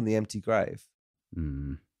 Apart from the empty grave.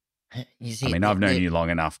 Mm. You see, I mean, I've known you long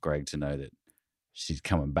enough, Greg, to know that she's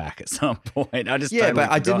coming back at some point. I just totally but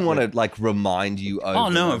I didn't forgot want that- to like remind you. Over Oh, no,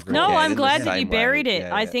 and of over course. No, again I'm in the glad that you same way. buried it.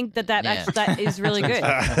 Yeah, I yeah. think that Yeah. actually, that is really good.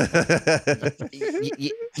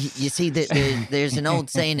 You see, there's an old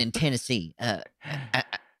saying in Tennessee.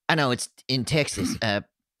 I know it's in Texas,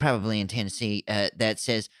 probably in Tennessee, that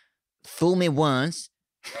says, "Fool me once,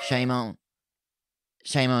 shame on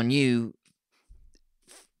you.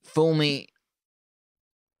 Fool me,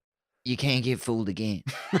 you can't get fooled again."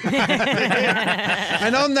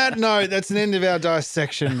 And on that note, that's an end of our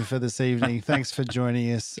dissection for this evening. Thanks for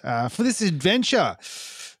joining us for this adventure,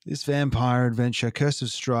 this vampire adventure, Curse of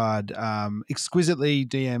Strahd, exquisitely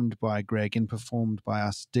DM'd by Greg and performed by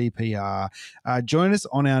us, DPR. Join us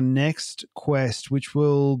on our next quest, which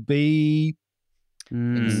will be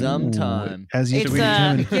Sometime. as you It's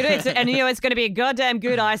determine. it's going to be a goddamn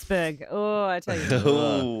good iceberg. Oh, I tell you.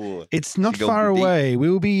 Oh, It's not Go far deep. away.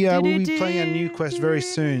 We'll be playing a new quest very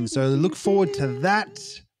soon, so look forward to that.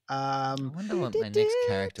 I wonder what my next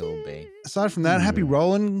character will be. Aside from that, happy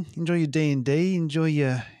rolling. Enjoy your D&D. Enjoy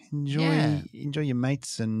your Yeah.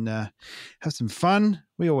 mates and have some fun.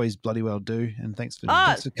 We always bloody well do. And thanks for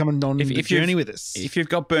coming on If the you've- journey with us. If you've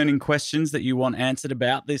got burning questions that you want answered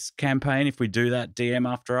about this campaign, if we do that DM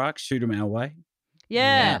after arc, shoot them our way.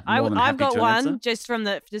 Yeah, more than I've happy got to one answer. just from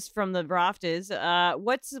the rafters.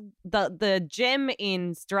 What's the gem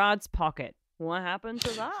in Strahd's pocket? What happened to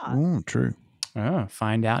that? Oh, true. Oh,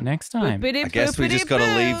 find out next time. I guess we just got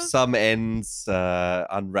to leave some ends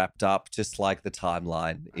unwrapped up, just like the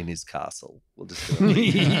timeline in his castle. We'll just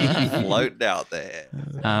floating out there.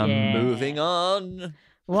 Yeah. Moving on.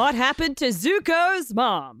 What happened to Zuko's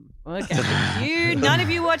mom? Okay, none of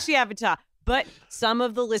you watch the Avatar, but some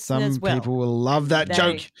of the listeners Some will. people will love that They-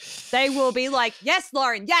 joke. They will be like, "Yes,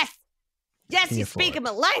 Lauren, yes, Here you for speak it.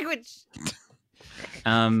 my language."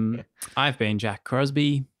 I've been Jack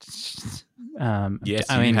Crosby. Yes,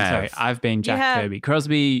 I you mean, have. sorry, I've been Jack have. Kirby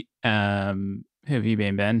Crosby. Who have you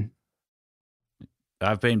been, Ben?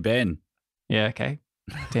 I've been Ben. Yeah, okay.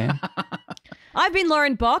 Dan. I've been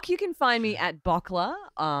Lauren Bock. You can find me at Bockler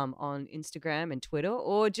on Instagram and Twitter,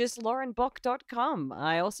 or just laurenbock.com.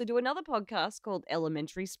 I also do another podcast called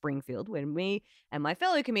Elementary Springfield, where me and my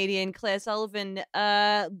fellow comedian Claire Sullivan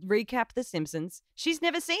recap The Simpsons. She's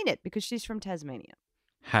never seen it because she's from Tasmania.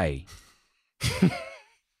 Hey.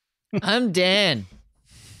 I'm Dan.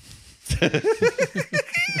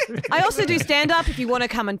 I also do stand-up if you want to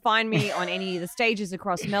come and find me on any of the stages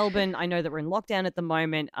across Melbourne. I know that we're in lockdown at the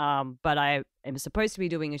moment, but I am supposed to be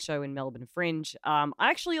doing a show in Melbourne Fringe. I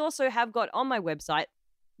actually also have got on my website,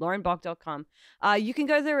 laurenbock.com. You can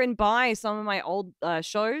go there and buy some of my old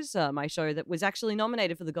shows. My show that was actually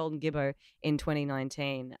nominated for the Golden Gibbo in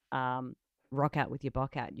 2019. Rock Out with Your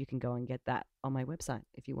Bock Out. You can go and get that on my website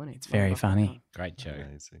if you want to. It's very funny. Great show.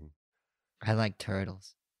 Amazing. I like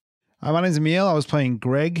turtles. My name's Emil. I was playing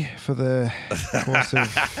Greg for the course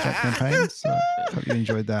of that campaign, so hope you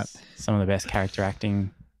enjoyed that. Some of the best character acting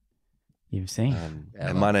you've seen.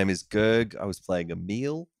 And my name is Gerg. I was playing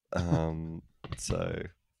Emil. My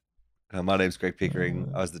name's Greg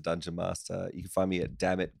Pickering. I was the Dungeon Master. You can find me at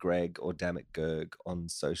Dammit Greg or Dammit Gerg on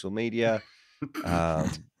social media.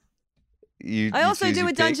 I also do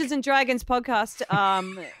a Dungeons and Dragons podcast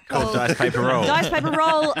Called Dice Paper Roll. Dice Paper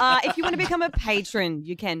Roll. If you want to become a patron,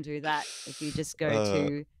 you can do that. If you just go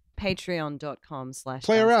to patreon.com/.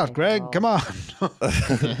 Play her out, Greg. Come on.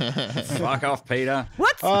 Fuck off, Peter.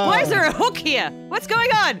 Why is there a hook here? What's going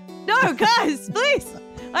on? No, guys, please.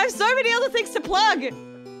 I have so many other things to plug.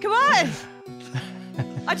 Come on.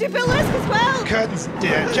 I do burlesque as well. Curtains.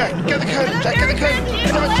 Yeah, Jack, get the curtain. Jack, get the curtain.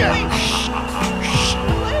 Come on, Jack.